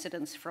serious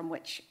incidents from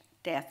which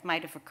death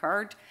might have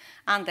occurred,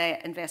 and I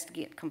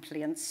investigate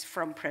complaints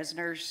from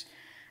prisoners.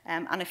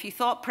 And if you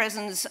thought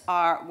prisons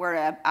were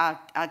a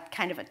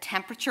kind of a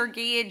temperature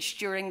gauge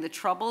during the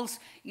Troubles,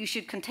 you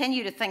should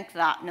continue to think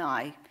that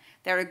now.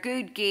 They're a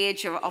good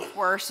gauge of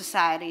where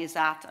society is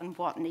at and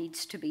what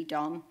needs to be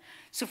done.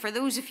 So for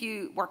those of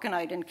you working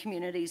out in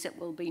communities, it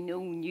will be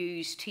no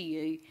news to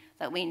you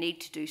that we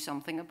need to do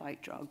something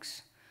about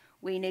drugs.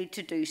 We need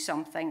to do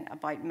something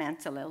about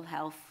mental ill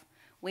health.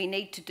 We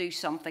need to do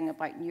something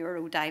about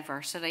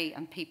neurodiversity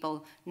and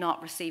people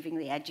not receiving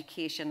the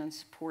education and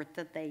support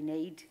that they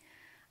need.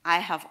 I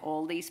have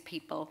all these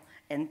people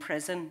in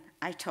prison.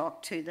 I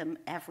talk to them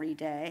every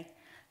day.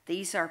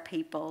 These are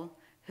people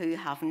who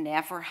have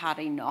never had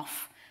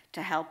enough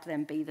to help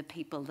them be the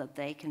people that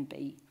they can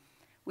be.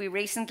 We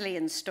recently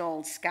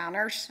installed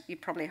scanners. You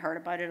probably heard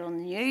about it on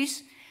the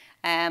news.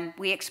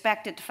 We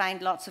expected to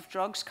find lots of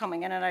drugs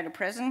coming in and out of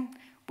prison.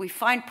 We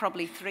found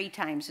probably 3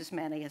 times as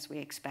many as we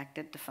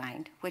expected to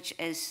find, which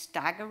is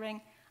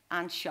staggering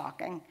and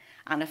shocking.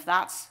 And if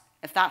that's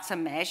a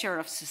measure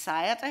of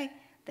society,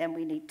 then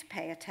we need to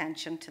pay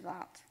attention to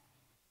that.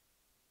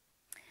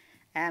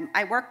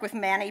 I work with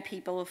many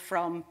people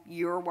from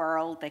your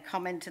world. They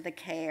come into the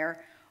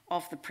care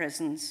of the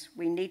prisons.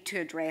 We need to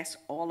address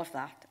all of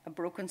that, a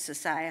broken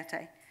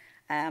society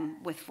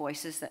with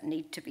voices that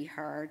need to be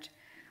heard.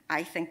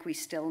 I think we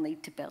still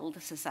need to build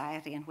a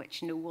society in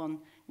which no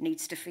one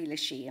needs to feel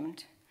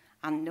ashamed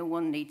and no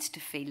one needs to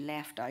feel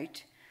left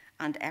out,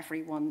 and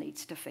everyone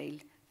needs to feel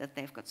that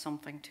they've got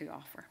something to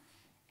offer.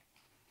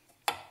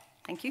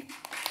 Thank you.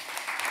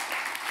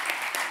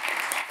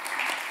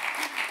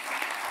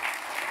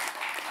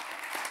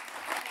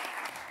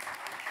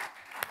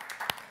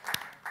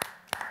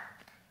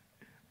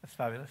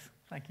 Fabulous.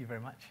 Thank you very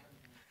much.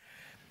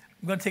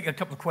 I'm going to take a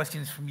couple of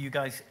questions from you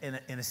guys in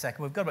a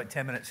second. We've got about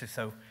 10 minutes or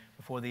so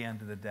before the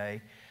end of the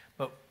day.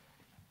 But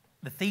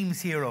the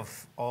themes here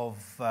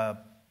of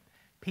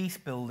peace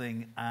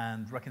building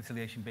and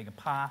reconciliation being a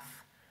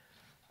path,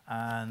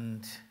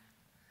 and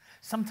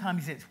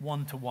sometimes it's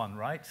one-to-one,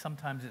 right?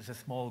 Sometimes it's a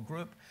small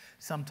group.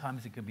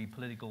 Sometimes it could be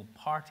political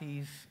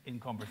parties in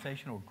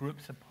conversation or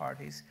groups of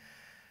parties.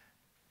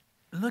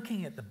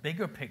 Looking at the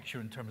bigger picture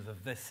in terms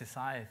of this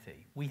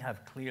society, we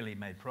have clearly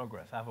made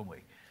progress, haven't we,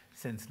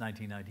 since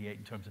 1998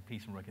 in terms of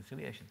peace and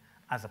reconciliation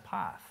as a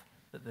path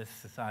that this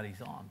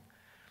society's on.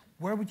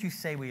 Where would you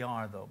say we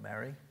are, though,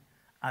 Mary,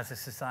 as a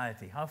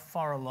society? How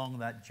far along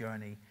that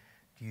journey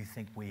do you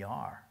think we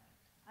are?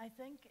 I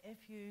think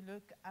if you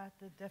look at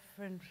the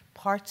different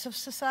parts of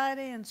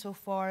society,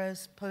 insofar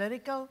as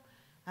political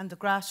and the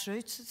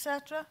grassroots,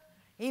 etc.,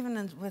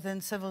 even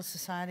within civil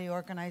society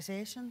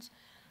organisations,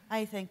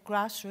 I think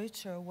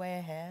grassroots are way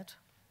ahead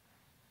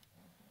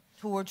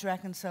towards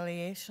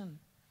reconciliation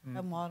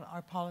than what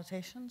our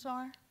politicians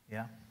are.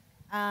 Yeah.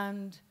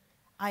 And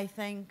I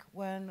think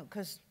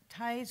because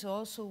Ty's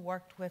also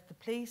worked with the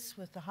police,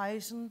 with the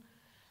housing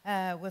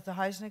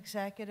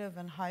executive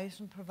and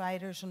housing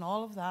providers and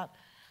all of that,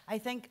 I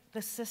think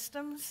the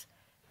systems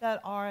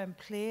that are in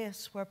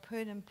place were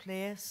put in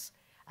place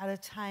at a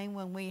time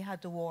when we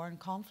had the war and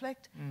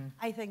conflict.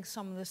 I think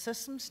some of the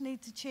systems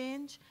need to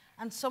change,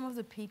 and some of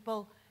the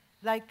people,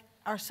 like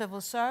our civil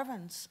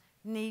servants,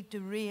 need to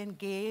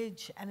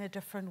re-engage in a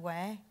different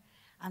way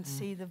and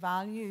see the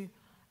value.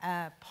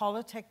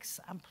 Politics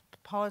and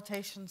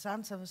politicians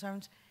and civil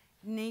servants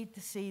need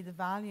to see the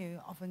value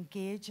of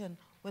engaging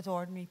with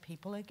ordinary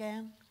people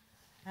again.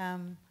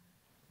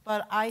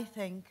 But I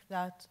think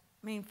that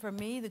I mean, for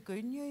me, the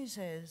good news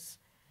is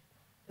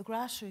the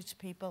grassroots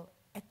people,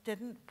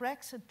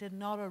 Brexit did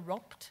not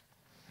erupt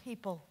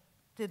people,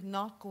 did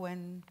not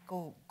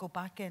go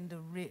back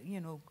into,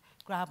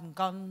 grabbing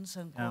guns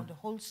and going to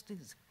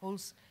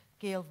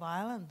whole-scale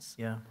violence.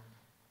 Yeah.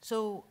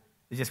 So...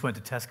 They just went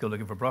to Tesco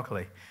looking for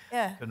broccoli.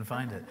 Yeah. Couldn't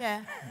find it.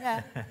 Yeah,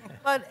 yeah.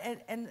 But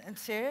in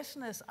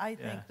seriousness, I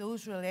think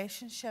those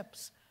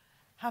relationships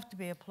have to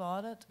be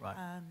applauded. Right.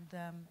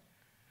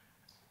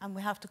 And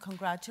we have to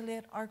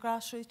congratulate our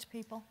grassroots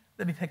people.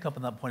 Let me pick up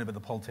on that point about the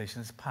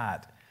politicians.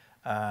 Pat,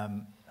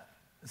 some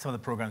of the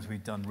programs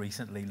we've done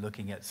recently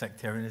looking at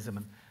sectarianism,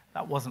 and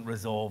that wasn't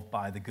resolved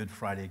by the Good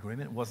Friday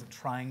Agreement. It wasn't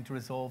trying to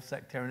resolve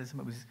sectarianism.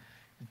 It was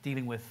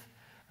dealing with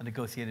a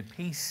negotiated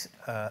peace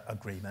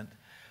agreement.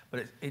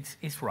 But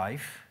it's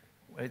rife.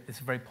 It's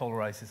a very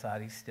polarized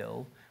society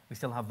still. We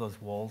still have those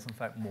walls, in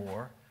fact,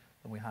 more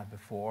than we had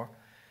before.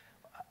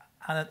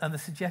 And the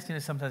suggestion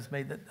is sometimes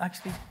made that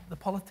actually the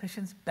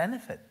politicians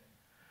benefit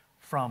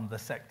from the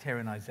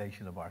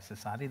sectarianization of our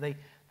society.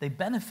 They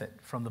benefit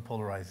from the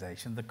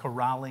polarization, the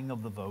corralling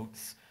of the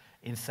votes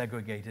in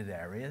segregated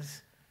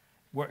areas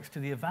works to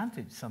the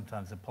advantage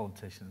sometimes of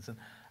politicians.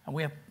 And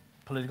we have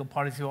political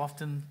parties who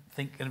often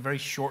think in a very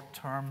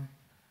short-term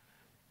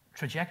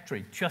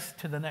trajectory, just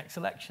to the next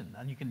election.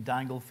 And you can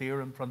dangle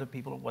fear in front of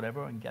people or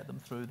whatever and get them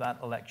through that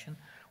election,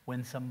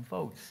 win some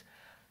votes.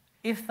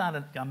 If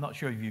that, I'm not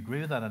sure if you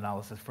agree with that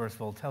analysis, first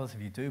of all, tell us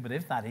if you do, but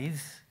if that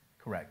is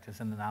correct as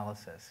an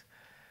analysis,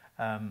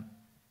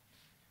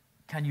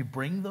 can you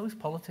bring those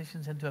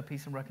politicians into a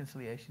peace and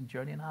reconciliation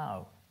journey, and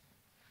how?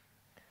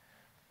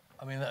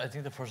 I mean, I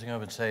think the first thing I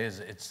would say is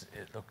it's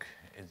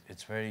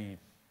very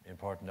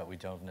important that we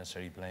don't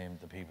necessarily blame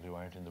the people who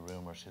aren't in the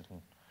room or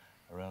sitting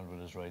around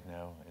with us right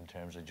now in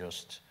terms of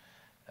just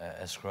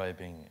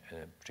ascribing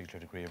a particular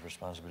degree of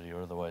responsibility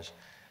or otherwise.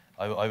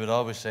 I would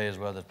always say as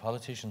well that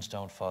politicians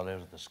don't fall out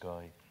of the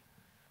sky.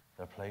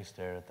 They're placed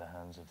there at the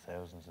hands of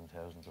thousands and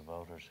thousands of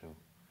voters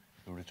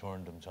who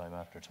return them time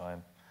after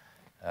time.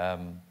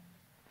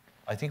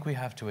 I think we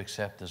have to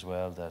accept as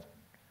well that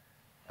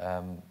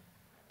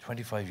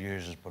 25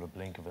 years is but a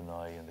blink of an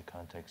eye in the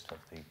context of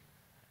the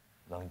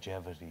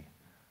longevity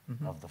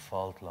of the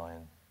fault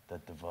line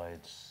that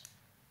divides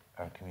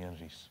our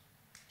communities.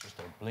 Just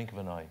a blink of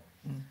an eye.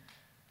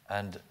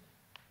 And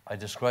I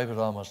describe it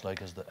almost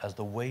like as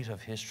the weight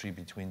of history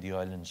between the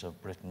islands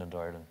of Britain and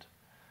Ireland.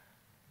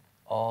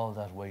 All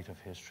that weight of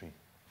history,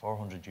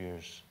 400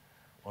 years,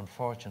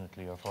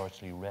 unfortunately or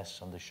fortunately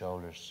rests on the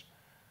shoulders,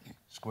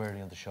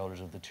 squarely on the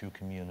shoulders of the two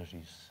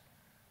communities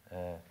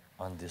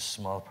on this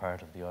small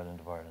part of the island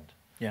of Ireland.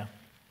 Yeah.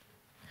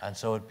 And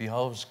so it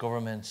behoves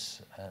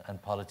governments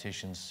and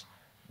politicians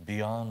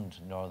beyond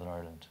Northern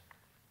Ireland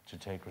to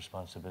take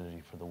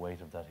responsibility for the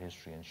weight of that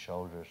history and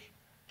shoulder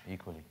it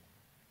equally.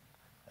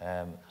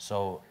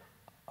 So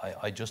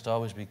I just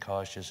always be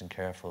cautious and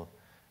careful,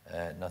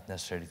 not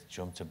necessarily to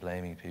jump to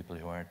blaming people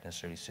who aren't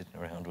necessarily sitting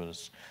around with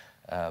us.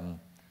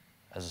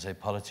 As I say,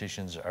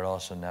 politicians are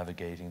also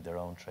navigating their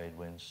own trade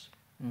winds,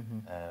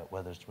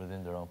 whether it's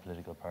within their own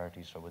political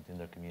parties or within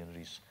their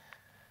communities.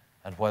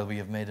 And while we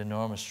have made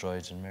enormous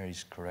strides, and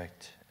Mary's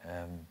correct,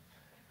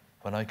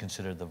 when I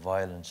consider the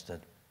violence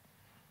that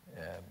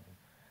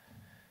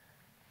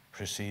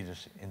preceded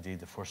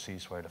indeed the first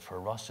ceasefire, the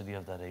ferocity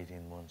of that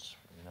 18 months,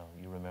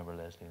 you remember,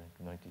 Lesley,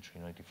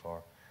 93,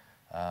 94,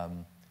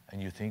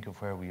 and you think of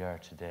where we are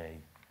today,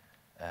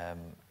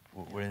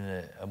 we're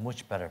in a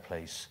much better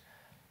place.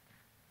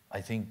 I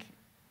think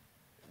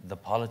the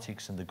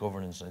politics and the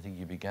governance, I think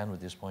you began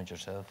with this point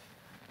yourself,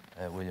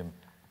 William,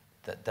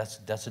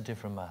 that's a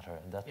different matter,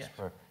 and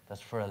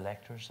that's for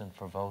electors and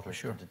for voters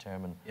to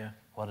determine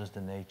what is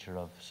the nature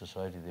of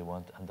society they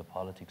want and the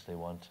politics they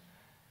want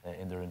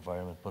in their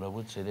environment. But I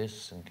would say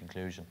this in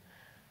conclusion,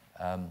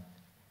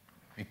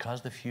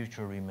 because the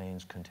future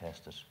remains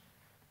contested,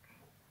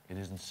 it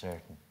isn't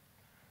certain,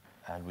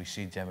 and we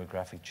see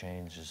demographic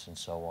changes and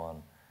so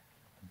on,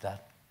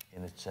 that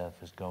in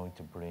itself is going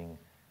to bring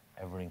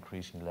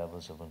ever-increasing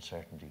levels of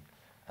uncertainty.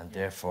 And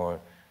therefore,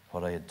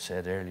 what I had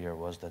said earlier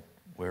was that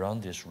we're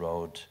on this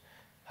road,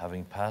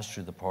 having passed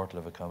through the portal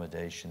of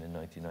accommodation in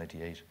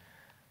 1998,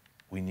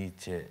 we need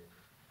to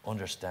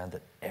understand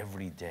that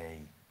every day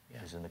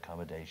is an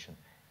accommodation.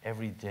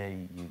 Every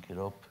day you get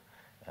up,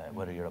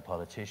 whether you're a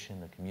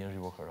politician, a community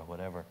worker, or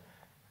whatever,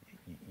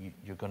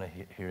 you're going to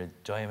hear a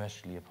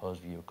diametrically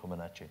opposed view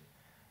coming at you.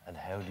 And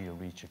how do you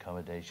reach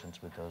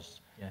accommodations with those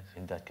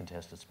in that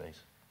contested space?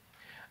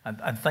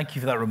 And thank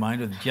you for that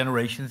reminder. The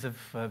generations of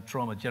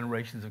trauma,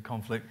 generations of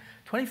conflict.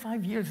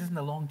 25 years isn't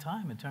a long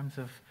time in terms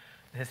of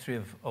the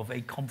history of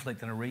a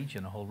conflict in a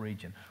region, a whole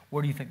region.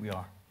 Where do you think we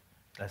are,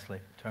 Lesley,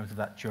 in terms of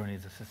that journey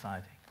as a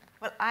society?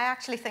 Well, I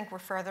actually think we're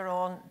further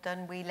on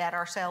than we let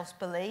ourselves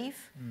believe.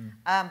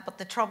 But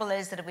the trouble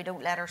is that if we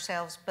don't let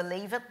ourselves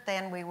believe it,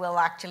 then we will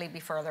actually be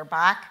further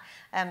back.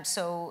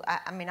 So,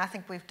 I mean, I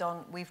think we've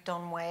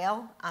done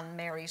well, and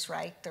Mary's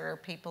right. There are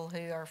people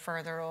who are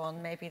further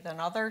on maybe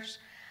than others.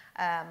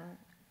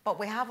 But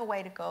we have a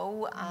way to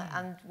go,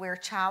 and we're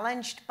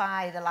challenged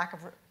by the lack of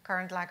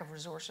current lack of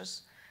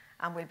resources.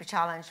 And we'll be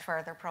challenged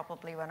further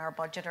probably when our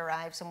budget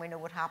arrives, and we know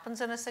what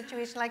happens in a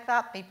situation like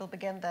that. People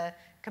begin to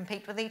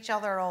compete with each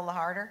other all the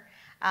harder,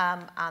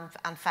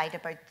 and fight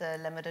about the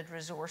limited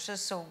resources.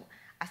 So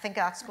I think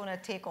that's going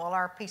to take all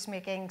our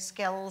peacemaking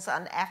skills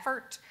and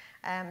effort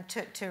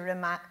to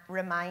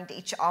remind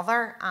each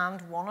other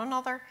and one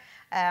another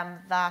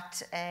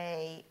that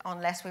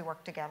unless we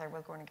work together,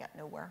 we're going to get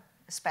nowhere,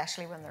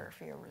 especially when there are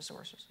fewer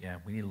resources. Yeah,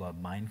 we need a lot of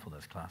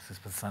mindfulness classes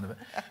by the sound of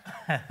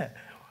it.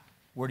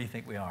 Where do you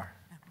think we are?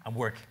 And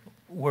where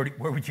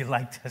would you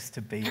like us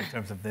to be in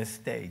terms of this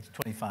stage,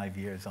 25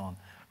 years on?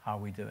 How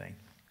are we doing?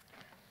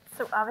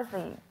 So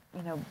obviously,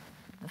 you know,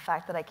 the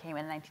fact that I came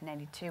in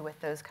 1992 with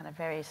those kind of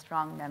very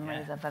strong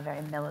memories of a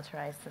very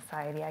militarized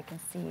society, I can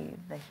see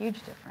the huge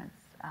difference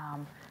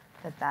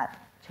that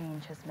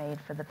change has made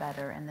for the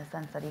better, in the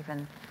sense that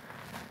even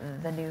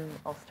the new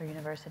Ulster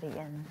University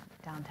in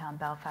downtown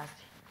Belfast,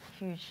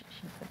 huge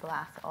sheets of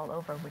glass all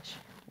over, which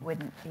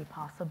wouldn't be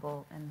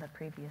possible in the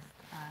previous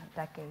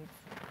decades.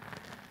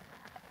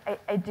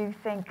 I do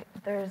think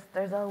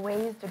there's a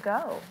ways to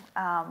go.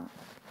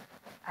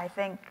 I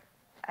think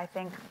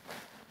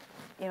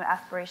you know,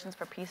 aspirations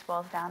for peace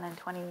boils down in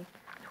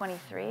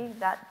 2023.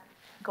 That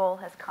goal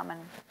has come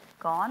and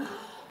gone.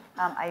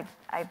 I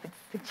would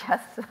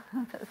suggest the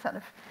sort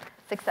of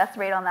success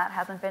rate on that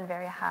hasn't been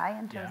very high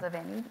in terms of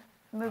any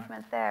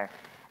movement there,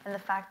 and the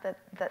fact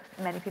that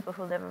many people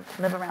who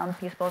live around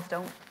peace bowls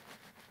don't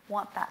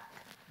want that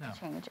to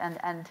change,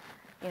 and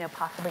you know,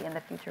 possibly in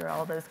the future,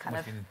 all those kind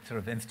of sort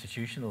of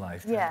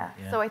institutionalized. Yeah.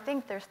 So I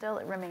think there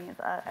still remains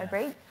a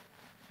great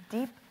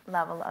deep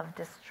level of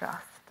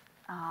distrust,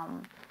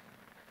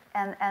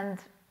 and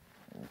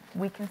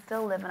we can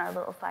still live in our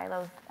little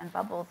silos and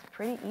bubbles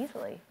pretty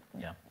easily.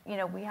 Yeah. You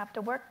know, we have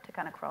to work to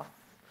kind of cross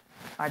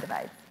our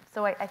divides.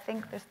 So I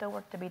think there's still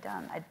work to be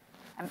done.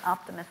 I'm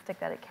optimistic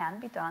that it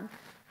can be done,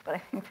 but I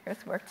think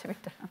there's work to be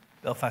done.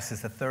 Belfast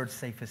is the third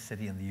safest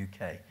city in the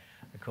UK,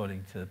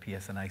 according to the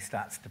PSNI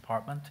Stats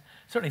Department.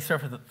 Certainly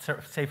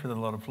safer than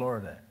a lot of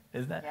Florida,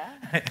 isn't it?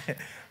 Yeah.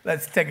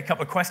 Let's take a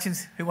couple of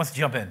questions. Who wants to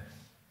jump in?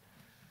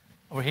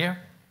 Over here.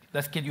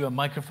 Let's get you a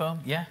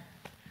microphone. Yeah?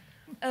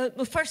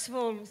 Well, first of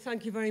all,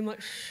 thank you very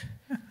much,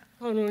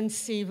 Connal and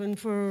Stephen,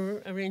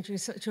 for arranging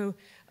such a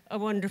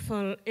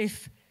wonderful,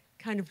 if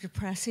kind of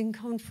depressing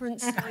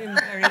conference. I am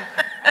very,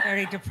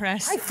 very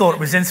depressed. I thought it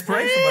was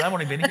inspirational, but I've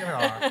only been here an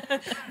hour.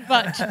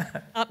 But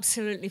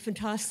absolutely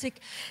fantastic.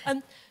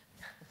 I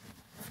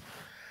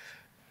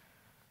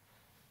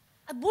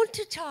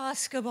wanted to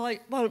ask about,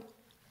 well,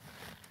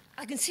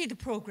 I can see the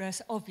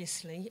progress,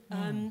 obviously,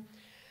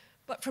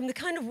 but from the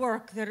kind of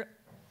work that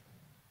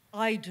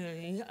I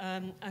do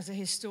as a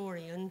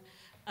historian,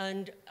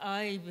 and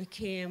I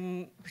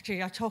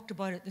talked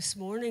about it this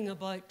morning,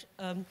 about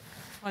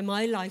how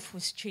my life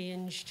was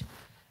changed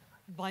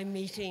by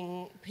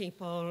meeting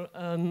people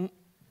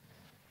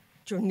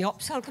during the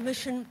Upsal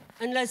Commission.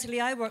 And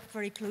Lesley, I worked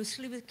very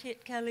closely with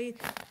Kate Kelly,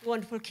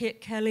 wonderful Kate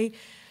Kelly,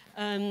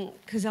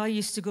 because I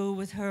used to go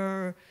with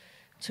her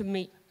to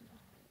meet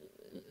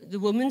the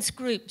women's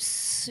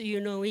groups. You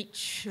know,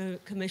 each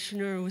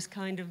commissioner was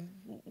kind of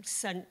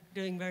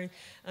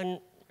and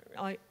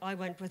I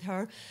went with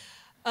her.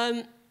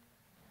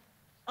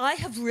 I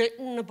have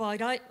written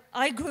about,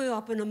 I grew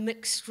up in a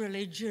mixed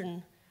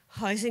religion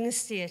housing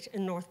estate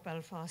in North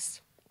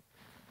Belfast.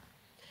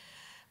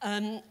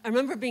 I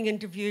remember being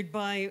interviewed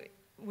by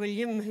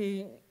William,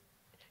 who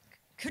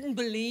couldn't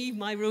believe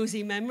my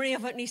rosy memory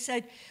of it, and he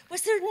said,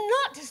 "Was there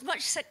not as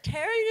much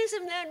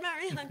sectarianism then,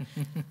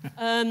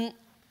 Marianne?"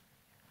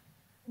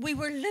 We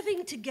were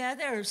living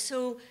together,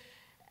 so,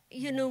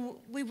 you know,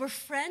 we were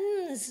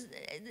friends.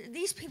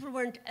 These people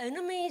weren't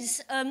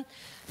enemies.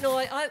 No,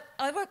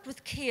 I worked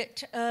with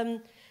Kate,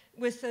 and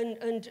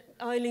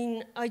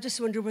Eileen. I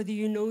just wonder whether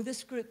you know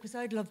this group, because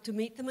I'd love to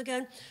meet them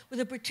again, with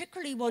a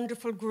particularly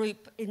wonderful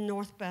group in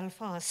North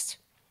Belfast,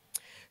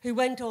 who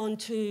went on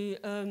to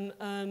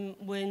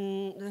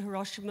win the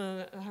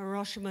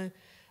Hiroshima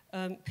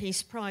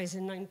Peace Prize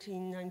in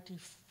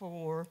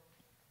 1994.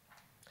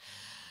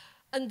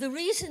 And the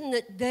reason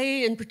that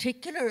they, in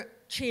particular,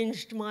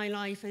 changed my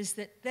life is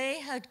that they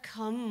had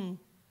come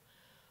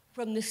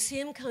from the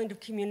same kind of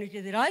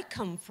community that I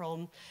come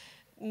from,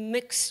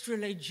 mixed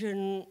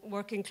religion,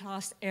 working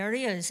class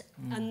areas,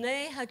 and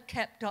they had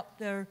kept up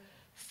their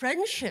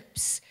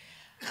friendships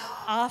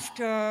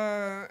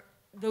after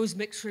those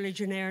mixed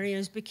religion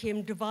areas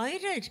became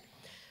divided.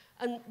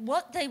 And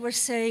what they were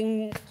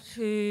saying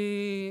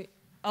to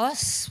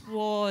us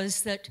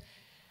was that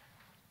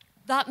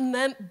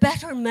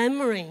better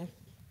memory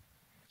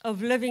of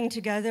living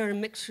together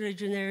in mixed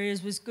religion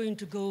areas was going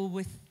to go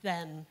with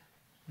them.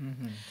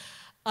 Mm-hmm.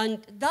 And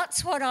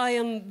that's what I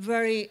am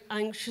very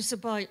anxious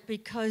about,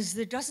 because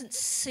there doesn't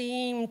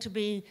seem to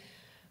be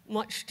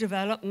much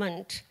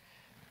development,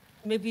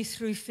 maybe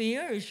through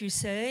fear, as you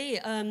say,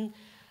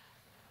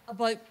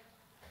 about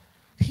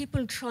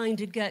people trying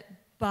to get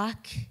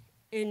back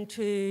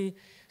into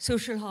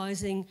social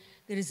housing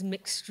that is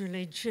mixed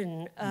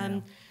religion.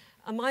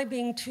 Am I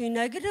being too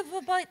negative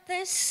about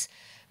this?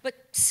 But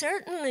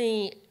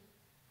certainly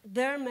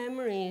their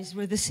memories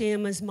were the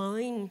same as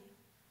mine.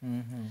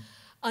 Mm-hmm.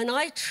 And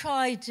I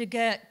tried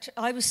to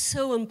I was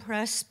so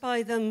impressed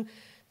by them.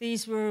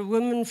 These were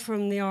women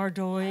from the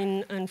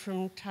Ardoyne and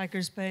from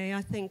Tigers Bay,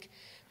 I think,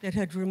 that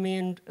had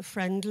remained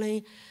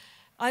friendly.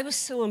 I was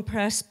so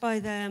impressed by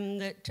them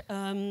that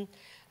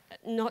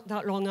not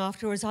that long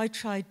afterwards, I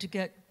tried to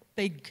get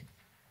big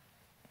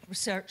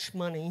research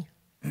money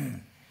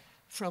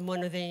from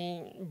one of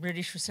the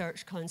British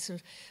Research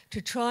Councils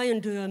to try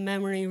and do a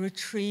memory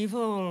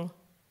retrieval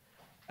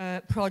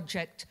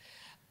project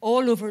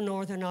all over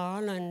Northern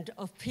Ireland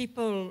of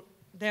people,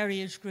 their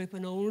age group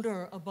and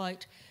older,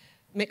 about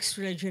mixed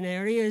religion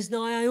areas.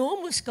 Now, I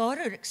almost got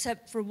it,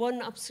 except for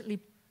one absolutely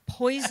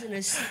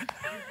poisonous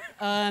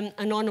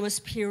anonymous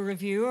peer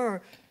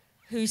reviewer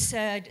who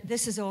said,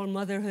 this is all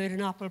motherhood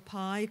and apple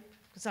pie,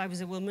 because I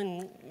was a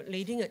woman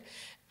leading it.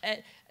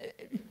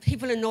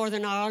 People in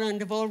Northern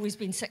Ireland have always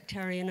been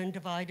sectarian and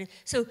divided.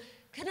 So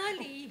can I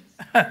leave?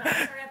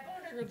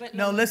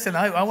 No, listen,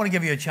 I want to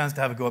give you a chance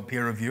to have a go at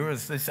peer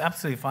reviewers. It's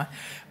absolutely fine.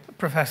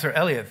 Professor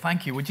Elliott,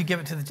 thank you. Would you give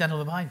it to the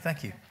gentleman behind?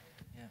 Thank you.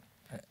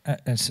 Yeah.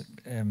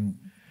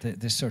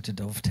 This sort of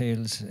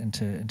dovetails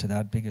into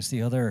that, because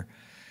the other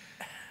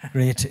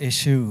great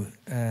issue,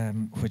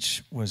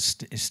 which is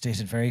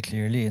stated very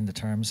clearly in the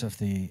terms of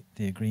the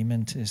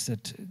agreement, is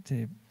that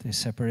the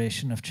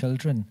separation of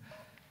children.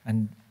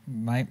 And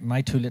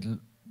my two little,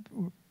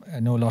 I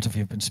know a lot of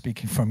you have been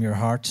speaking from your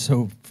heart,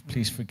 so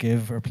please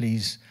forgive, or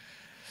please,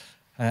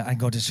 I'm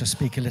going to just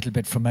speak a little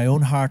bit from my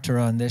own heart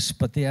around this,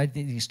 but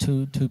these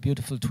two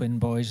beautiful twin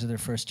boys are their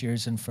first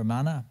years in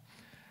Fermanagh,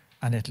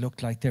 and it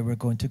looked like they were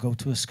going to go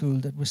to a school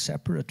that was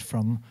separate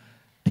from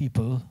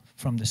people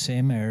from the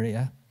same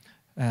area,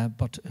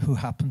 but who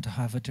happened to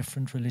have a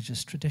different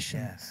religious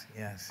tradition. Yes,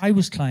 yes. I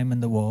was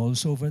climbing the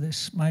walls over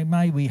this.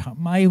 My wee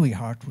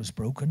heart was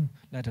broken,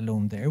 let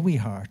alone their wee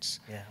hearts.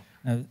 Yeah.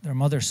 Now, their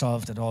mother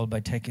solved it all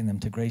by taking them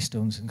to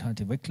Greystones in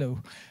County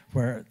Wicklow,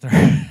 where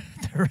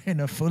they're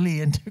in a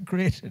fully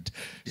integrated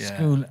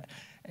school.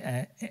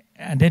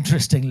 And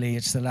interestingly,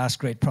 it's the last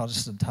great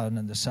Protestant town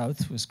in the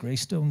south was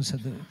Greystones,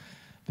 had the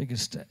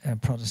biggest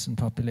Protestant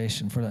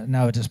population for that.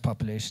 Now it has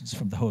populations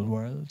from the whole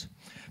world.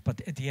 But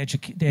the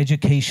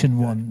education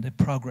one, the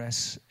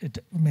progress,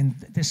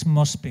 this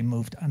must be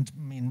moved. And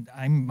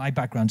my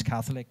background's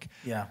Catholic.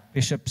 Yeah.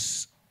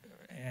 Bishops,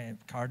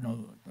 Cardinal,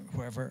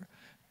 whoever,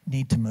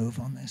 need to move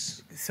on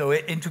this. So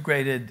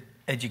integrated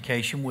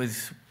education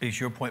is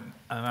your point.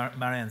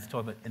 Marianne's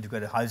talking about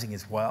integrated housing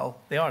as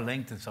well. They are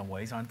linked in some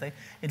ways, aren't they?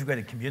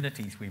 Integrated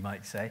communities, we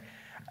might say.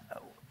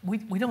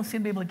 We don't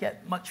seem to be able to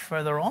get much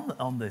further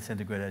on this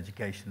integrated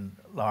education,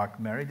 Lark,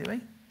 Mary, do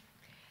we?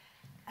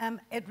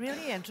 It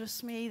really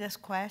interests me, this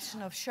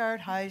question of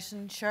shared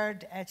housing,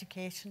 shared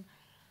education.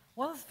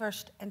 One of the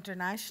first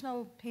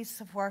international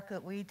pieces of work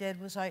that we did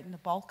was out in the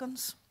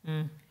Balkans,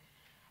 in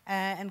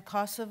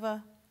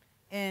Kosovo,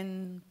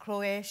 in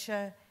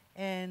Croatia,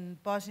 in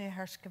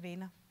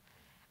Bosnia-Herzegovina.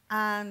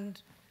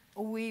 And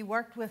we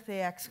worked with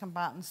the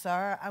ex-combatants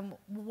there, and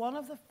one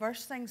of the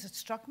first things that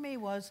struck me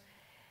was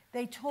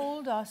they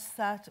told us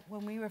that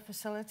when we were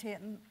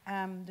facilitating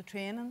the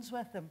trainings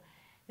with them,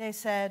 they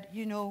said,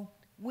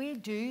 we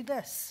do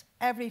this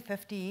every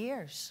 50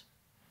 years.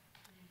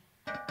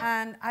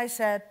 And I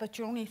said, but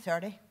you're only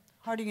 30.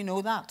 How do you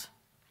know that?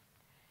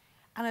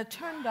 And it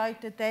turned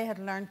out that they had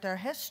learnt their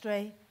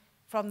history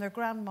from their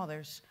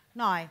grandmothers.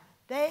 Now,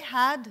 they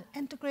had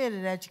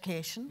integrated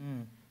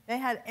education. They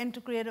had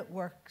integrated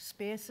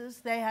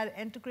workspaces. They had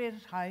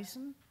integrated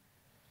housing.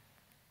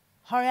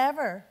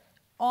 However,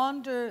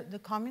 under the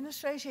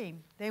communist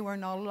regime, they were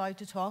not allowed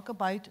to talk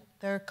about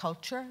their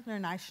culture, their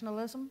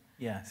nationalism.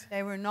 Yes.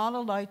 They were not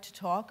allowed to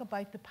talk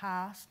about the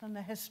past and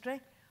the history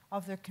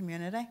of their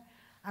community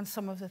and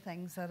some of the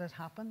things that had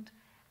happened.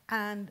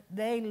 And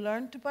they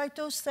learned about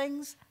those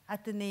things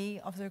at the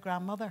knee of their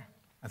grandmother.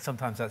 And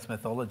sometimes that's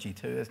mythology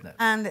too, isn't it?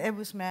 And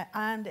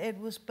it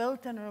was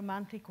built in a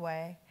romantic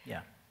way.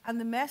 Yeah. And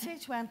the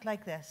message went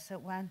like this.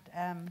 It went,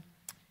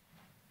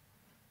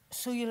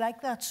 so you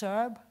like that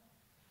Serb?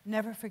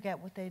 Never forget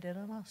what they did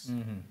on us.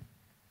 Mm-hmm.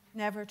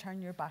 Never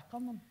turn your back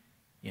on them.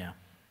 Yeah.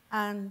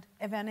 And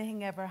if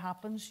anything ever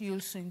happens, you'll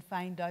soon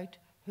find out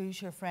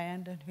who's your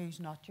friend and who's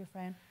not your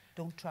friend.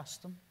 Don't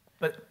trust them.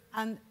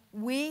 And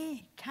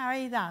we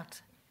carry that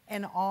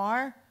in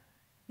our,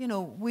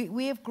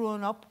 we have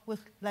grown up with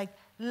like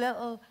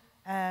little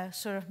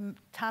sort of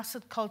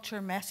tacit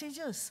culture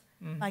messages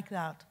like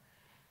that.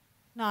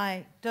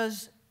 Now,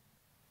 does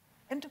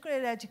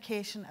integrated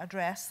education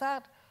address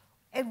that?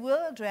 It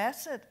will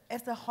address it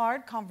if the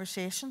hard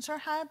conversations are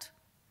had,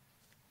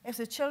 if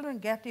the children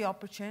get the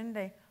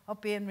opportunity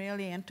of being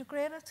really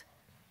integrated.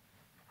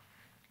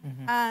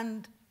 Mm-hmm.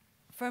 And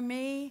for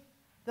me,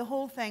 the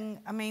whole thing,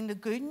 the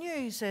good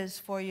news is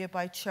for you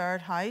about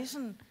shared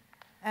housing.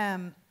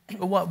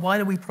 Why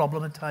do we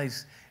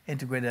problematize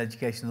integrated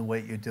education the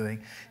way you're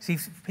doing? See,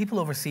 people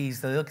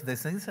overseas, they look at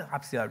this and this is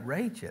absolutely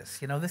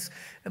outrageous.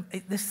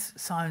 This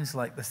sounds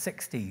like the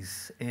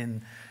 60s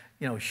in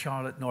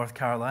Charlotte, North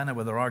Carolina,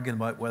 where they're arguing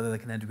about whether they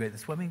can integrate the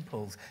swimming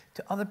pools.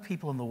 To other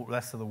people in the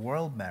rest of the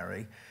world,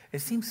 Mary, it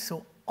seems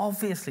so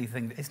obviously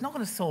it's not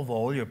going to solve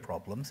all your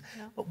problems,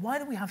 but why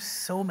do we have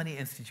so many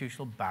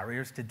institutional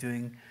barriers to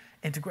doing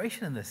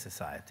integration in this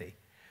society?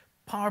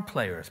 Power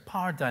players,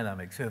 power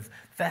dynamics who have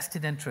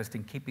vested interest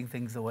in keeping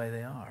things the way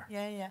they are.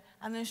 Yeah.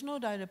 And there's no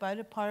doubt about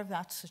it, part of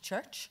that's the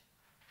church.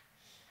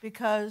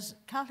 Because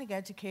Catholic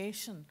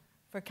education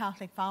for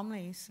Catholic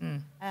families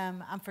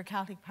and for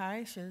Catholic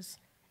parishes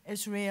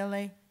is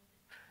really...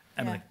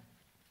 Emily.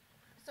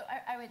 So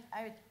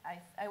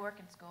I work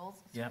in schools.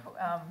 Yeah.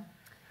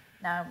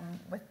 Now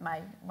with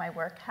my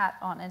work hat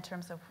on in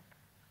terms of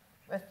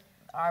with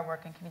our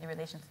work in community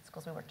relations in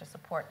schools, we work to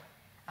support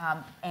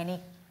any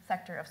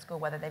sector of school,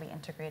 whether they be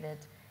integrated,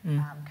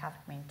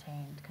 Catholic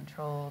maintained,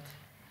 controlled,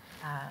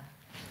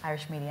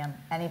 Irish medium,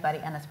 anybody.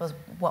 And I suppose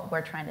what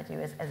we're trying to do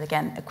is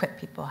again, equip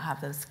people,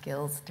 have those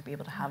skills to be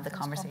able to have the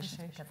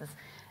conversations, because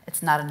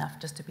it's not enough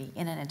just to be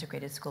in an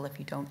integrated school if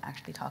you don't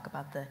actually talk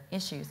about the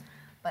issues.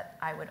 But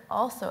I would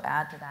also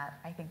add to that,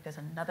 I think there's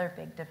another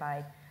big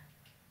divide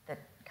that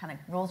kind of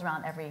rolls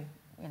around every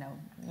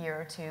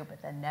year or two,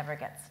 but then never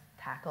gets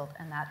tackled,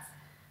 and that's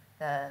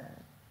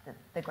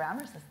the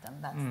grammar system.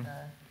 That's the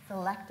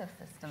selective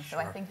system. So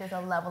I think there's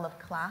a level of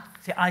class.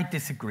 See, I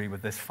disagree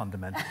with this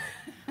fundamentally.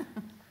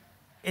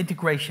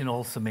 Integration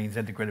also means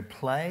integrated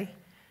play,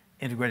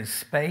 integrated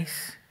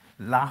space,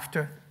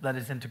 laughter that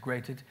is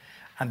integrated,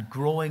 and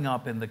growing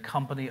up in the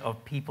company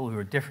of people who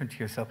are different to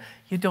yourself.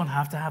 You don't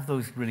have to have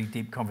those really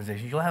deep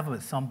conversations. You'll have them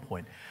at some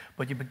point,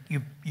 but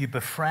you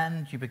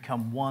befriend, you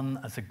become one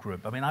as a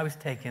group. I mean, I was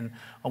taken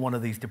on one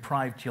of these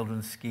deprived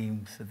children's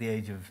schemes at the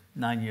age of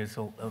 9 years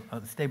old,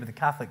 stayed with a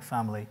Catholic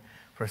family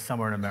for a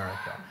summer in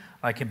America.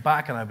 I came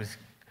back and I was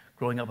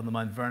growing up on the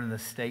Mount Vernon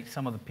estate.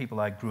 Some of the people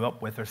I grew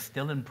up with are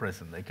still in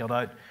prison. They got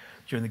out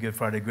during the Good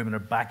Friday Agreement, are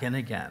back in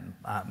again.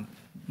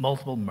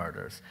 Multiple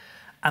murders.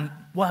 And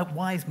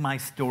why is my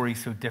story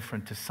so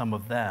different to some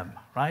of them,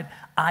 right?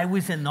 I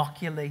was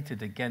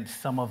inoculated against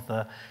some of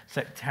the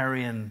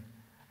sectarian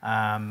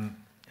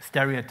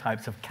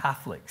stereotypes of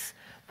Catholics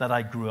that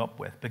I grew up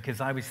with, because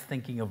I was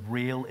thinking of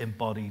real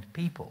embodied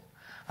people.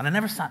 And I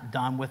never sat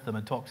down with them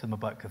and talked to them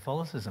about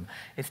Catholicism.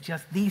 It's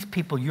just these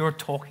people you're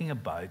talking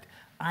about,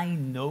 I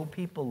know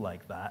people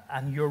like that,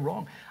 and you're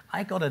wrong.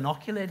 I got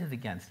inoculated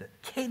against it.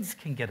 Kids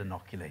can get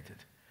inoculated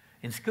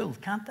in schools,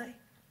 can't they?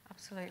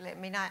 Absolutely. I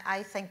mean,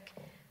 I think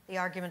the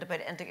argument about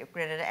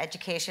integrated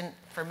education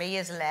for me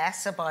is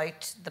less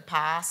about the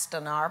past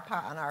and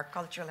our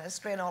cultural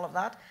history and all of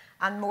that,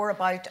 and more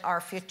about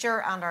our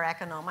future and our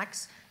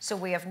economics. So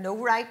we have no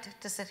right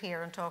to sit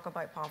here and talk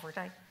about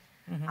poverty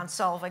and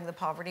solving the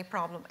poverty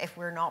problem if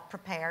we're not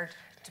prepared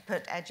to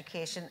put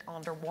education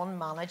under one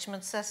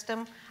management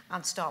system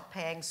and stop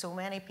paying so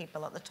many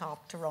people at the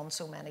top to run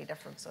so many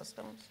different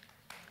systems.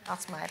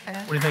 That's my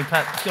opinion. What do you think,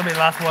 Pat? It's going to be the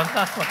last one.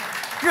 Last one.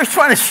 You're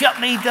trying to shut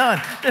me down.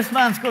 This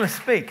man's going to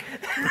speak.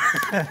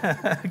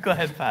 Go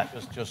ahead, Pat.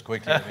 Just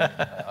quickly,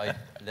 I mean,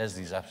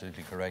 Lesley's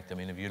absolutely correct. I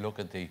mean, if you look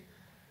at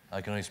I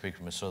can only speak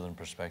from a southern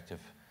perspective.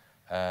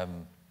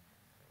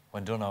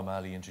 When Donogh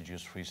O'Malley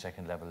introduced free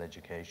second-level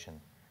education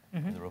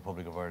in the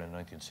Republic of Ireland in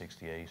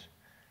 1968,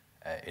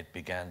 it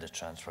began the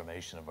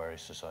transformation of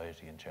Irish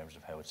society in terms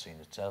of how it's seen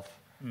itself,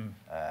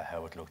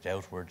 how it looked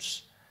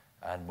outwards,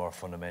 and more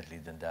fundamentally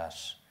than that,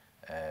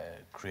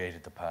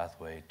 created the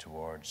pathway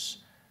towards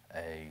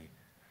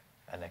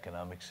an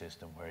economic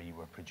system where you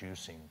were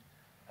producing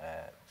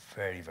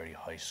very, very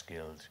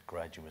high-skilled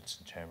graduates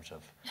in terms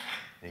of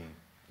the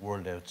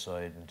world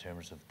outside, in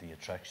terms of the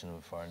attraction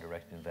of foreign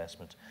direct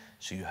investment.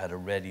 So you had a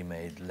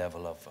ready-made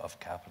level of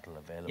capital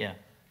available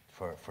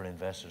for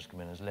investors to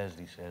come in, as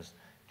Lesley says,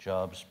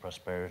 jobs,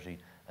 prosperity,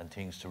 and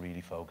things to really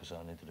focus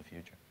on into the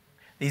future.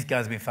 These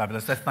guys have been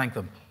fabulous. Let's thank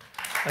them.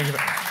 Thank you.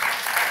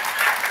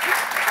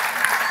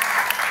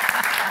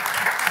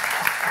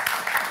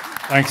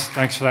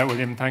 Thanks for that,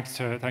 William. Thanks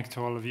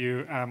to all of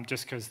you.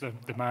 Just because the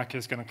MAC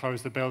is going to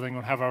close the building,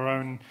 we'll have our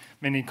own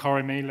mini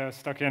Corrimila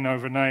stuck in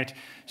overnight.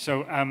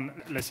 So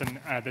listen,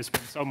 there's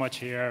been so much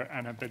here,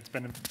 and it's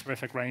been a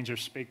terrific range of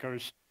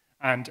speakers.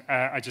 And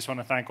I just want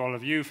to thank all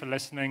of you for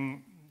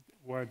listening.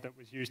 Word that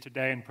was used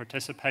today and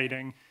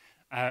participating.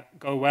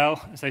 Go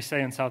well, as they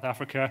say in South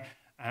Africa,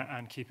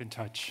 and keep in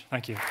touch.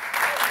 Thank you.